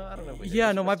it. No, I don't know. If we did. Yeah,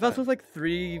 What's no, your my best time? was like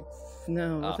 3.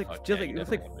 No, it was Oh, like fuck, just yeah, like you it was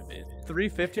like definitely would be.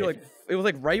 350. Like it was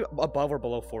like right above or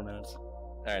below 4 minutes.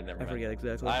 All right, never I mind. forget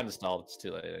exactly. I uninstalled. It's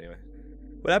too late anyway.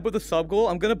 What happened with the sub goal?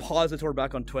 I'm gonna pause it till we're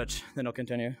back on Twitch, then I'll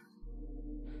continue.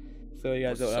 So you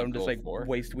guys, What's the I'm sub just goal like for?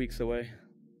 waste weeks away.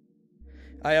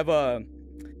 I have a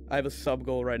sub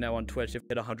goal right now on Twitch. If we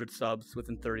hit 100 subs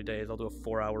within 30 days, I'll do a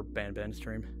 4-hour band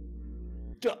stream.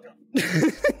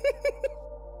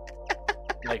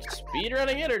 Like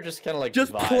speedrunning it or just kind of like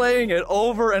Just vibing? playing it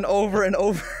over and over and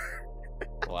over.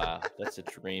 Wow, that's a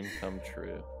dream come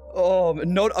true. Oh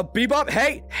no, a bebop.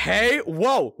 Hey,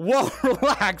 whoa,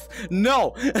 relax.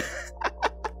 No.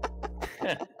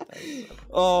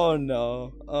 Oh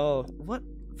no. Oh, what?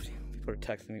 People are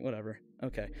texting me. Whatever.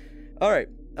 Okay. All right.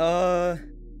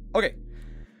 Okay.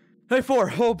 Night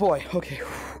 4. Oh boy. Okay.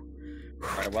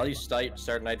 All right, while you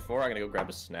start night 4, I'm gonna go grab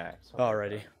a snack.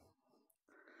 Alrighty.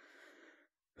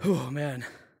 Oh man.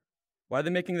 Why are they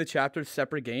making the chapters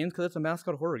separate games? Because it's a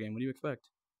mascot horror game. What do you expect?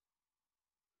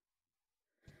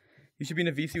 You should be in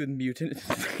a VC with Mutant. It's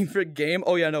his favorite game.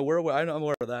 Oh yeah, no, I'm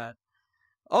aware of that.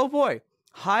 Oh boy.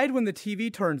 Hide when the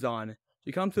TV turns on.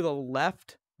 You come to the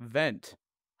left vent.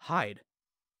 Hide.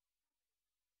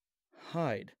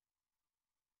 Hide.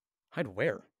 Hide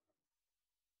where?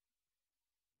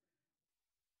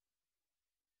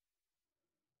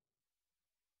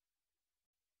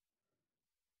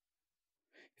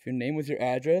 If your name was your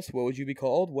address, what would you be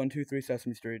called? 123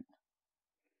 Sesame Street.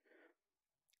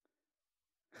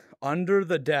 Under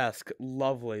the desk.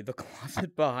 Lovely. The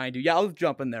closet behind you. Yeah, I'll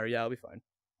jump in there. Yeah, I'll be fine.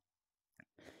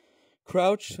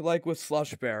 Crouch like with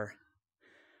Slush Bear.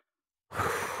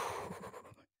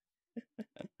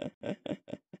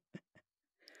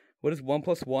 What is 1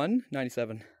 + 1?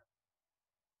 97.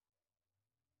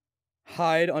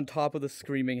 Hide on top of the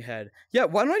screaming head. Yeah,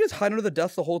 why don't I just hide under the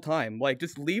desk the whole time? Like,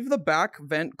 just leave the back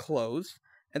vent closed,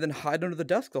 and then hide under the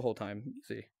desk the whole time.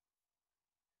 Easy.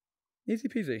 Easy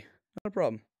peasy. Not a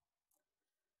problem.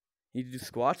 Need to do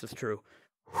squats? That's true.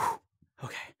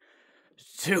 Okay.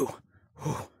 2.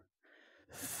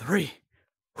 3.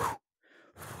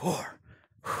 4.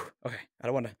 Okay, I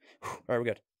don't want to. Alright, we're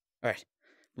good. Alright.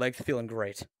 Legs feeling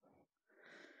great.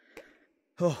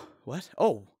 Oh, what?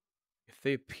 Oh. If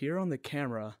they appear on the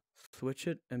camera, switch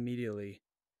it immediately.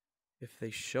 If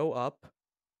they show up,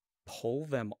 pull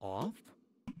them off?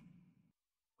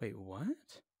 Wait,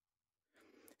 what?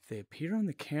 If they appear on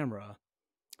the camera,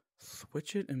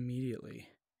 switch it immediately.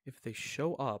 If they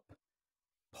show up,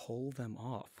 pull them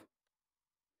off.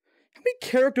 How many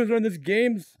characters are in this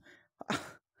game?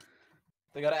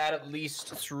 They gotta add at least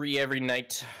 3 every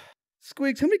night.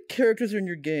 Squeaks, how many characters are in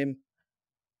your game?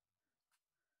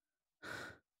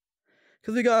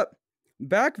 Because we got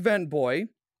back vent boy,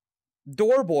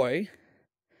 door boy.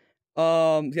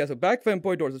 Yeah, so back vent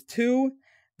boy doors is 2,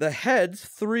 the heads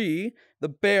 3, the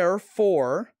bear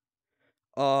 4,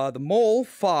 the mole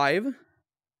 5.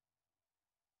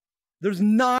 There's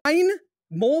 9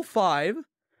 mole 5.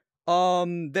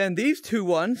 Then these 2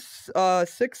 ones,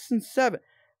 6 and 7.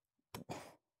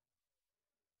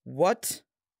 What?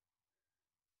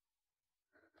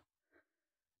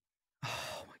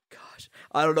 Oh my gosh.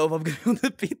 I don't know if I'm going to be able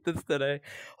to beat this today.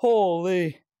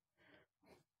 Holy.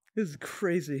 This is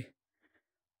crazy.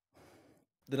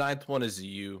 The 9th one is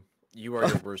you. You are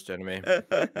your worst enemy.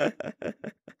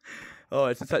 Oh,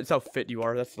 it's how fit you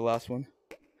are. That's the last one.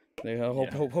 Yeah,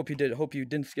 hope you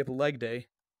didn't skip a leg day.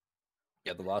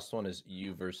 Yeah, the last one is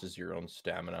you versus your own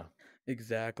stamina.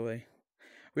 Exactly.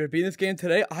 We're beating this game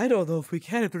today. I don't know if we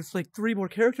can. If there's like 3 more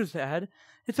characters to add,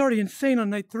 it's already insane on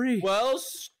night 3. Well,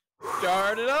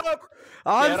 start it up.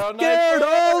 I'm Get on scared. night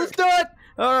Oh, 4. let's do it.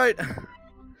 All right.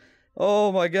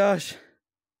 Oh my gosh.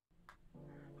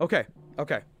 Okay.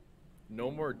 No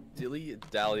more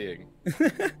dilly-dallying.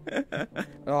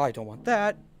 Oh, I don't want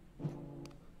that.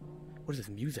 What is this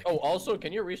music? Oh, also,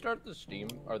 can you restart the Steam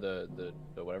or the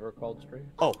whatever it's called stream?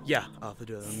 Oh yeah. I'll have to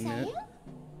do it in a minute. Sam?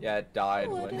 Yeah, it died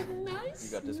What when a nice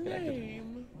you got disconnected.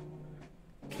 name.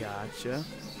 Gotcha.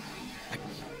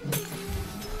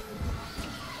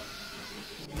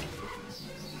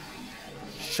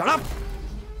 Shut up!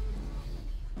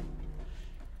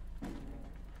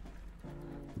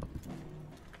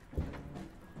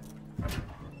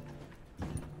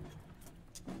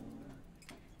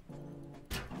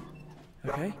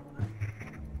 Okay.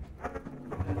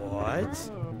 What?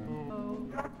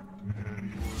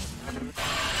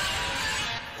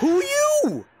 Who are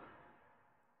you?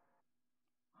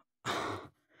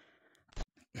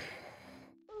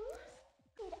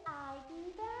 Did I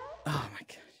do that? Oh my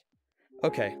gosh.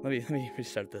 Okay, let me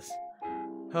restart this.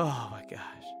 Oh my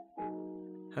gosh.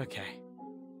 Okay.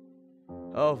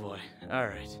 Oh boy.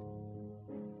 Alright.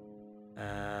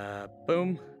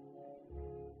 Boom.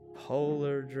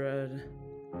 POLARDREAD.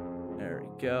 There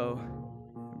we go.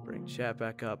 Bring chat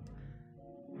back up.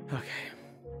 Okay.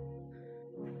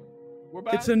 We're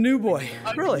back. It's a new boy.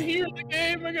 I Really? can hear the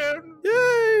game again.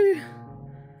 Yay!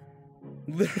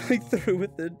 Literally through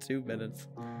within 2 minutes.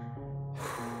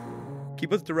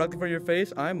 Keep us directly from your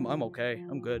face. I'm okay.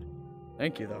 I'm good.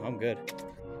 Thank you though. I'm good.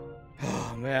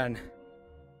 Oh man.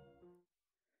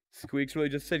 Squeaks really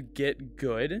just said get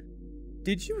good.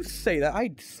 Did you say that?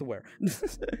 I swear.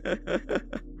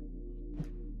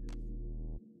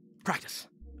 Practice.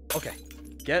 Okay.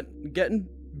 Getting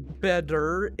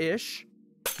better-ish.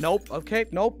 Nope. Okay.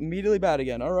 Nope. Immediately bad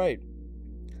again. All right.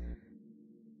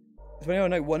 So now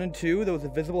in night 1 and 2, there was a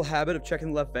visible habit of checking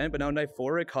the left vent, but now in night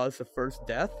 4, it caused the first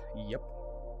death. Yep.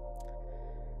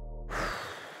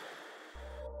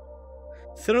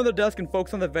 Sit on the desk and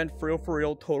focus on the vent for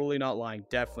real. Totally not lying.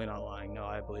 Definitely not lying. No,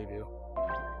 I believe you.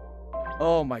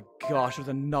 Oh my gosh, there's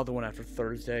another one after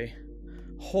Thursday.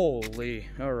 Holy.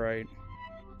 Alright.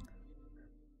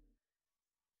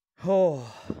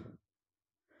 Oh.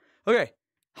 Okay.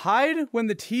 Hide when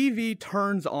the TV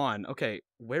turns on. Okay,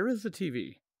 where is the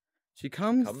TV? She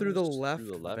comes through the left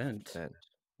vent.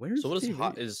 Where's So what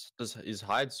the is TV? is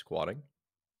Hyde squatting?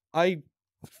 I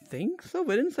think so,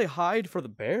 but it didn't say hide for the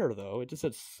bear though. It just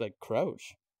said like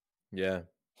crouch. Yeah.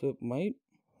 So it might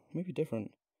be different.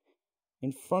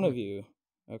 In front of you.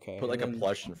 Okay. Put like a and then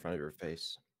plush in front of your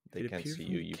face. They it can't appears see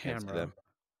from you. the You can't see camera. them.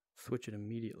 Switch it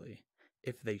immediately.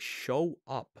 If they show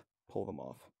up, pull them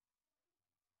off.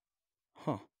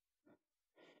 Huh.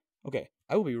 Okay.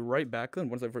 I will be right back then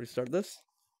once I restart this.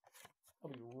 I'll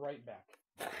be right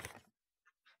back.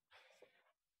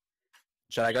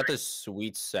 Chad, I got this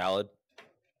sweet salad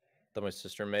that my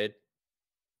sister made.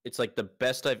 It's like the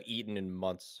best I've eaten in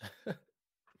months.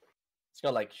 It's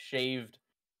got like shaved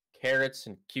carrots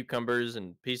and cucumbers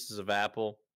and pieces of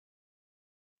apple.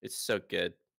 It's so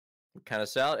good. Kind of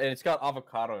salad, and it's got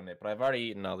avocado in it, but I've already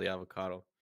eaten all the avocado.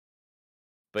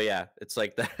 But yeah, it's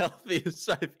like the healthiest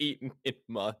I've eaten in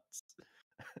months.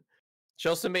 She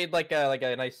also made like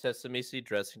a nice sesame seed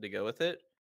dressing to go with it.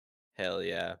 Hell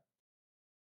yeah.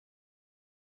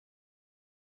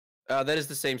 That is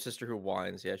the same sister who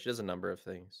whines. Yeah, she does a number of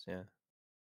things. Yeah.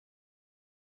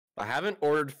 I haven't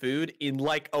ordered food in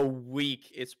like a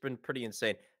week. It's been pretty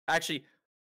insane. Actually,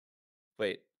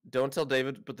 wait, don't tell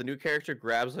David, but the new character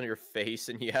grabs on your face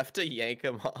and you have to yank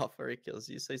him off or he kills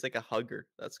you. So he's like a hugger.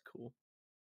 That's cool.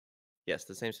 Yes,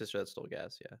 the same sister that stole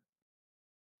gas. Yeah.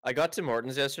 I got Tim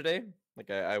Hortons yesterday. Like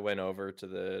I went over to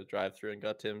the drive-thru and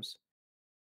got Tim's.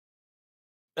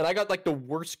 And I got like the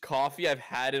worst coffee I've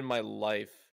had in my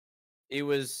life. It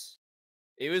was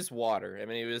water. I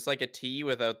mean, it was like a tea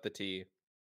without the tea.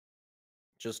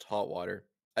 Just hot water.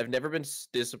 I've never been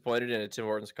disappointed in a Tim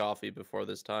Hortons coffee before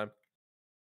this time.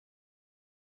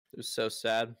 It was so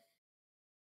sad.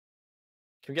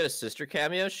 Can we get a sister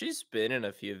cameo? She's been in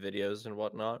a few videos and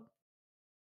whatnot.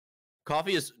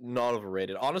 Coffee is not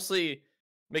overrated. Honestly,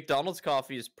 McDonald's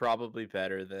coffee is probably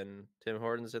better than Tim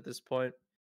Hortons at this point.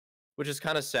 Which is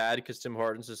kind of sad because Tim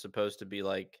Hortons is supposed to be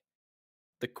like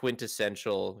the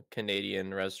quintessential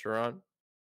Canadian restaurant.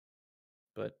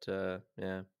 But,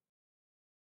 yeah.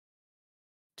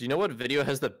 Do you know what video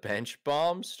has the bench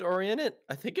bomb story in it?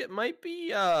 I think it might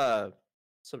be,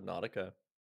 Subnautica.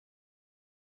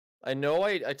 I know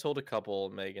I told a couple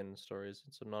Megan stories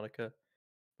in Subnautica.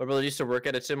 My brother used to work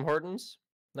at a Tim Hortons.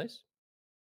 Nice.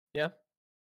 Yeah.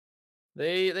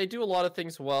 They do a lot of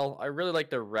things well. I really like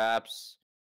their wraps,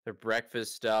 their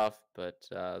breakfast stuff, but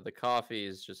the coffee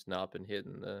has just not been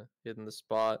hitting the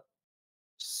spot.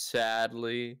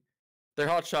 Sadly. Their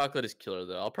hot chocolate is killer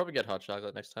though. I'll probably get hot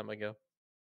chocolate next time I go.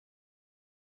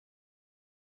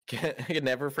 I can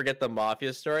never forget the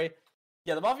Mafia story.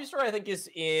 Yeah, the Mafia story I think is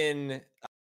in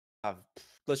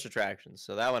Glitch Attractions,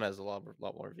 so that one has a lot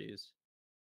more views.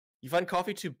 You find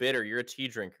coffee too bitter, you're a tea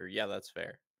drinker. Yeah, that's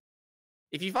fair.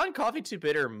 If you find coffee too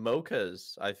bitter,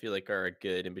 mochas, I feel like, are a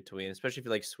good in between, especially if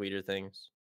you like sweeter things.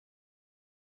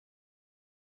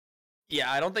 Yeah,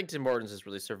 I don't think Tim Hortons has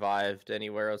really survived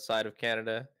anywhere outside of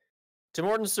Canada. Tim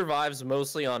Hortons survives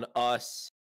mostly on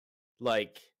us,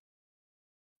 like,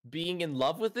 being in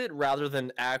love with it rather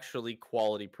than actually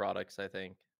quality products, I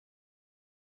think.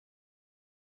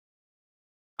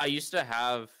 I used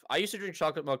to drink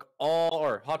chocolate milk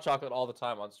or hot chocolate all the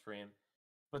time on stream.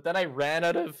 But then I ran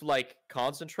out of like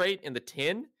concentrate in the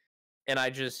tin, and I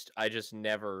just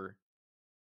never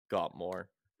got more.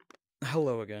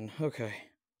 Hello again. Okay.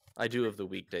 I do have the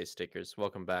weekday stickers.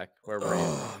 Welcome back. Where were you?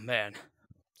 Oh man.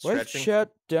 Why is Stretching?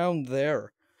 chat down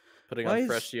there? Putting why on is-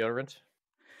 fresh deodorant?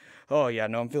 Oh yeah,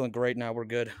 no, I'm feeling great now. We're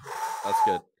good. That's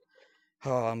good.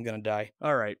 Oh, I'm gonna die.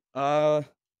 All right.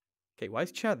 Okay, why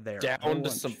is chat there? Down to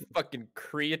some fucking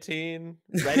creatine.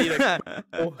 Ready to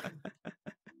go.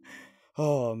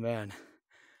 Oh man.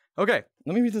 Okay,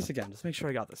 let me read this again. Just make sure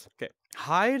I got this. Okay.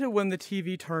 Hide when the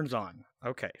TV turns on.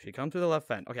 Okay, if you come through the left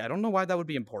vent. Okay, I don't know why that would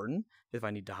be important. If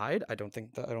I need to hide, I don't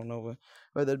know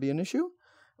why that'd be an issue.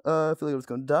 I feel like I was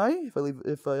gonna die if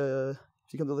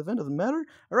you come to the vent, doesn't matter.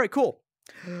 All right, cool.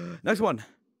 Next one.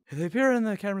 If they appear in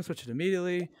the camera, switch it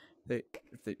immediately.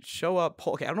 If they show up,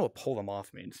 okay, I don't know what pull them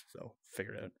off means, so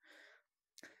figure it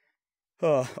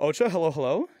out. Ocha,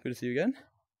 hello. Good to see you again.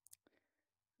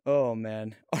 Oh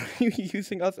man, are you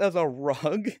using us as a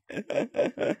rug?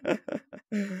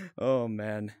 Oh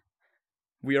man,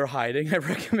 we are hiding. I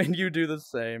recommend you do the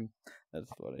same. That's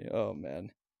funny. Oh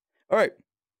man. All right,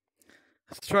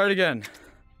 let's try it again.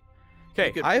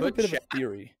 Okay, I have a bit of a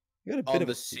theory. You got a bit On of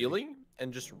the a theory. ceiling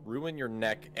and just ruin your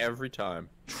neck every time.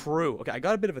 True. Okay, I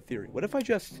got a bit of a theory. What if I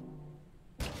just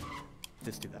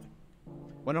do that?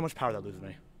 Wonder how much power that loses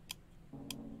me.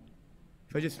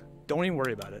 If I just don't even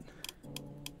worry about it.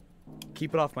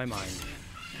 Keep it off my mind.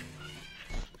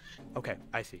 Okay,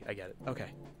 I see. I get it.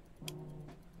 Okay.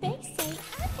 They say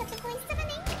I've got the voice of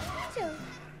an angel.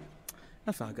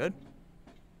 That's not good.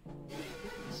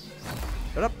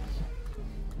 Shut up.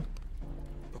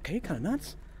 Okay, kind of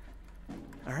nuts.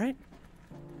 All right.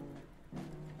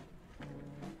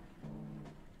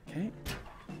 Okay.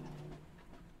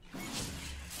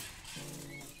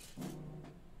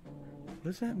 What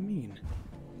does that mean?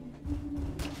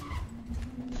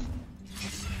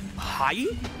 Hi?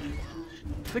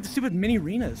 It's like the stupid mini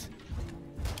arenas.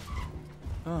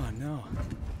 Oh no.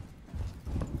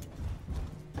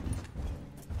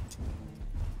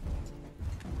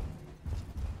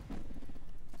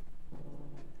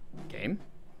 Game?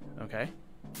 Okay.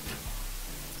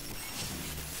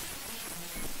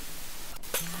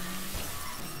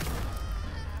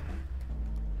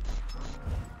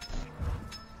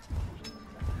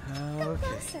 Okay.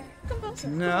 Closer. Come closer.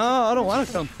 No, I don't want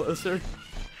to come closer.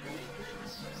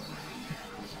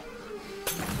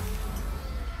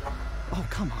 Oh,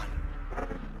 come on.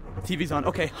 TV's on.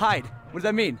 Okay, hide. What does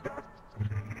that mean?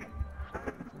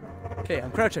 Okay,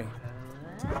 I'm crouching.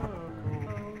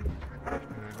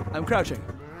 I'm crouching.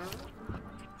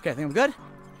 Okay, I think I'm good.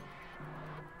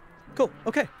 Cool.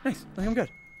 Okay, nice. I think I'm good.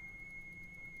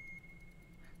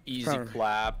 Easy Proud.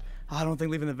 clap. I don't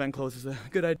think leaving the vent closed is a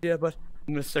good idea, but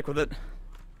I'm gonna stick with it.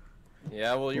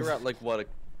 Yeah, well, you're at like what, a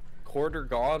quarter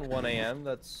gone, 1 a.m.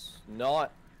 That's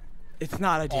not It's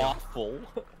not ideal. awful.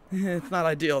 It's not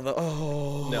ideal though.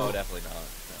 Oh. No, definitely not. No.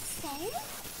 Say?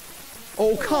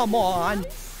 Oh, come on.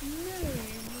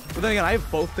 But then again, I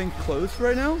have both things closed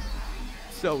right now.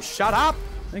 So shut up.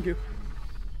 Thank you.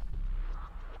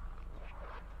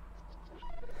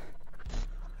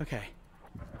 Okay.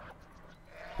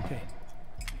 Okay.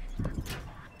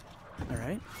 All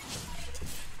right.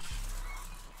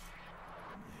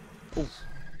 Oh.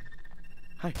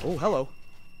 Hi. Oh, hello.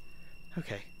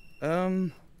 Okay.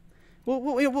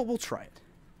 We'll try it.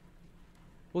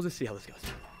 We'll just see how this goes.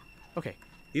 Okay.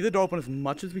 Leave the door open as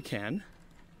much as we can.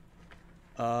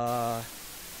 I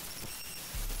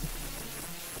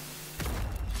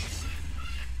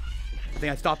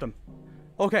think I stopped him.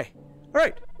 Okay. All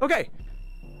right. Okay.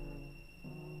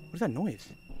 What is that noise?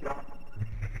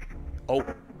 Oh.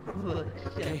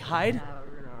 Okay, hide.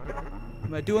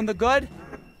 Am I doing the good?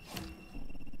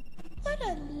 What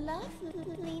a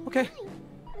lovely Okay. night.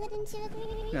 Wouldn't you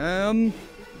agree?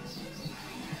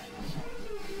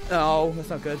 Oh, that's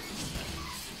not good.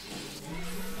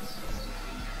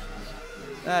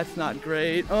 That's not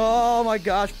great. Oh my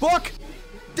gosh. Book!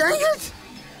 Dang it!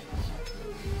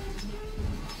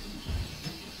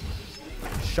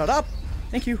 Shut up.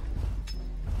 Thank you.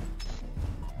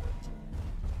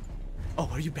 Oh,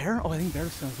 are you Bear? Oh, I think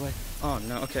Bear's on his way. Oh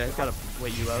no, okay, I've gotta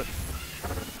wait you out.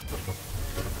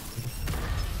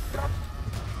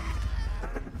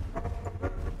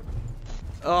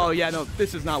 Oh yeah, no,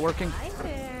 this is not working. Hi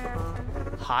there.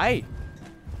 Hi.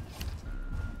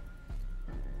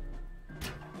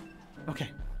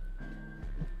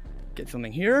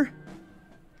 something here.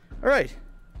 All right.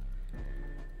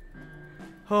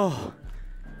 Oh,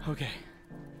 okay.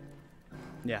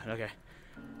 Yeah, okay.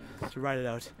 Let's write it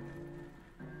out.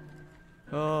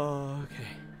 Oh, okay.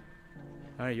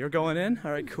 All right, you're going in.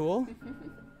 All right, cool.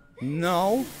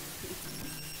 No.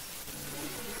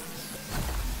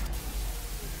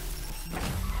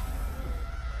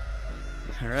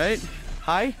 All right.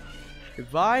 Hi.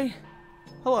 Goodbye.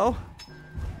 Hello.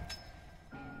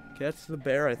 Okay, that's the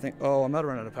bear, I think. Oh, I'm not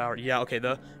running out of power. Yeah, okay.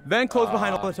 The vent closed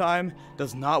behind all the time.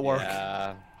 Does not work.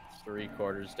 Yeah,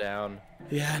 3/4 down.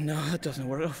 Yeah, no, that doesn't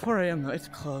work. Oh, 4 a.m. though. It's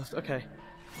closed. Okay.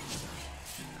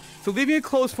 So leaving it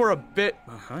closed for a bit.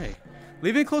 Oh, hi.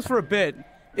 Leaving it closed for a bit.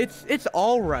 It's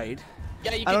all right.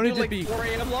 Yeah, you I don't can need do to like be. 4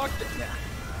 a.m. lockdown. Yeah.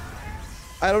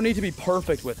 I don't need to be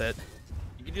perfect with it.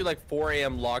 You can do like 4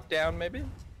 a.m. lockdown, maybe?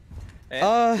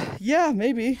 Eh? Yeah,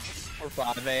 maybe. Or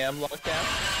 5 a.m. lockdown?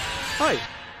 Hi.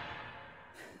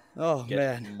 Oh, Get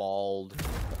man. mauled.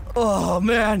 Oh,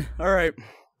 man. All right.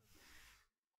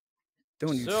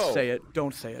 Don't you So- say it.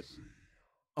 Don't say it.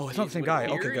 Oh, it's not the same guy.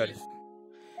 Okay, Here good.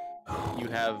 You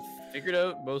have figured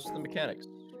out most of the mechanics.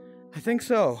 I think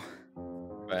so.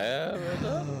 Now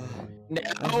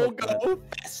hope go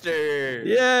faster!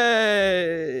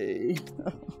 Yay!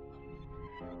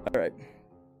 All right.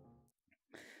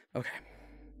 Okay.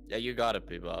 Yeah, you got it,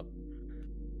 Bebop.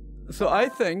 So I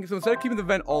think, so instead of keeping the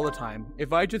vent all the time,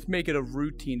 if I just make it a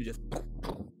routine to just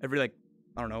every like,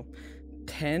 I don't know,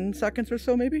 10 seconds or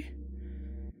so maybe?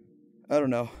 I don't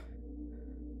know.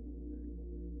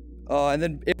 And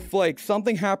then if like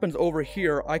something happens over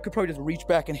here, I could probably just reach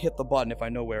back and hit the button if I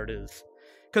know where it is.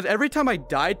 Because every time I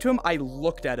died to him, I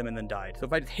looked at him and then died. So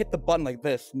if I just hit the button like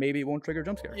this, maybe it won't trigger a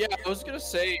jump scare. Yeah, I was gonna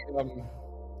say,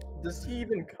 does he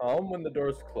even come when the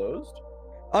door's closed?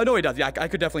 Oh, no, he does. Yeah, I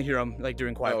could definitely hear him, like,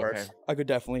 during quiet Oh, okay. parts. I could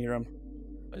definitely hear him.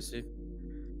 I see.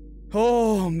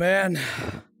 Oh, man.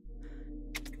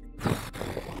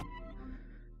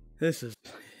 This is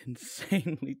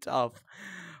insanely tough.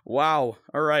 Wow.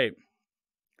 All right.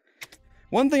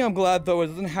 One thing I'm glad, though, is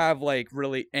it doesn't have, like,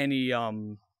 really any,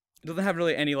 it doesn't have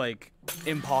really any, like,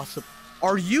 impossible...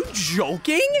 Are you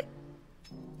joking?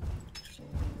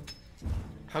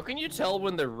 How can you tell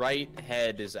when the right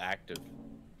head is active?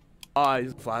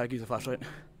 He's a flag. He's a flashlight.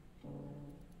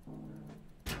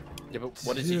 Yeah, but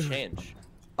what does he change?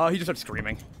 He just starts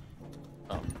screaming.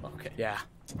 Oh, okay. Yeah.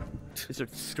 He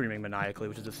starts screaming maniacally,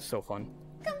 which is just so fun.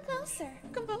 Come closer.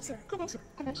 Come closer. Come closer.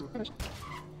 Come closer. Come closer.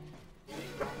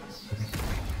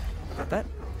 Got that?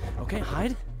 Okay,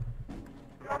 hide.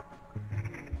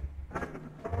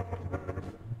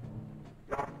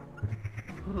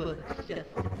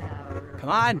 Come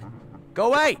on!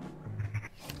 Go away!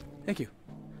 Thank you.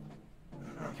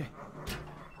 Okay.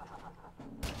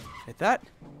 Hit that.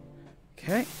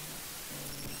 Okay.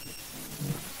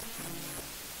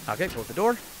 Okay, close the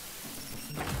door.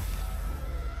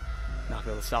 Not gonna be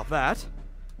able to stop that.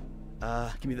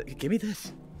 Give me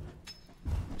this.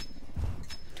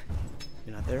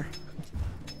 You're not there.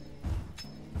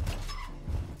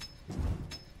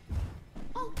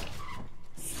 Oh,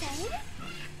 Sam?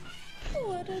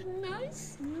 What a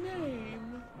nice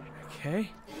name.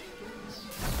 Okay.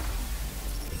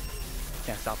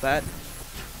 Can't stop that.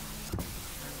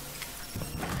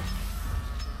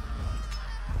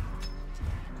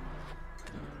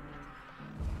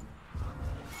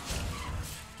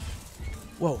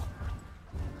 Whoa.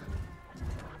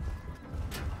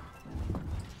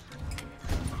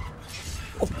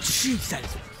 Oh, jeez, that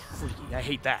is freaky. I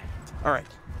hate that. All right.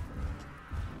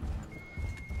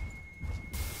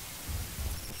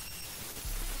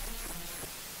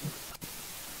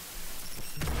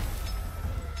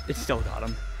 It still got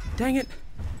him. Dang it.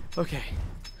 Okay.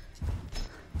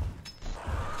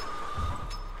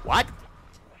 What?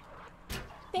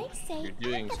 They say You're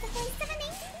doing- I got the voice of an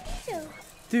angel.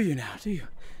 Do you now? Do you?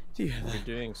 Do you? You're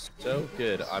doing so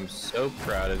good. I'm so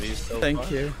proud of you so Thank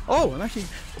far. you. Oh, I'm actually...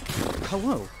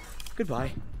 Hello.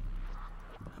 Goodbye.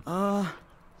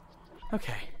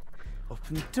 Okay.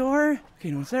 Open the door.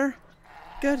 Okay, no one's there.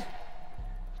 Good.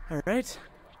 Alright.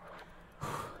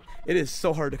 It is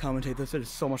so hard to commentate this. There's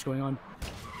so much going on.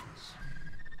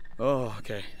 Oh,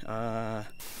 okay.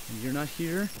 You're not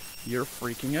here. You're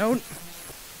freaking out.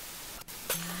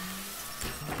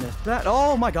 Missed that.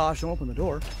 Oh my gosh, don't open the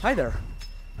door. Hi there.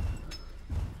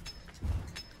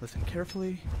 Listen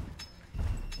carefully.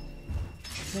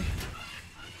 Okay.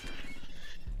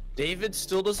 David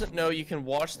still doesn't know you can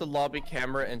watch the lobby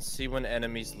camera and see when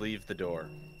enemies leave the door.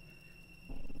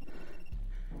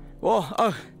 Well,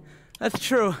 oh, that's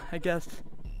true, I guess.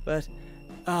 But,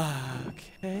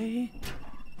 okay.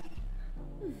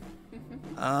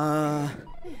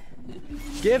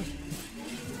 Give.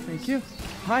 Thank you.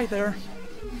 Hi there.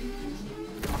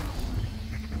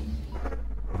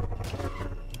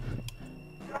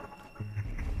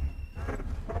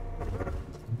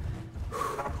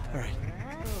 Alright.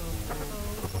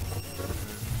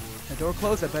 The door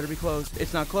closed. That better be closed.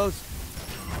 It's not closed.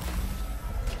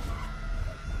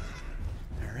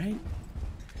 Alright.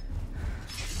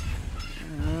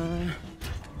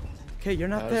 Okay, you're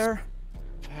not there.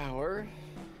 Power.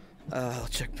 I'll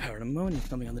check power to moon. There's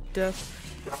something on the desk.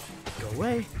 Go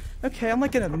away. Okay, I'm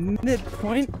like at a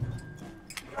midpoint.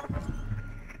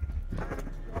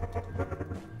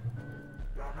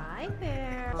 Hi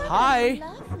there. Hi.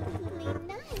 Lovely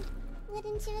night.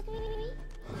 Wouldn't you agree?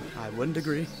 I wouldn't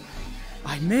agree.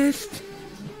 I missed.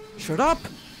 Shut up.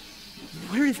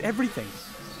 Where is everything?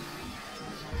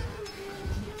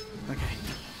 Okay.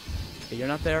 Okay, you're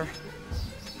not there.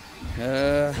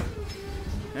 Alright.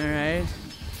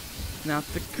 Not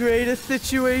the greatest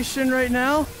situation right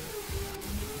now.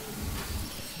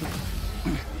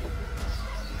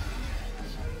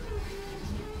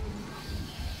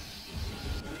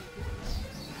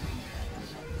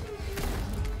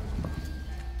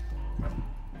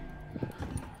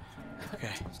 Okay.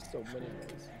 So many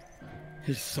noises.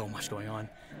 There's so much going on.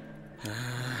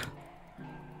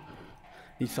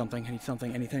 Need something, I need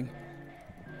something, anything.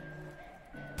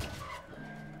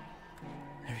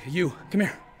 You, come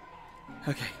here.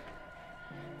 Okay.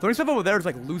 Throwing stuff over there is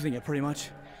like losing it pretty much.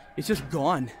 It's just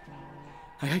gone.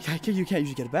 You can't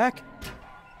usually get it back.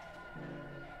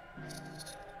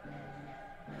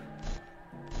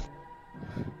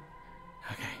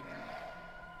 Okay.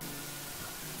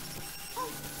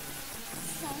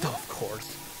 Oh, of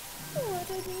course. What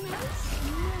a nice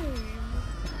room.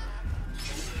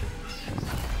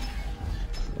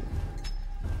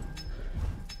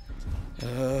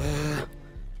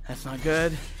 That's not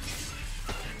good.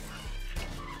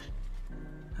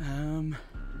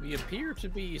 We appear to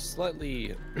be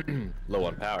slightly low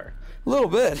on power. A little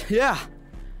bit, yeah.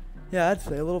 Yeah, I'd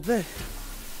say a little bit.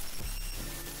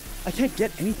 I can't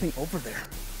get anything over there.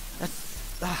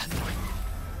 That's annoying.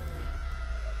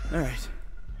 All right.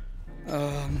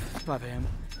 5 a.m.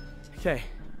 Okay.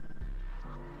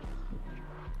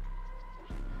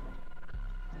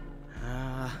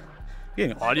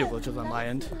 Getting audio glitches on my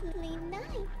end. Lovely night.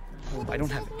 Oh, I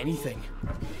don't have anything.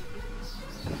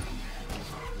 I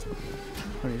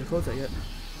don't need to close that yet.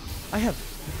 I have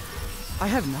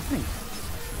nothing.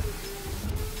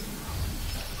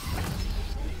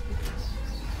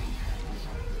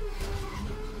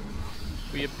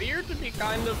 We appear to be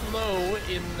kind of low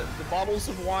in the bottles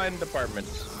of wine department.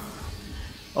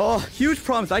 Oh, huge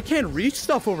problems. I can't reach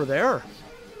stuff over there.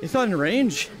 It's not in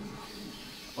range.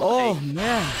 Oh, Hey.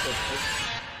 man.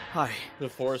 Hi. The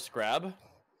forest grab?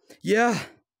 Yeah.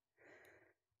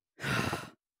 Yeah,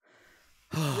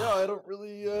 I don't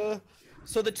really,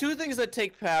 So the two things that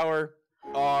take power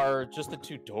are just the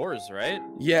two doors, right?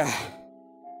 Yeah.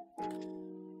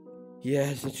 Yeah,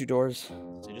 it's the two doors.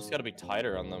 So you just gotta be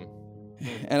tighter on them.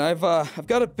 And I've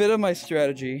got a bit of my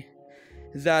strategy.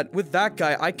 Is that with that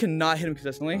guy, I cannot hit him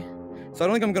consistently. So I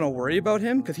don't think I'm gonna worry about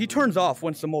him, because he turns off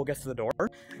once the mole gets to the door.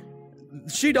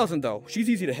 She doesn't though. She's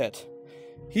easy to hit.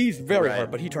 He's very Right.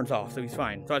 hard, but he turns off, so he's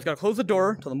fine. So I just gotta close the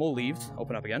door till the mole leaves,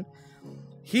 open up again.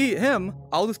 Him,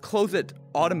 I'll just close it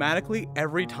automatically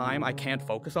every time I can't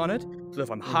focus on it. So if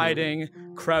I'm hiding,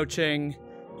 crouching,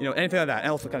 you know, anything like that. I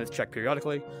also kind of check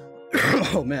periodically.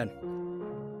 Oh man.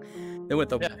 Then with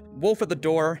the wolf at the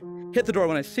door, hit the door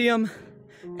when I see him,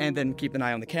 and then keep an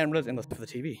eye on the cameras and listen for the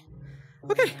TV.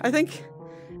 Okay, I think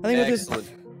with this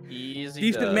Easy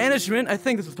decent done. management, I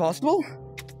think this is possible.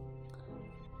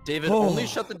 David, Oh. only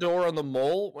shut the door on the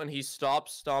mole when he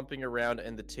stops stomping around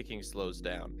and the ticking slows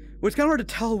down. Well, it's kind of hard to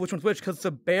tell which one's which, because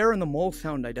the bear and the mole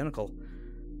sound identical.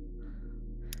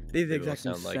 They have the They both exact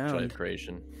same sound like sound. drive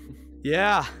creation.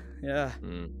 Yeah, yeah.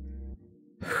 Mm.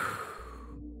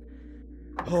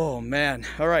 Oh man.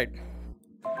 All right.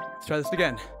 Let's try this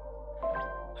again.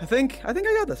 I think I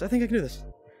got this. I think I can do this.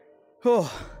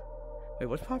 Oh. Wait,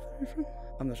 what's popular from?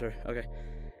 I'm not sure. Okay.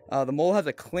 The mole has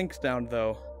a clink sound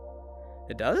though.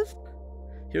 It does?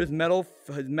 Here's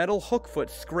his metal hook foot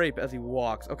scrape as he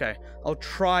walks. Okay. I'll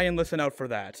try and listen out for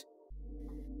that.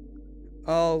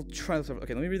 I'll try this.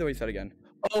 Okay, let me read the way he said again.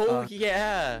 Oh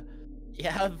yeah,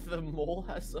 yeah. The mole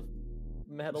has a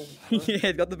metal. hook. Yeah,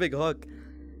 it's got the big hook.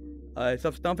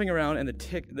 Stop stomping around, and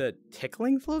the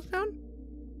tickling slows down.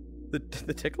 The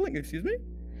tickling, excuse me.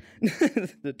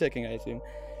 The ticking, I assume.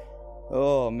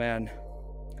 Oh man.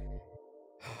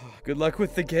 Good luck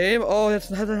with the game. Oh, it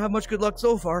hasn't had much good luck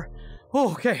so far.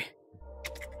 Oh, okay.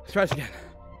 Let's try this again.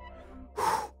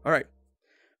 All right.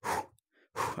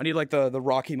 I need like the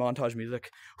Rocky montage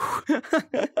music.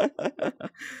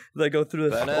 They go through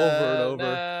this over and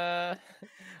over.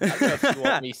 I don't know if you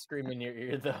want me screaming in your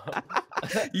ear though.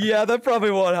 Yeah, that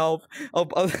probably won't help.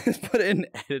 I'll just put it in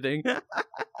editing.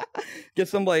 Get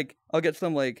some like I'll get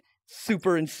some like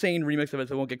super insane remix of it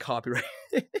so it won't get copyrighted.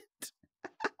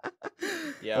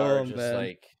 Yeah, or just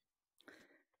like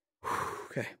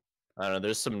okay. I don't know,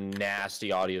 there's some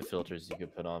nasty audio filters you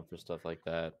could put on for stuff like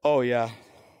that. Oh yeah.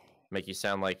 Make you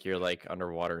sound like you're like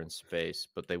underwater in space,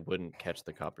 but they wouldn't catch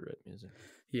the copyright music.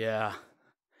 Yeah.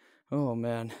 Oh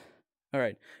man. All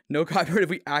right. No copyright if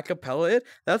we acapella it.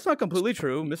 That's not completely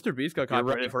true. Mr. Beast got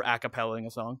copyrighted for acapellaing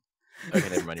a song. Okay,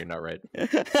 never mind. You're not right.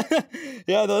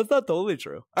 Yeah, no, that's not totally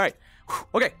true. All right.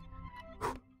 Okay.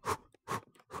 All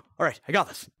right. I got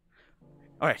this.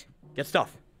 All right. Get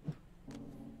stuff.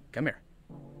 Come here.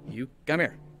 You come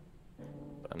here.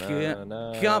 Come here.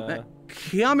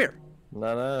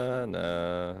 Na na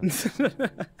na.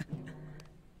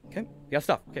 Okay, we got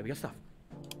stuff. Okay, we got stuff.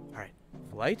 All right,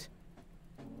 flight.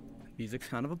 Music's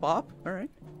kind of a bop. All right.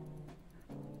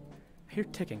 I hear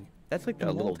ticking. That's like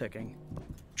the little ticking.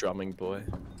 Drumming boy.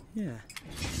 Yeah.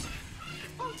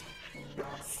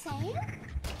 Sam?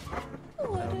 I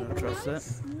don't know, trust that.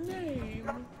 Name.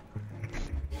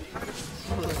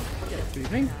 Good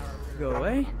evening. Go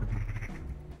away.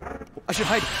 I should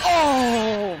hide.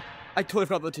 Oh! I totally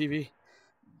forgot about the TV.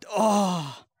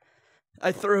 Oh!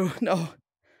 I threw. No.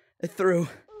 I threw.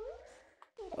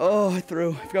 Oh, I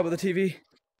threw. I forgot about the TV.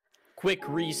 Quick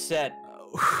reset.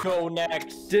 Go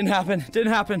next. Didn't happen.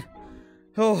 Didn't happen.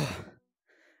 Oh.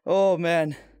 Oh,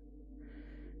 man.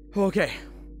 Okay.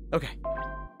 Okay.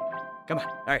 Come on.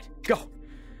 All right. Go.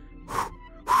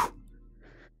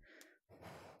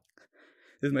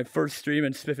 This is my first stream,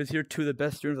 and Spiff is here. 2 of the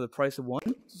best streams for the price of 1.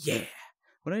 Yeah.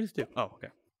 What did I just do? Oh, okay.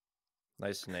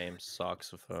 Nice name,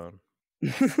 Soxophone.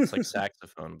 It's like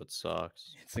saxophone, but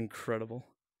socks. It's incredible.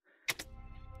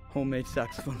 Homemade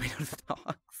saxophone made out of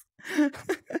socks.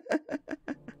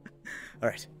 All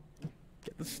right.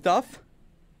 Get the stuff.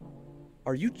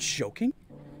 Are you joking?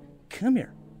 Come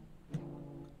here.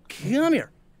 Come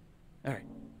here. All right.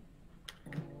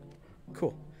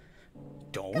 Cool.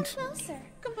 Don't. Come closer.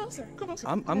 Come closer. Come closer.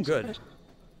 I'm good.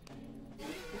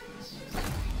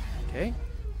 Okay.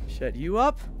 Shut you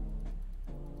up.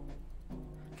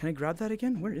 Can I grab that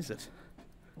again? Where is it?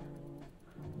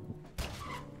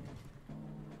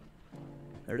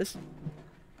 There it is.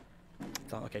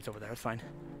 It's on, okay, it's over there. It's fine.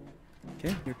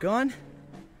 Okay, you're gone.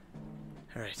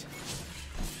 All right.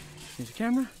 Change the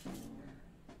camera.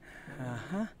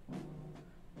 Uh-huh.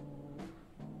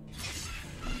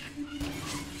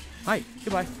 Hi.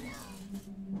 Goodbye.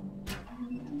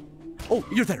 Oh,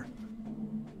 you're there.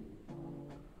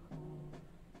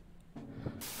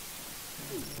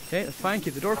 Okay, that's fine.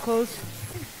 Keep the door closed.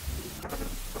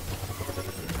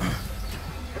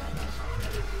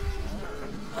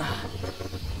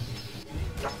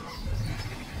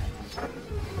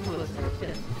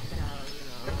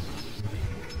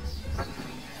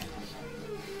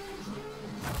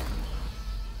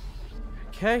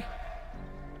 Okay.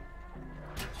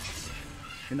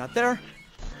 You're not there.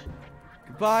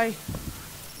 Goodbye.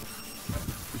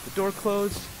 Keep the door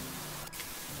closed.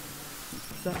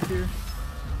 Stuff here.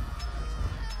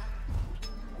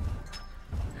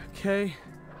 Okay.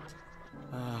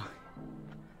 All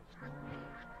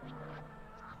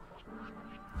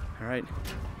right.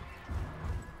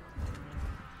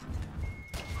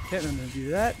 Okay, I'm gonna do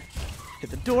that.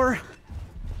 Hit the door.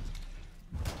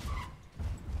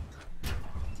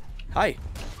 Hi,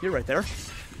 you're right there.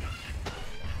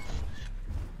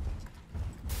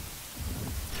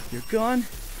 You're gone.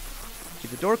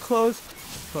 Keep the door closed.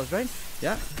 Closed, right?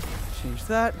 Yeah. Change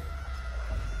that.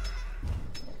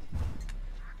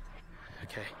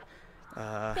 Okay.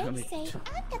 Let me. They say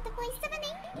I've got the voice of an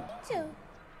angel.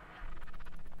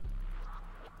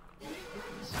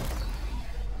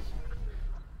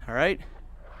 All right.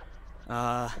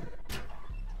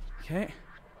 Okay.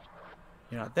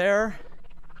 You're not there.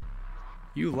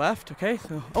 You left. Okay.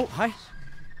 So. Oh, hi.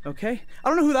 Okay. I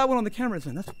don't know who that one on the camera is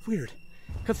in. That's weird.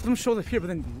 Because some shows up here, but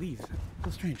then leaves.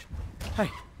 So strange. Hi.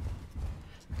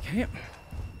 Okay.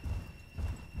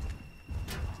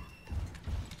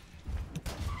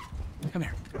 Come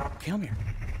here. Come here.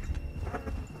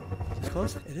 Is it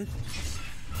close? It is.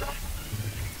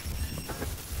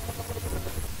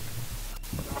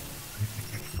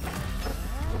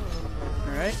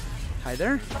 Alright. Hi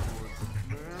there.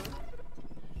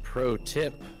 Pro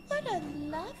tip. What a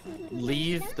lovely.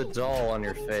 Leave the doll on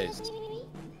your face.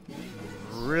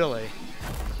 Really?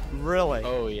 Really?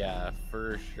 Oh yeah,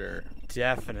 for sure.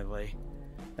 Definitely.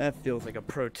 That feels like a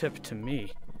pro tip to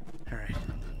me. Alright.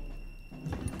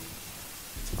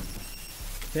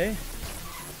 Okay.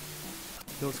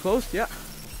 Feels close, yeah.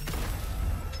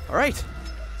 Alright.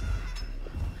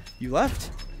 You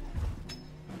left.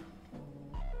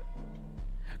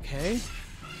 Okay.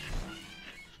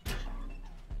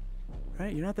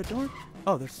 Right, you're not at the door?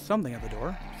 Oh, there's something at the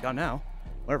door. It's gone now.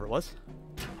 Whatever it was.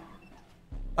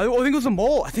 I think it was a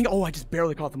mole. Oh, I just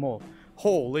barely caught the mole.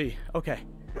 Holy. Okay.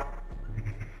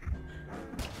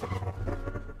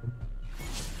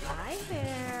 Hi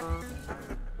there.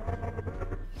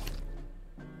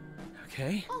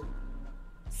 Okay. Oh,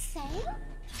 Sam?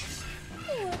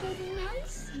 What a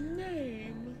nice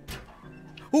name.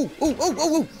 Ooh, ooh, ooh,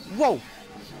 ooh, ooh, whoa.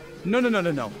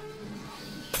 No.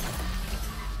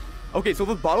 Okay, so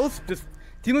those bottles just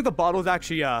seem like the bottles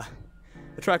actually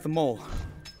attract the mole.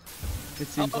 It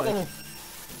seems like.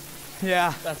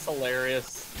 Yeah. That's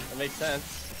hilarious. That makes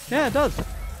sense. Yeah, it does.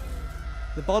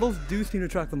 The bottles do seem to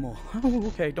attract the mole. Oh,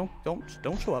 okay. Don't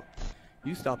show up.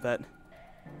 You stop that.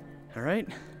 All right.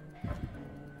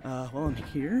 Well, I'm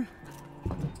here.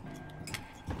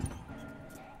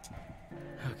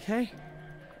 Okay.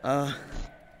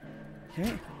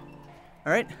 Okay.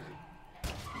 All right.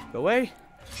 Go away.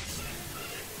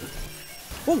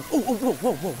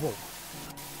 Whoa.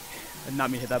 I did not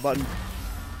mean to hit that button.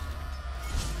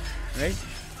 All right.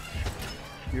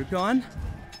 You're gone.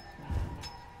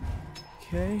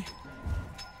 Okay.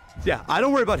 Yeah, I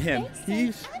don't worry about him.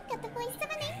 He's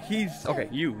okay.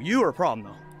 You are a problem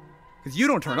though, because you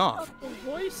don't turn off. The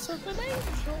voice of an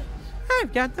angel.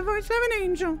 I've got the voice of an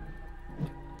angel.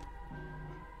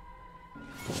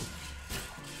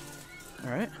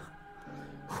 All right.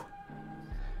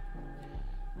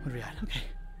 What are we at? Okay.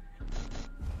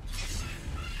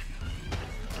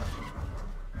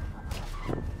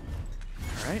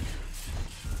 All right.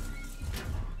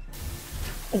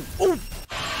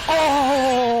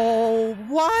 Oh,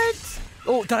 what?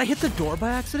 Oh, did I hit the door by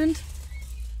accident?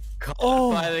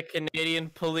 Caught by the Canadian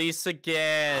police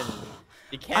again.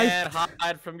 You can't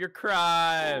hide from your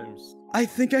crimes. I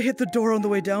think I hit the door on the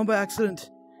way down by accident.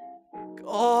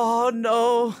 Oh,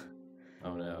 no.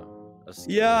 Oh, no.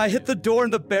 Yeah, I hit the door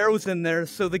and the bear was in there,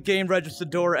 so the game registered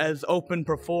the door as open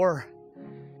before.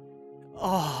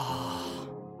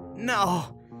 Oh,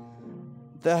 no.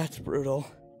 That's brutal.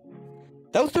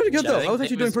 That was pretty good, though. I was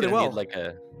actually doing pretty well. I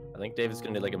think David's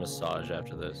gonna need like a massage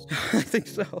after this. I think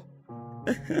so.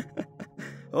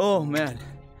 Oh, man.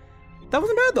 That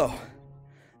wasn't bad, though.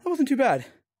 That wasn't too bad.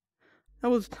 That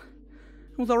was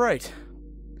all right.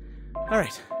 All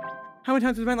right. How many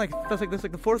times has it been that's like this,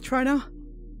 like the fourth try now?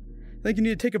 I think you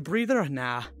need to take a breather?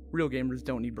 Nah, real gamers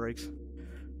don't need breaks.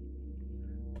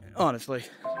 Honestly.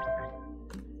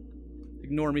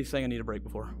 Ignore me saying I need a break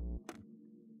before.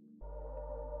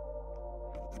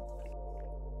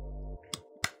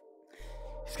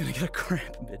 He's gonna get a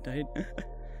cramp at midnight.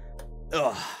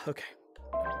 Ugh, okay.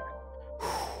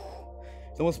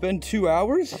 It's almost been 2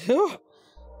 hours? This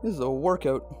is a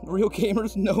workout. Real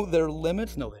gamers know their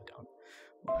limits. No, they don't.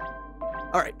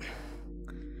 Alright.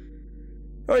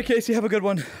 Alright, Casey, have a good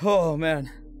one. Oh,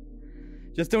 man.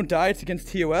 Just don't die. It's against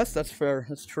TOS. That's fair.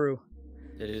 That's true.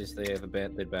 It is. They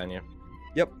ban you.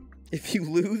 Yep. If you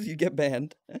lose, you get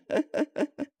banned.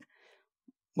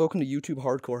 Welcome to YouTube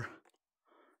Hardcore.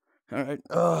 Alright.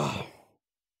 Ugh.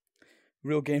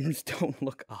 Real gamers don't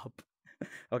look up.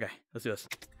 Okay, let's do this.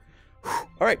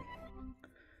 Alright.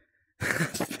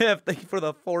 Spiff, thank you for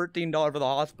the $14 for the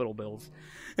hospital bills.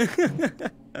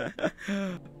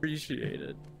 Appreciate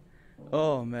it.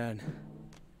 Oh, man.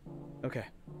 Okay.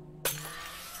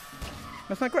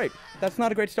 That's not great. That's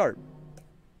not a great start.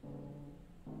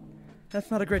 That's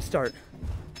not a great start.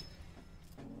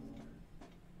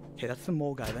 Okay, that's the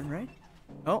mole guy then, right?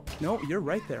 Oh, no, you're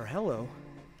right there. Hello.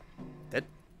 That...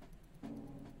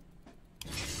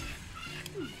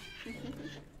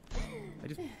 I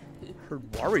just heard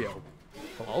Wario.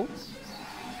 Hello?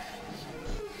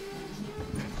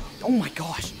 Oh my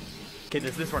gosh. Okay,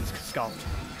 this run is scuffed.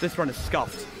 This run is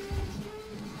scuffed.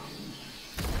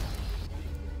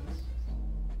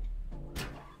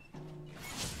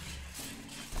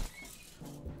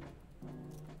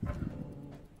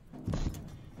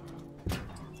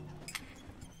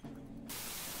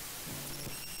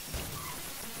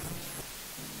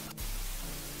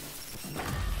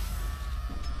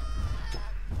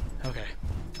 Okay.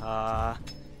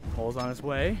 Mole's on his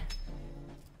way.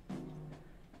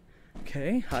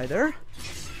 Okay, hi there.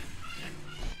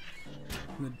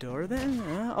 The door then?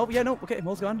 Oh, yeah, no, okay,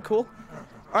 mole's gone, cool.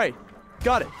 Alright,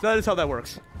 got it. So that is how that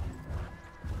works.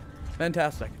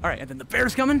 Fantastic. Alright, and then the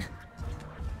bear's coming.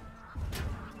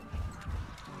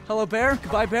 Hello, bear.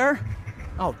 Goodbye, bear.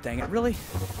 Oh, dang it. Really?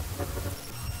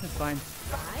 That's fine.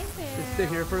 Bye, Bear. Just sit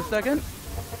here for a second.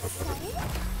 Sorry?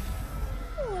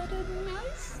 What a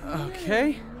nice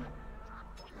Okay.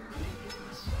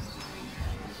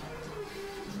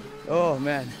 Oh,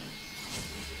 man.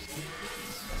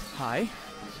 Hi.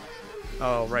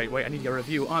 Oh, right. Wait, I need to get rid of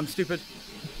you. Oh, I'm stupid.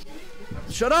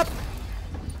 Shut up!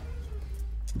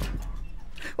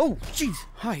 Oh, jeez.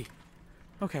 Hi.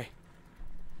 Okay.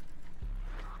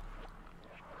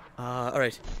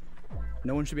 Alright.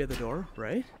 No one should be at the door,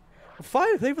 right? Well,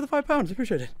 thank you for the £5. I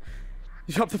appreciate it.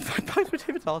 You dropped the £5 for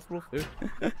David's hospital food.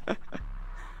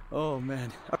 Oh,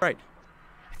 man. Alright.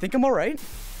 I think I'm alright.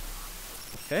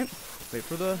 Okay. Wait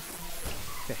for the...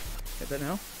 Okay. Get that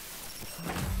now.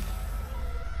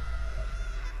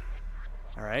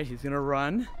 Alright, he's gonna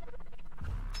run.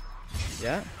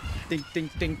 Yeah. Ding,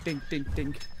 ding, ding, ding, ding,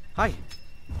 ding. Hi.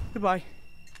 Goodbye.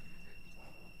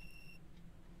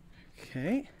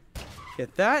 Okay.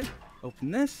 Get that.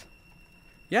 Open this.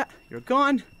 Yeah, you're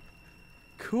gone.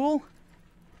 Cool.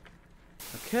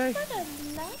 Okay. What a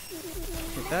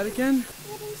lovely Get that again.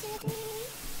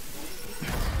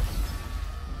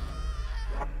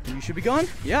 You should be gone.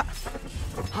 Yeah.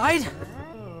 Hide.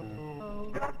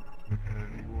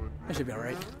 I should be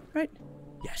alright. Right?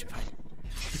 Yeah, I should be fine.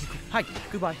 Hi.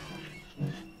 Goodbye.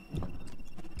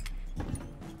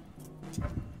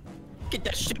 Get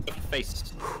that shit out of your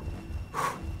face.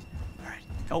 Alright.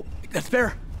 Oh, that's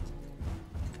fair.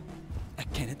 I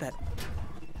can't hit that.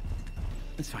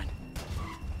 It's fine.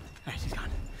 Alright, she's gone.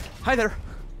 Hi there.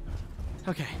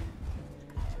 Okay.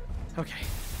 Okay.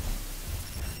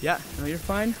 Yeah, no, you're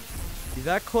fine. You're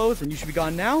that close, and you should be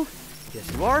gone now. Yes,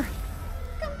 you are.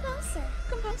 Come closer.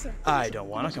 Come closer. I don't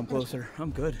want to come closer.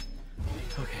 I'm good.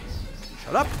 Okay.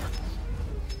 Shut up.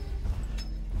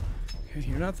 Okay,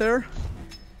 you're not there.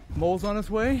 Mole's on his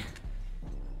way.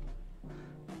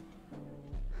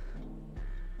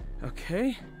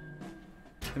 Okay.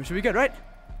 Then we should be good, right?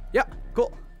 Yeah,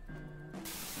 cool.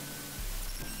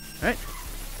 Alright.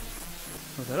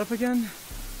 Close that up again.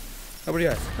 How about you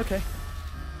guys? Okay.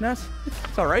 Nice.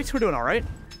 It's alright. We're doing alright.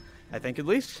 I think at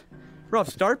least. Rough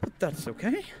start, but that's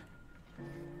okay.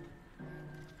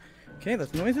 Okay,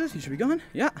 that's noises. You should be gone.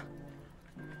 Yeah.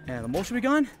 And the mole should be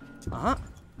gone. Uh-huh.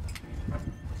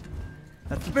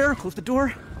 That's the bear. Close the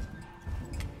door.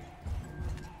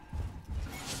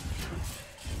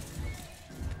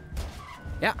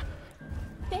 Yeah.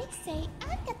 They say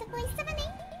I've got the voice of an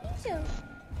angel.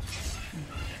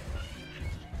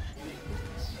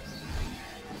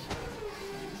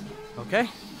 Okay.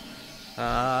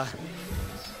 And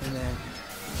then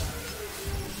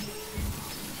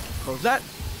close that.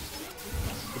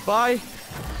 Goodbye.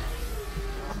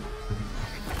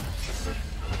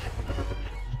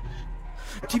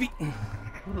 TV.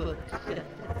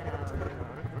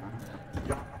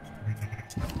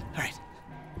 Alright.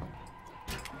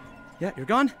 Yeah, you're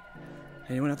gone.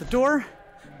 Anyone at the door?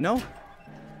 No?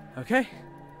 Okay.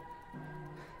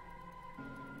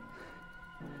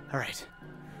 Alright.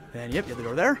 Then, yep, you have the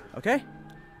door there. Okay.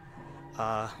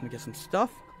 Let me get some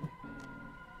stuff.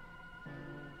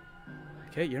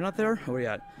 Okay, you're not there. Where are you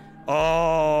at?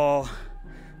 Oh,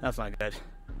 that's not good.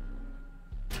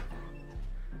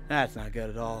 That's not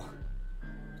good at all.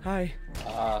 Hi.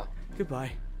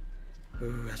 Goodbye.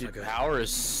 Ooh, that's not Dude, good. power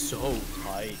is so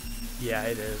tight. Yeah,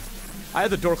 it is. I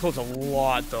had the door closed a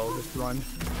lot, though, this run.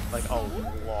 Like, a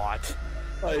lot.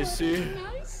 I see.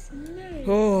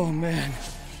 Oh, man.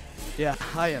 Yeah,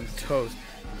 I am toast.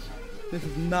 This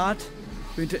is not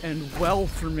going to end well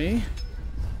for me.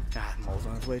 Ah, mole's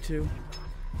on his way, too.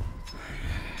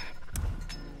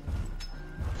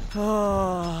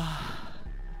 Oh.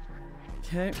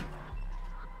 Okay.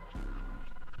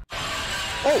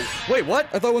 Oh, wait, what?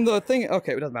 I thought when the thing...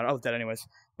 Okay, it doesn't matter. I was dead anyways.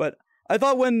 But I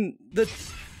thought when the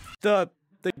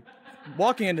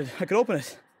walking ended, I could open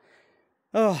it.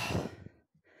 Oh.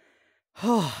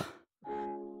 Oh.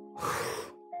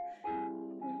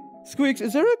 Squeaks,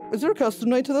 is there a custom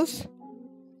night to this?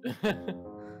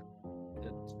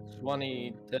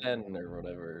 2010 or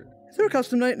whatever. Is there a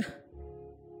custom night?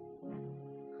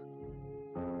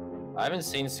 I haven't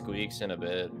seen Squeaks in a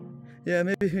bit. Yeah,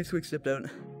 maybe Squeaks stepped out.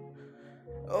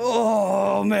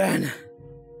 Oh, man.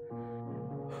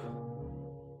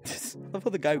 I love how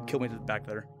the guy who killed me is back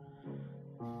there.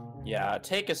 Yeah,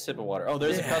 take a sip of water. Oh,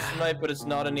 there's a custom night, but it's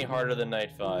not any harder than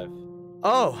night 5.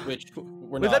 Oh. Which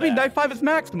we're Wait, not that means at. night 5 is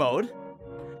max mode?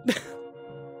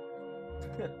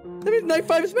 That means night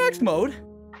 5 is max mode?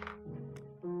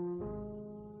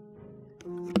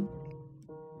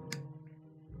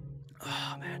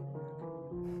 Oh, man.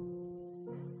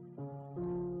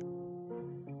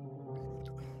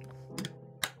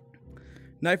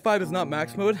 Night 5 is not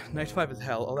max mode. Night 5 is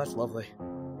hell. Oh, that's lovely.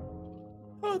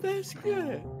 Oh, that's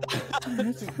good.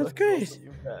 That's great.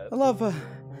 I love.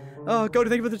 Cody,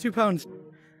 thank you for the £2.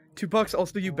 $2.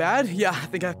 Also, you bad? Yeah, I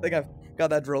think I've got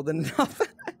that drilled in enough.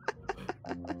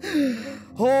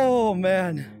 Oh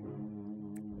man.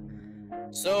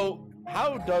 So,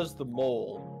 how does the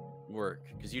mole work?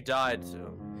 Because you died,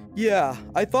 so. Yeah,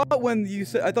 I thought when you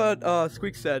said,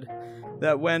 Squeak said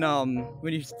that when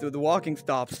the walking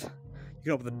stops, you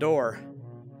can open the door.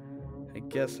 I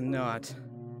guess not.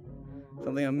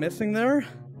 Something I'm missing there?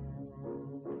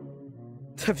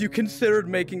 Have you considered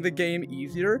making the game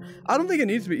easier? I don't think it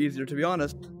needs to be easier, to be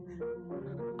honest.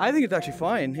 I think it's actually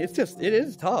fine. It's just, it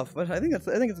is tough, but I think it's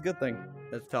a good thing.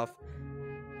 It's tough.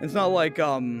 It's not like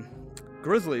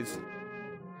Grizzlies.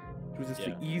 It was just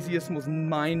the easiest, most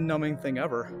mind-numbing thing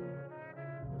ever.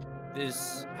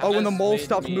 When the mole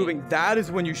stops moving, that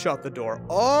is when you shut the door.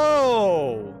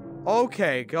 Oh!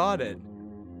 Okay, got it.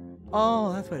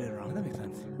 Oh, that's what I did wrong. That makes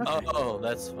sense. Okay. Oh,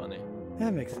 that's funny.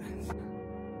 That makes sense.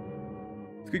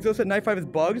 Squeakzo said Night 5 is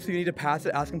bugged, so you need to pass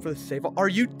it, ask him for the save. Are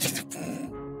you...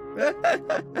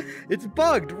 It's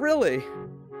bugged, really?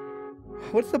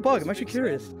 What's the bug? I'm actually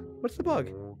curious. What's the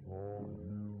bug?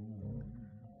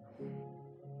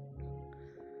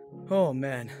 Oh,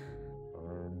 man.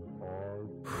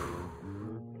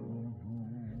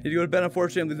 Did you go to bed?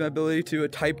 Unfortunately, I'm losing my ability to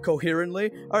type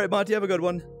coherently. Alright, Monty, have a good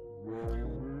one.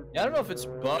 Yeah, I don't know if it's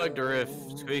bugged or if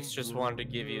Squeaks just wanted to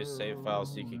give you a save file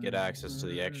so you could get access to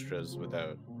the extras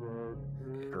without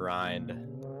grind.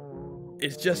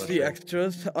 It's just the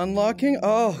extras unlocking?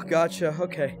 Oh, gotcha.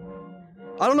 Okay.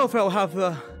 I don't know if I'll have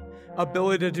the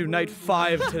ability to do Night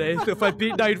 5 today, so if I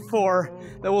beat Night 4,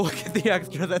 then we'll look at the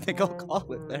extras. I think I'll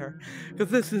call it there. Because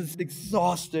this is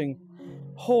exhausting.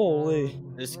 Holy.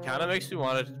 This kind of makes me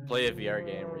want to play a VR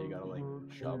game where you gotta, like,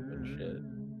 jump and shit.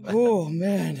 Oh,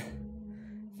 man.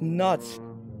 Nuts.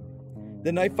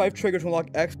 The Night 5 trigger to unlock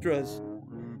extras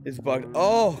is bugged.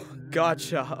 Oh,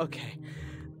 gotcha. Okay.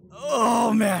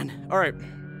 Oh, man. All right.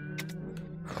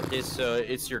 Okay, so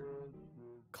it's your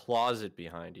closet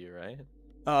behind you, right?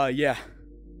 Yeah.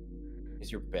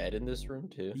 Is your bed in this room,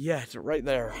 too? Yeah, it's right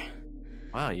there.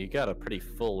 Wow, you got a pretty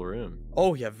full room.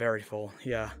 Oh, yeah, very full.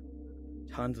 Yeah.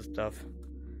 Tons of stuff.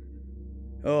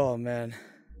 Oh, man.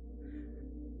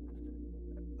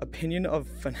 Opinion of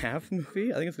FNAF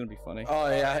movie? I think it's gonna be funny. Oh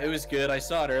yeah, it was good. I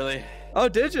saw it early. Oh,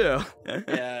 did you?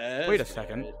 Yeah. Wait a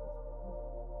second.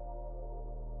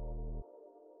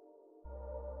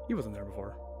 He wasn't there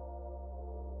before.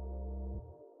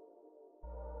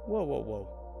 Whoa, whoa, whoa.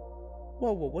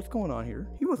 Whoa, whoa, what's going on here?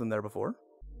 He wasn't there before.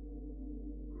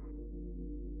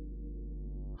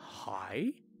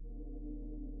 Hi?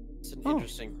 It's an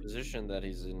interesting position that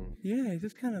he's in. Yeah, he's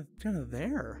just kind of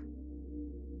there.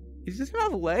 Is he just gonna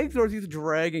have legs, or is he just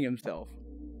dragging himself?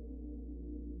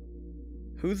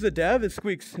 Who's the dev? It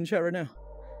Squeaks in chat right now.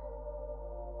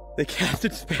 They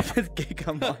casted Spiff as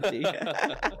Gigamonty.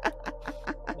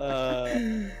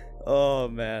 Oh,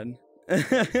 man.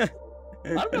 I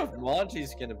don't know if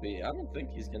Monty's gonna be. I don't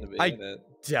think he's gonna be in it.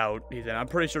 Doubt he's in. I'm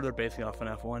pretty sure they're basing off an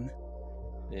F1.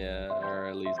 Yeah, or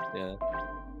at least, yeah.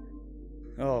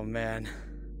 Oh, man.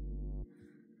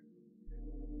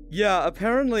 Yeah,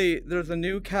 apparently there's a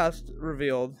new cast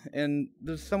revealed, and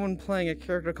there's someone playing a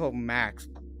character called Max.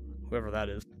 Whoever that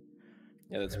is.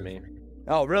 Yeah, that's me.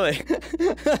 Oh, really?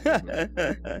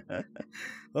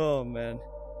 Oh, man.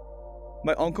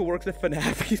 My uncle works at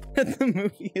FNAF. He said the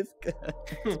movie is good.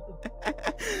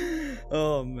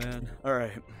 Oh, man.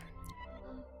 Alright.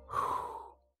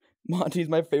 Monty's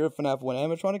my favorite FNAF one.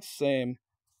 Animatronics? Same.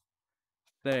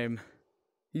 Same.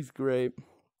 He's great.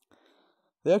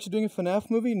 They actually doing a FNAF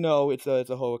movie? No, it's a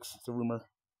hoax. It's a rumor.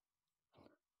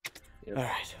 Yep.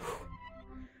 Alright.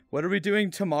 What are we doing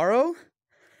tomorrow?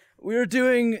 We're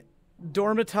doing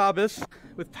Dormitabus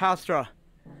with Pastra.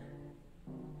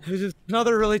 This is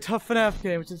another really tough FNAF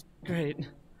game, which is great.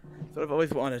 That's what I've always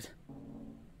wanted.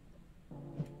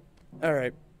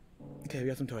 Alright. Okay, we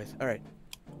got some toys. Alright.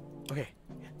 Okay.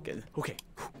 Good. Okay.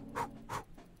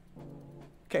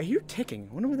 Okay, I hear ticking.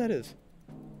 I wonder what that is.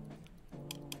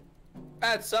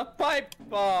 That's a pipe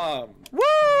bomb! Woo!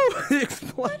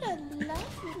 Explode. What a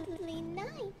lovely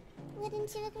night.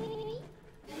 Wouldn't you agree?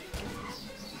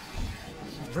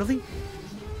 Really?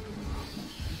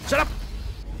 Shut up!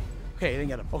 Okay, I didn't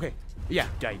get him. Okay. Yeah,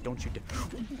 don't you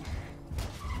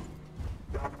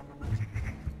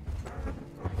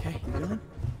Okay, you doing?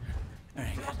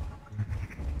 Alright,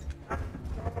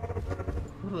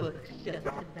 good.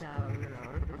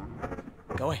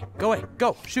 Go away, go away,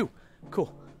 go! Shoo!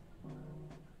 Cool.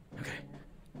 Okay.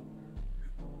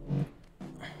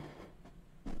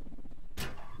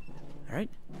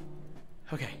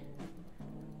 Okay.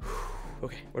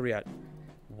 Okay, where are we at?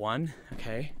 1,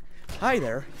 okay. Hi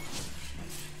there.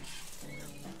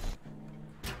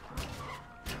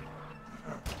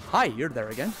 Hi, you're there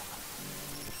again.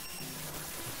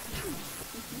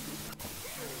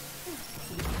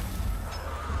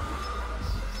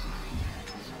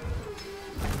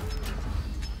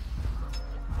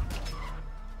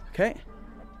 Okay.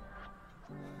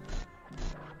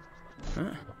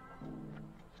 Huh.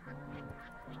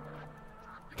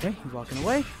 Okay, he's walking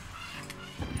away.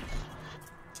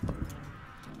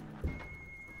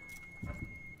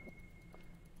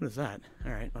 What is that?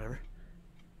 Alright, whatever.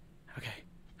 Okay.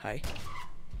 Hi.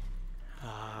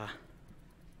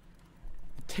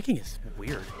 Ticking is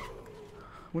weird.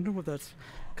 Wonder what that's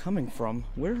coming from.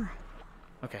 Where?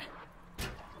 Okay.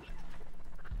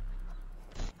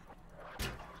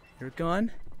 You're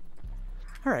gone.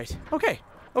 Alright. Okay.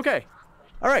 Okay.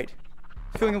 Alright.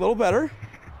 Feeling a little better.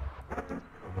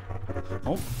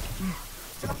 Oh.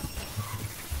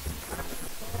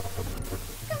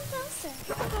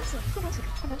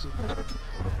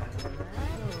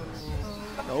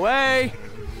 Go away!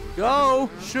 Go!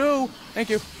 Shoo! Thank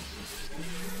you.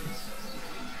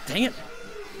 Dang it.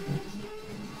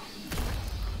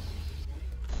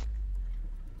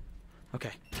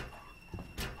 Okay.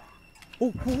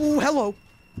 Oh, oh, hello!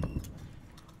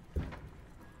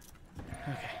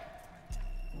 Okay.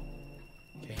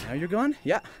 Okay, now you're gone?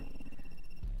 Yeah.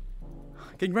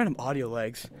 Getting random audio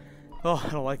lags. Oh, I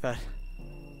don't like that.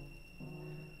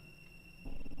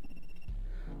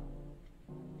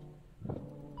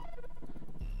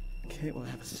 Okay, we'll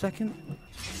have a second.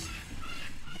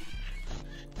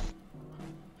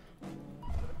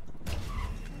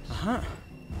 Uh-huh.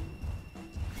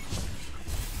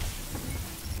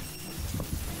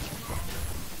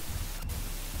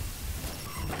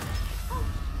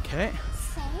 Okay.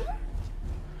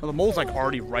 Well, the mole's like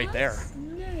already right there.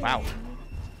 Wow.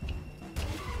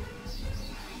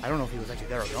 I don't know if he was actually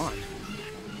there or gone.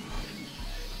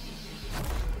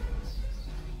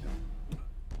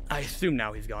 I assume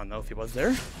now he's gone though, if he was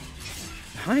there.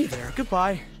 Hi there,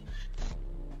 goodbye.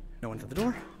 No one's at the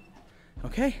door.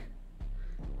 Okay.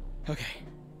 Okay.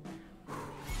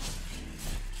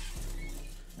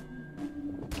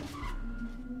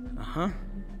 Uh-huh.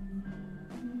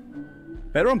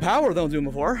 Better on power than I was doing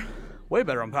before. Way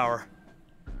better on power.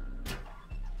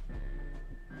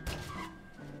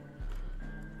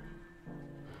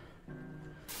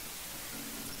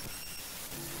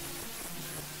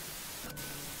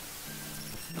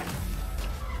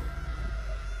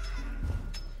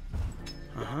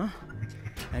 Uh-huh.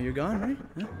 Now you're gone, right?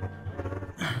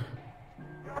 Huh?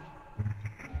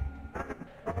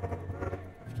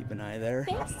 Keep an eye there.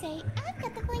 They say I've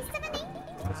got the voice of an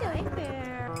angel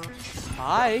bear.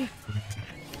 Hi.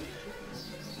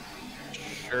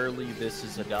 Surely this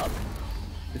is a dub.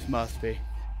 This must be,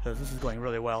 because this is going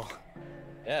really well.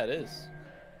 Yeah, it is.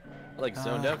 I like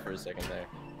zoned out for a second there.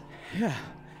 Yeah.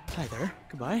 Hi there.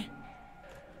 Goodbye.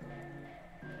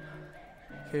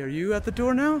 Okay, are you at the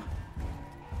door now?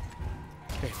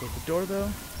 Okay, close the door though.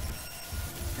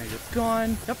 Now you're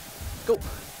gone. Yep. Go.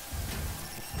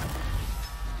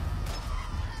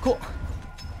 Cool.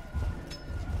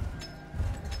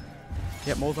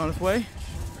 Yep, mole's on his way.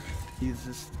 He's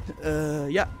just,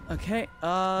 yeah, okay.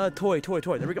 Toy.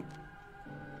 There we go.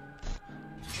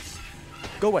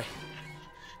 Go away.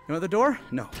 You at the door?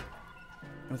 No. No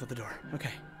one's at the door.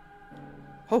 Okay.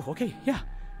 Oh, okay, yeah.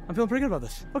 I'm feeling pretty good about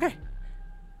this. Okay.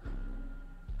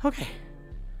 Okay.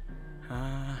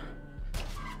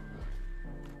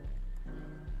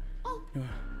 Oh,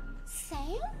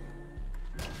 Sam?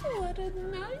 What a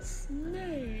nice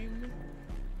name.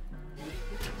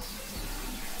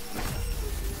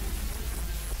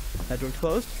 That door's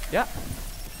closed? Yeah.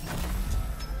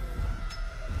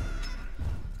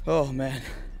 Oh, man.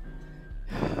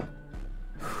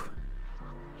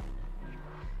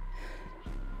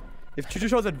 If Choo Choo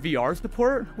Charles had VR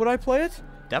support, would I play it?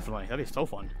 Definitely. That'd be so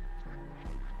fun.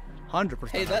 100%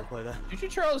 Hey, I would play that. Choo Choo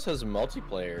Charles has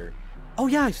multiplayer. Oh,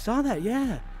 yeah, I saw that.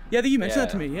 Yeah. Yeah, I think you mentioned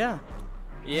that to Yeah. me. Yeah.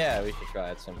 Yeah, we should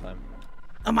try it sometime.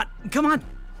 Come on. Come on.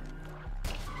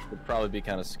 Would probably be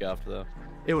kind of scuffed though.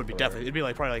 It would be definitely. It'd be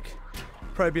like probably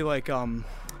be like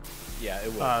Yeah,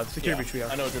 it would. security breach VR.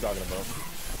 I know what you're talking about.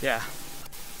 Yeah.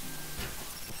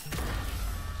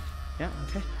 Yeah.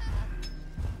 Okay.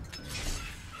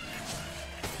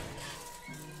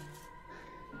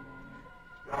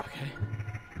 Okay.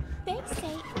 They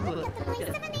say I've got the voice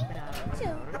of an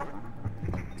angel.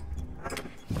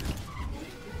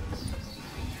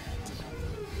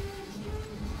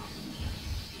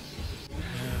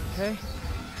 Okay.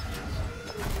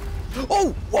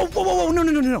 Oh! Whoa! No!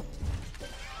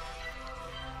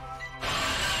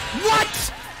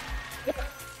 What?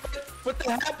 Put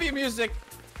the happy music.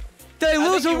 Did I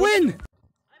lose or win?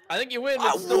 I think you win.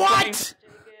 It's still What?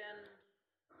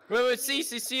 playing. Wait,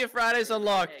 see if Friday's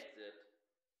unlocked.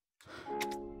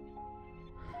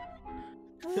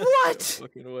 What? No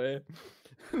fucking way.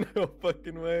 No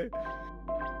fucking way.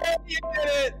 Hey, you did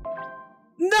it!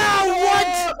 No,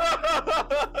 what?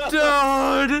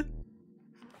 Dude.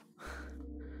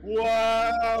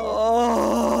 Wow.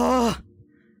 Oh.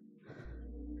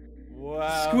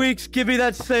 Wow. Squeaks, give me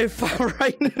that save file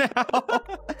right now.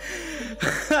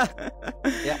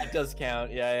 Yeah, it does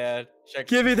count. Yeah. Check.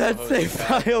 Give me that the save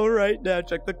chat. file right now.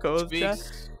 Check the code.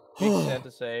 Squeaks sent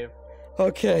to save.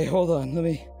 Okay, hold on. Let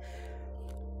me.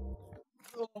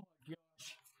 Oh my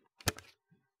gosh.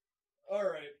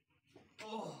 Alright.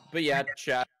 Oh. But yeah,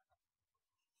 chat.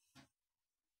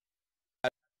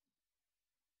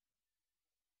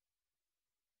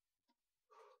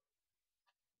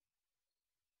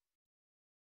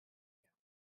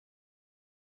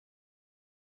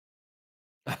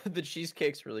 The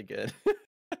cheesecake's really good.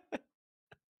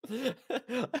 I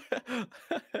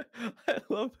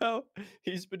love how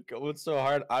he's been going so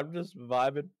hard. I'm just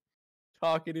vibing,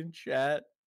 talking in chat,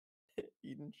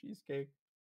 eating cheesecake.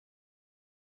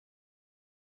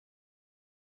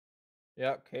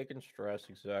 Yeah, cake and stress,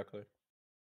 exactly.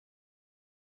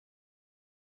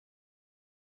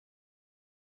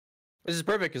 This is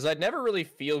perfect because I'd never really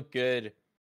feel good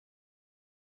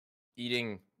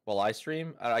eating while I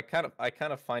stream. I kind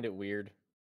of find it weird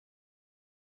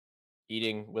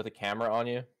eating with a camera on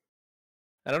you.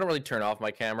 I don't really turn off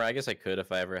my camera. I guess I could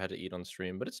if I ever had to eat on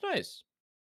stream, but it's nice.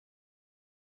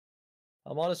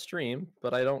 I'm on a stream,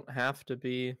 but I don't have to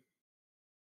be.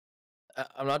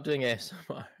 I'm not doing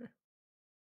ASMR.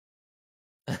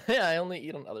 Yeah, I only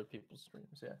eat on other people's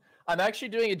streams. Yeah, I'm actually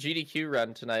doing a GDQ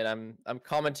run tonight. I'm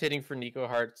commentating for Nico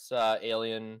Hart's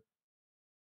Alien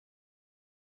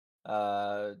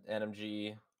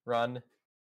NMG run,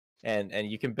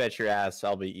 and you can bet your ass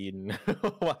I'll be eating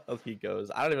while he goes.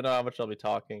 I don't even know how much I'll be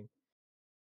talking.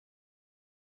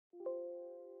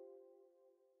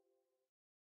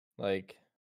 Like,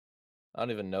 I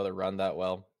don't even know the run that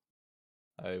well.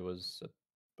 I was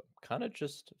kind of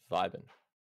just vibing.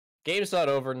 Game's not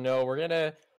over. No, we're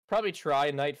gonna probably try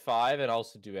night 5 and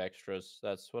also do extras.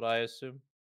 That's what I assume.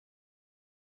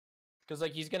 Because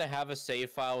like he's gonna have a save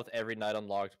file with every night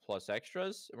unlocked plus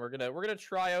extras, and we're gonna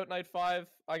try out night 5.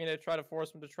 I'm gonna try to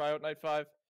force him to try out night 5,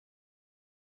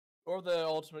 or the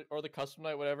ultimate, or the custom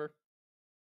night, whatever.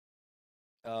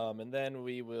 And then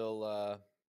we will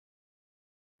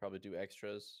probably do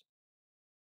extras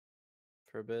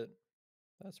for a bit.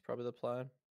 That's probably the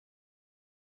plan.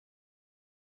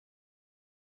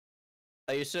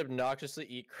 I used to obnoxiously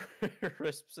eat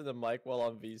crisps in the mic while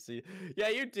on VC. Yeah,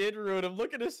 you did ruin him.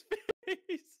 Look at his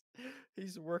face.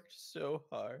 He's worked so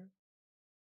hard.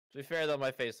 To be fair, though,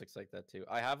 my face looks like that too.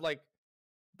 I have like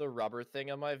the rubber thing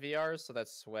on my VR so that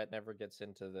sweat never gets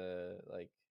into the like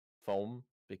foam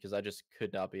because I just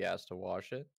could not be asked to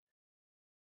wash it.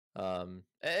 And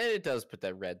it does put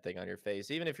that red thing on your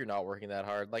face, even if you're not working that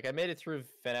hard. Like I made it through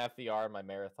FNAF VR in my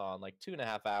marathon, like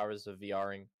 2.5 hours of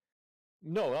VRing.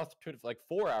 No, not 2, like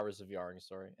 4 hours of VRing,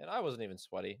 sorry. And I wasn't even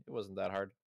sweaty. It wasn't that hard.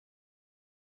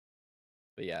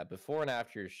 But yeah, before and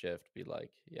after your shift, be like,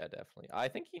 yeah, definitely. I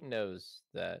think he knows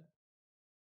that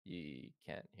you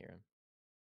can't hear him.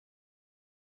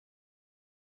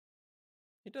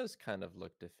 He does kind of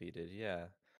look defeated, yeah.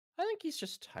 I think he's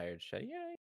just tired, Shay. Yeah,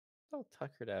 he's all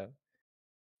tuckered out.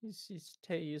 He's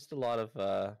used a lot of,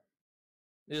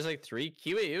 it was like 3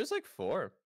 QA, it was like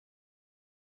 4.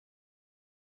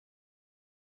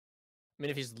 I mean,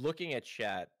 if he's looking at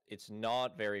chat, it's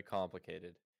not very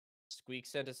complicated. Squeak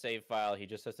sent a save file. He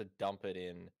just has to dump it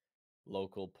in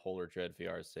local POLARDREAD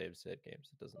VR save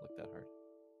games. It doesn't look that hard.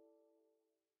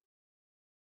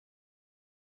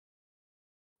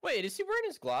 Wait, is he wearing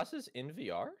his glasses in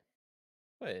VR?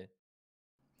 Wait.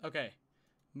 Okay.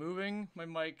 Moving my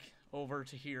mic over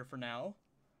to here for now.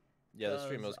 Yeah, the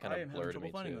stream was kind I of am having blurred to trouble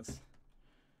me finding too. this.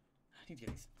 I need to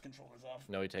get these controllers off.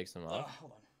 No, he takes them off.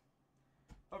 Hold on.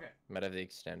 Okay. Might have the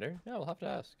extender? Yeah, we'll have to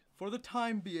ask. For the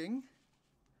time being,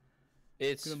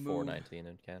 It's gonna move $4.19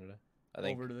 in Canada. I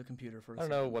think. over to the computer for a I don't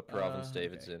know second. what province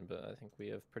David's okay. in, but I think we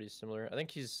have pretty similar. I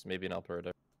think he's maybe in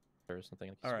Alberta or something.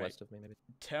 He's All right. west of me, maybe.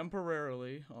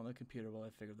 Temporarily on the computer while I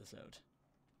figure this out.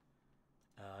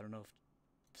 I don't know if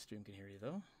stream can hear you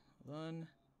though. Hold on.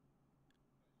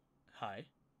 Hi.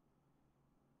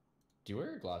 Do you wear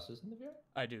your glasses in the VR?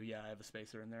 I do, yeah. I have a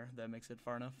spacer in there that makes it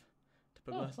far enough to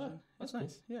put Oh, glasses wow, in. that's It's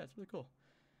nice. Yeah, it's really cool.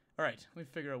 All right, let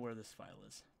me figure out where this file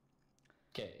is.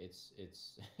 Okay, it's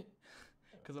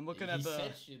Because because I'm looking He at the.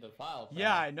 sent you the file.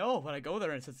 Yeah, I know, but I go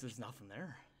there and it says there's nothing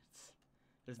there.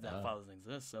 There's that Oh. file doesn't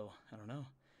exist, so I don't know.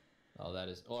 Oh, that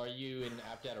is. Well, are you in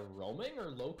app data roaming or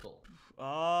local?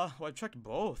 Well, I checked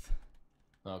both.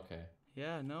 Okay.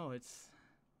 Yeah, no, it's.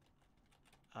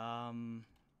 Hold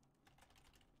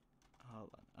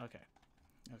on. Okay.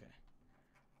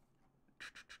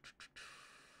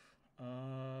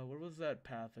 Where was that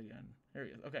path again? There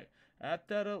he is. Okay. App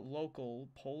data local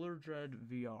POLARDREAD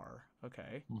VR.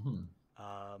 Okay.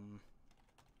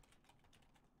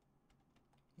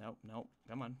 Nope.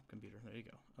 Come on, computer. There you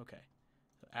go. Okay.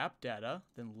 So app data,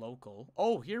 then local.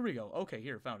 Oh, here we go. Okay,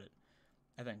 here, found it.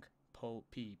 I think.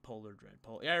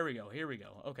 POLARDREAD. Yeah, here we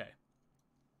go. Okay.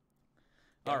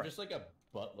 Yeah, All right. just like a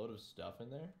buttload of stuff in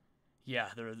there. Yeah,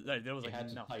 there was You like had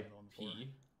to nothing type on the floor. P.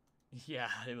 Yeah,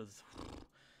 it was.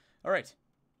 All right.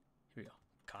 Here we go.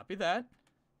 Copy that.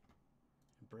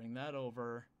 Bring that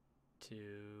over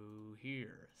to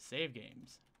here. Save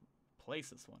games. Place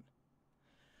this one.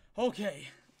 Okay.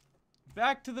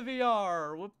 Back to the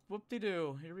VR.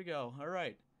 Whoop-de-doo. Here we go. All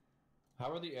right.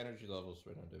 How are the energy levels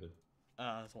right now, David?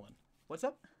 Hold on. What's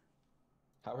up?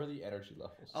 How are the energy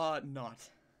levels? Not.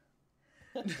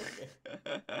 Okay.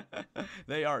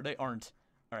 They aren't. All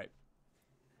right.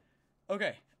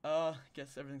 Okay.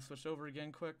 Guess everything switched over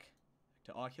again quick.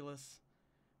 Back to Oculus.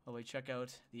 While we check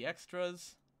out the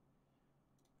extras.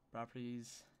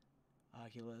 Properties.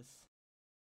 Oculus.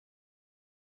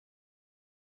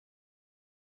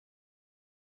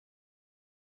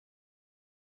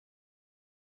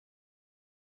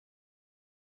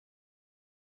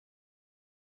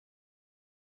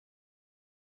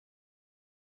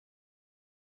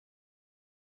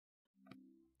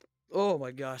 Oh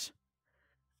my gosh.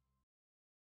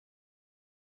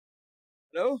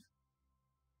 Hello?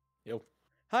 Yo.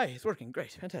 Hi, it's working.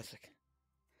 Great. Fantastic.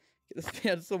 Get this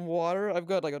man some water. I've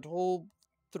got like a whole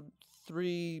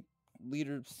 3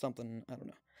 liters something. I don't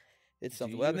know. It's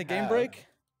something. Do We're having you the game have- break?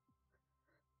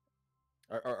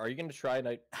 Are you gonna try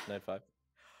night 5?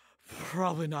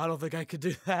 Probably not. I don't think I could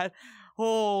do that.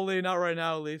 Holy, not right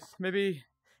now at least. Maybe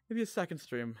a second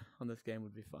stream on this game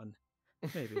would be fun.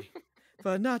 Maybe.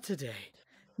 But not today.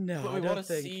 No, But I we don't want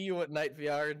to think. see what night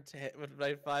VR what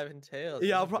night 5 entails.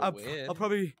 Yeah, Not to I'll win.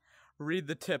 probably read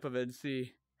the tip of it and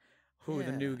see who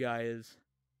the new Yeah. guy is.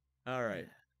 All right.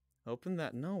 Open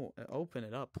that. No, open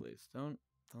it up, please. Don't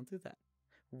do that.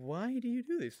 Why do you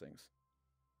do these things?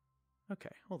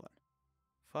 Okay, hold on.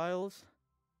 Files.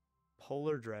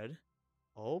 POLARDREAD.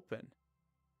 Open.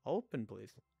 Open,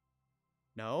 please.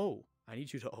 No, I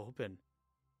need you to open.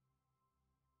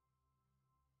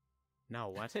 No,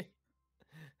 what?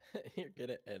 You're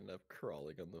gonna end up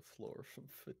crawling on the floor from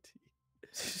fatigue.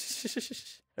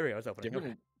 There we go. It's Do opening. you, ever,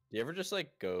 Okay. do you ever just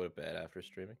like go to bed after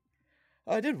streaming?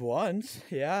 I did once.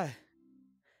 Yeah,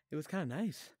 it was kind of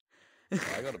nice.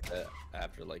 I go to bed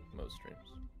after like most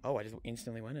streams. Oh, I just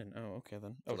instantly went in. Oh, okay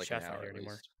then. For, Oh, like chat's an not hour here at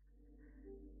anymore. least.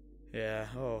 Yeah.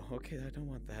 Oh, okay. I don't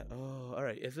want that. Oh, all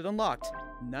right. Is it unlocked?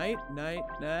 Night.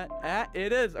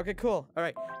 It is. Okay, cool. All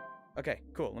right. Okay,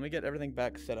 cool. Let me get everything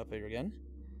back set up here again.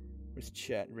 Where's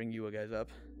chat? Ring you guys up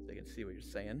so they can see what you're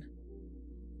saying.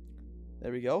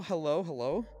 There we go.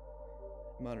 Hello.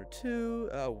 Monitor 2.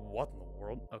 What in the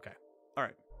world? Okay. All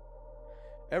right.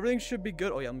 Everything should be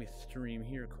good. Oh yeah, let me stream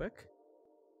here quick.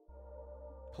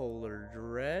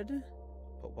 POLARDREAD.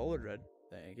 POLARDREAD.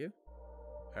 Thank you.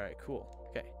 All right, cool.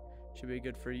 Okay. Should be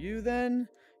good for you then.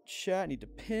 Chat, need to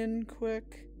pin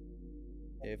quick.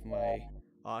 If my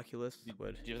Oculus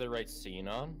would Do you have the right scene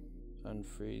on?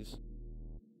 unfreeze.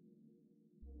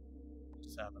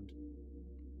 Just happened.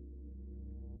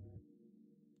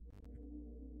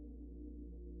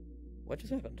 What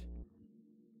just happened?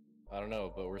 I don't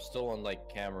know, but we're still on like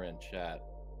camera and chat.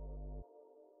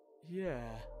 Yeah.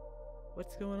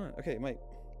 What's going on? Okay, Mike.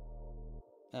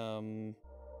 Okay,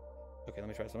 let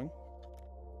me try something.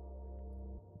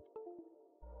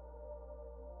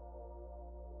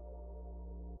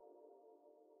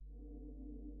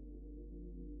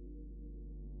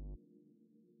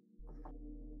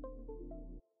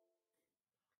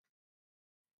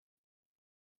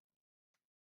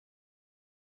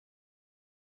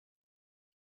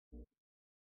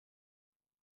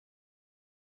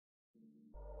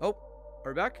 Oh,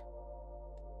 are we back?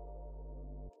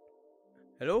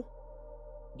 Hello?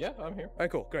 Yeah, I'm here. Alright,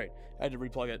 cool, great. I had to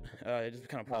replug it. It just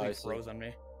kind of Oh, I probably see. froze on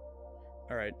me.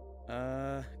 Alright.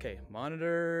 Okay,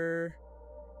 monitor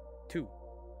 2.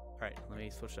 Alright, let me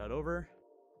switch that over.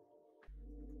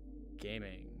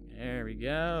 Gaming. There we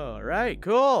go. Alright,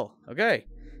 cool. Okay.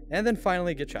 And then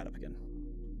finally get chat up again.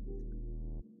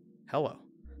 Hello.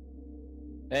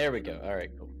 There we go. All right,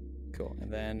 cool. Cool.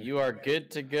 And then You are good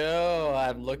to go.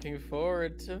 I'm looking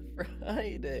forward to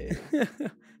Friday. need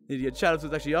to get Shadows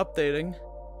is actually updating.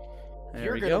 There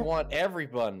You're we gonna go. want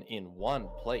everyone in one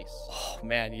place. Oh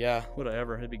man, yeah.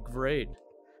 Whatever. It'd be great.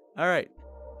 All right.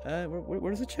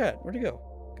 Where's the chat? Where'd you go?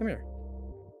 Come here.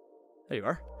 There you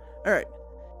are. All right.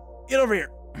 Get over here.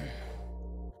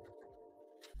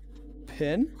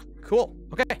 Pin. Cool.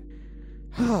 Okay.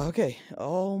 Okay.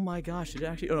 Oh my gosh. Did it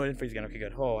actually? Oh no, it didn't freeze again. Okay,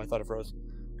 good. Oh, I thought it froze.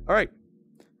 All right.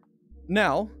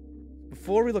 Now,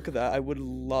 before we look at that, I would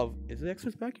love. Is the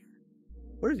extras back here?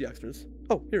 Where's the extras?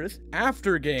 Oh, here it is.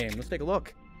 After game. Let's take a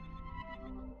look.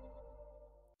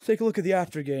 Let's take a look at the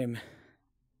after game.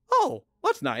 Oh,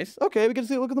 that's nice. Okay, we can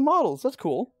see a look at the models. That's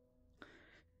cool.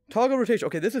 Toggle rotation.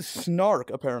 Okay, this is Snark,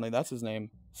 apparently. That's his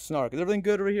name. Snark. Is everything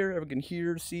good over here? Everyone can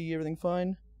hear, see, everything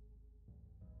fine?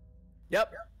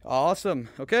 Yep. Awesome.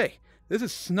 Okay, this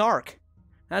is Snark.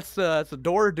 That's the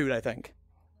door dude, I think.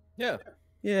 Yeah.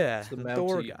 Yeah, the the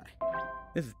door Mountie. guy.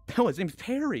 This is, oh, his name's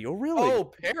Perry. Oh, really?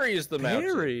 Oh, Perry is the Mountie.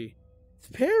 Perry. It's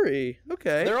Perry.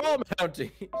 Okay. They're all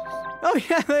Mountie. Oh,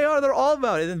 yeah, they are. They're all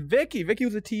about it. And Vicky. Vicky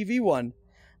was a TV one.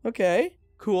 Okay.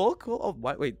 Cool, cool. Oh,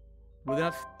 wait. Were they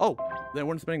not? Oh, they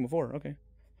weren't spinning before. Okay.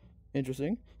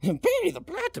 Interesting. Perry the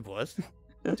platypus.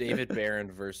 David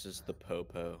Barron versus the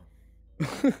Popo.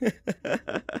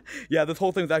 Yeah, this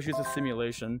whole thing is actually just a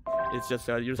simulation. It's just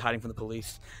you're just hiding from the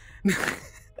police.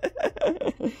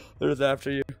 They're just after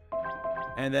you.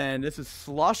 And then this is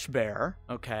Slush Bear.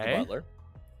 Okay. The butler.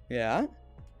 Yeah.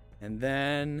 And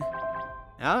then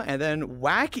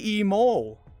Wacky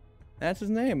Mole. That's his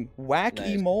name.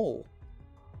 Wacky Nice. Mole.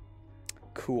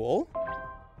 Cool.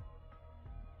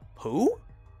 Who?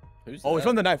 Who's Oh, he's that?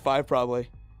 from the Night 5 probably.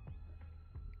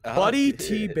 Oh, Buddy dude.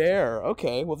 T Bear.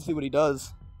 Okay, we'll see what he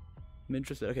does. I'm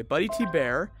interested. Okay, Buddy T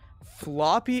Bear,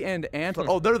 Floppy and Antler.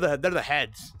 Oh, they're the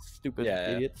heads. Stupid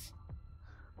Yeah. idiots.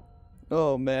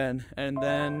 Oh man, and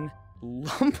then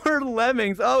Lumber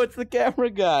Lemmings. Oh, it's the camera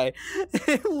guy.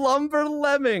 Lumber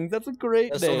Lemmings. That's a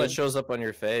great That's the name. one that shows up on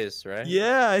your face, right?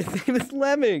 Yeah, his name is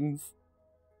Lemmings.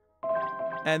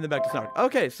 And then back to Snark.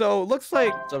 Okay, so looks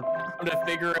like So I'm to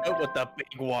figure out what the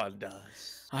big one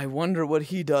does. I wonder what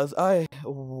he does.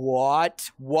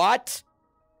 What?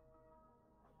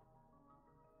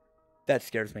 That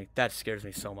scares me. That scares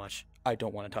me so much. I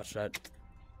don't want to touch that.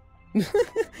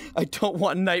 I don't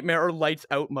want Nightmare or Lights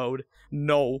Out mode.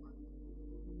 No.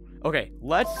 Okay,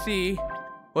 let's see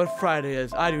what Friday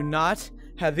is. I do not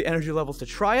have the energy levels to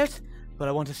try it, but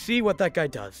I want to see what that guy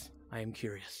does. I am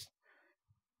curious.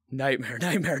 Nightmare,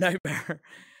 nightmare, nightmare.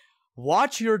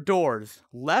 Watch your doors.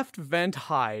 Left vent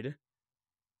hide.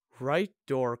 Right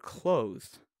door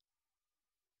closed.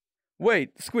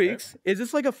 Wait, Squeaks, is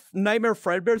this like a Nightmare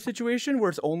Fredbear situation where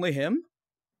it's only him?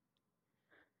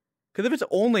 Because if it's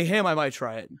only him, I might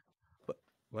try it. But,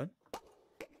 what?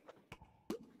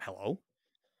 Hello?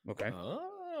 Okay.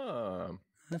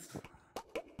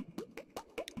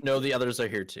 No, the others are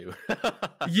here too.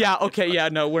 Yeah, okay, yeah,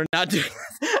 no, we're not doing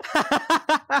this.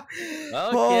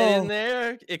 Well, get in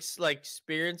there,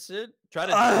 experience it. Try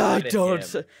to. I defeat it don't.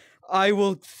 again. I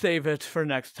will save it for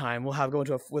next time. We'll go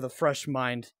into with a fresh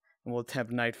mind, and we'll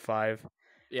attempt Night 5.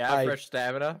 Yeah, fresh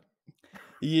stamina.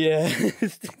 Yeah.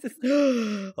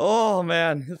 Oh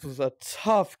man, this was a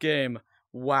tough game.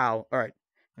 Wow. All right,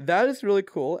 that is really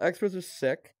cool. Experts are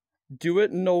sick. Do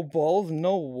it, no balls,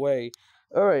 no way.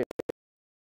 All right.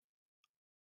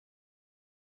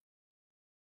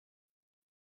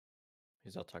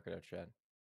 He's all tuckered out, Chad.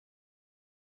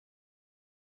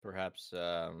 Perhaps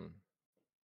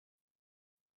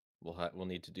we'll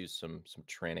need to do some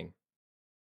training.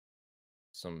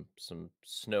 Some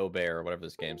snow bear or whatever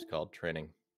this game's called. Training.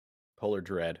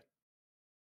 POLARDREAD.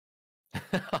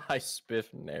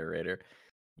 AstralSpiff narrator.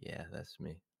 Yeah, that's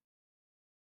me.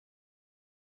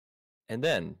 And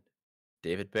then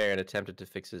David Barron attempted to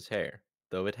fix his hair,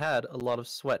 though it had a lot of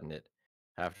sweat in it.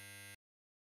 After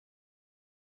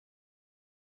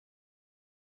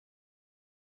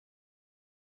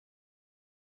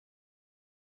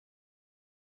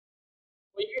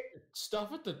Wait, you get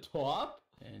stuff at the top?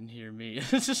 And hear me.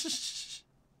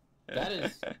 That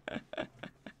is.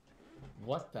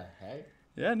 What the heck?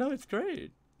 Yeah, no, it's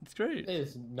great. It's great. It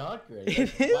is not great.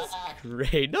 It That's is whack.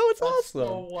 great. No, it's That's awesome.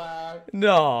 so whack.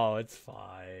 No, it's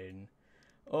fine.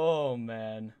 Oh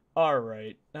man. All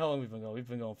right. How long have we been going? We've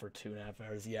been going for 2.5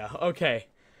 hours. Yeah. Okay.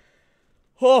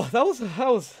 Oh, that was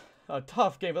a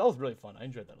tough game, but that was really fun. I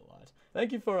enjoyed that a lot.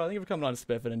 Thank you for coming on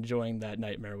Spiff and enjoying that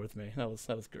nightmare with me. That was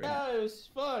great. Yeah, it was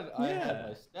fun. I Yeah. had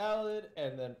my salad,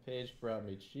 and then Paige brought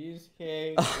me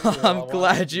cheesecake. I'm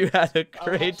glad you had a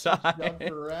great time. Jump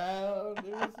around. It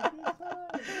was a good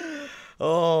time.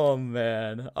 Oh,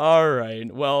 man. All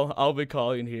right. Well, I'll be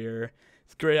calling here.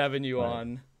 It's great having you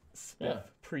on. Yeah.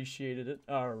 Appreciated it.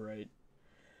 All right.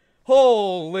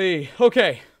 Holy.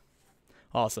 Okay.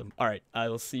 Awesome. All right. I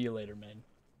will see you later, man.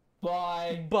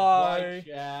 Bye. Bye. Bye,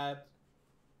 chat.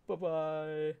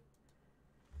 Bye-bye.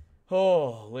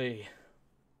 Holy.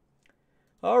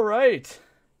 All right.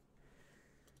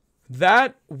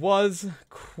 That was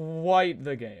quite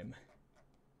the game.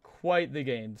 Quite the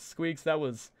game. Squeaks, that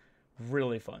was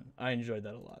really fun. I enjoyed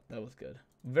that a lot. That was good.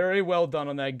 Very well done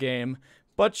on that game.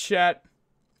 But chat,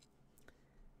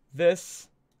 this...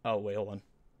 Oh, wait, hold on.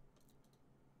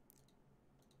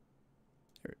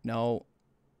 No.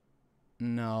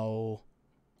 No.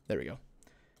 There we go.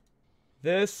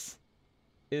 This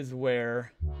is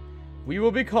where we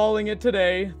will be calling it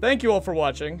today. Thank you all for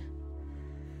watching.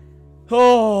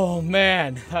 Oh,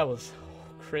 man. That was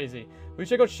crazy. Will you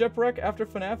check out Shipwreck after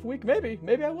FNAF week? Maybe.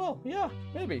 Maybe I will. Yeah,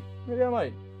 maybe. Maybe I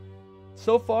might.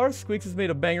 So far, Squeaks has made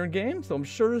a banger game, so I'm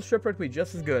sure Shipwreck will be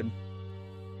just as good.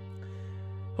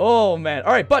 Oh, man.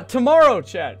 All right, but tomorrow,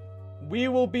 chat, we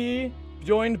will be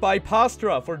joined by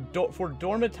Pastra for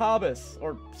Dormitabus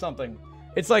or something.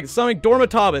 It's like something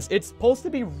Dormitabus. It's supposed to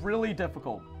be really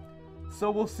difficult. So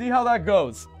we'll see how that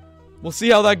goes. We'll see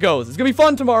how that goes. It's going to be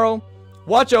fun tomorrow.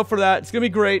 Watch out for that. It's going to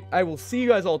be great. I will see you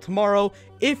guys all tomorrow.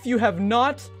 If you have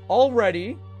not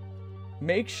already,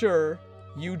 make sure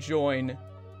you join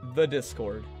the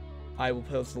Discord. I will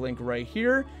post the link right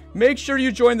here. Make sure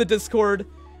you join the Discord.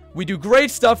 We do great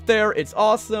stuff there. It's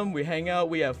awesome. We hang out.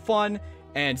 We have fun.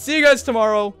 And see you guys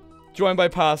tomorrow. Joined by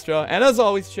Pastra. And as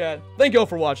always, chat, thank you all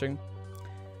for watching.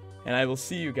 And I will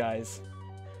see you guys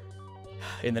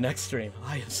in the next stream.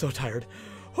 I am so tired.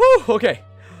 Whew, okay.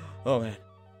 Oh, man.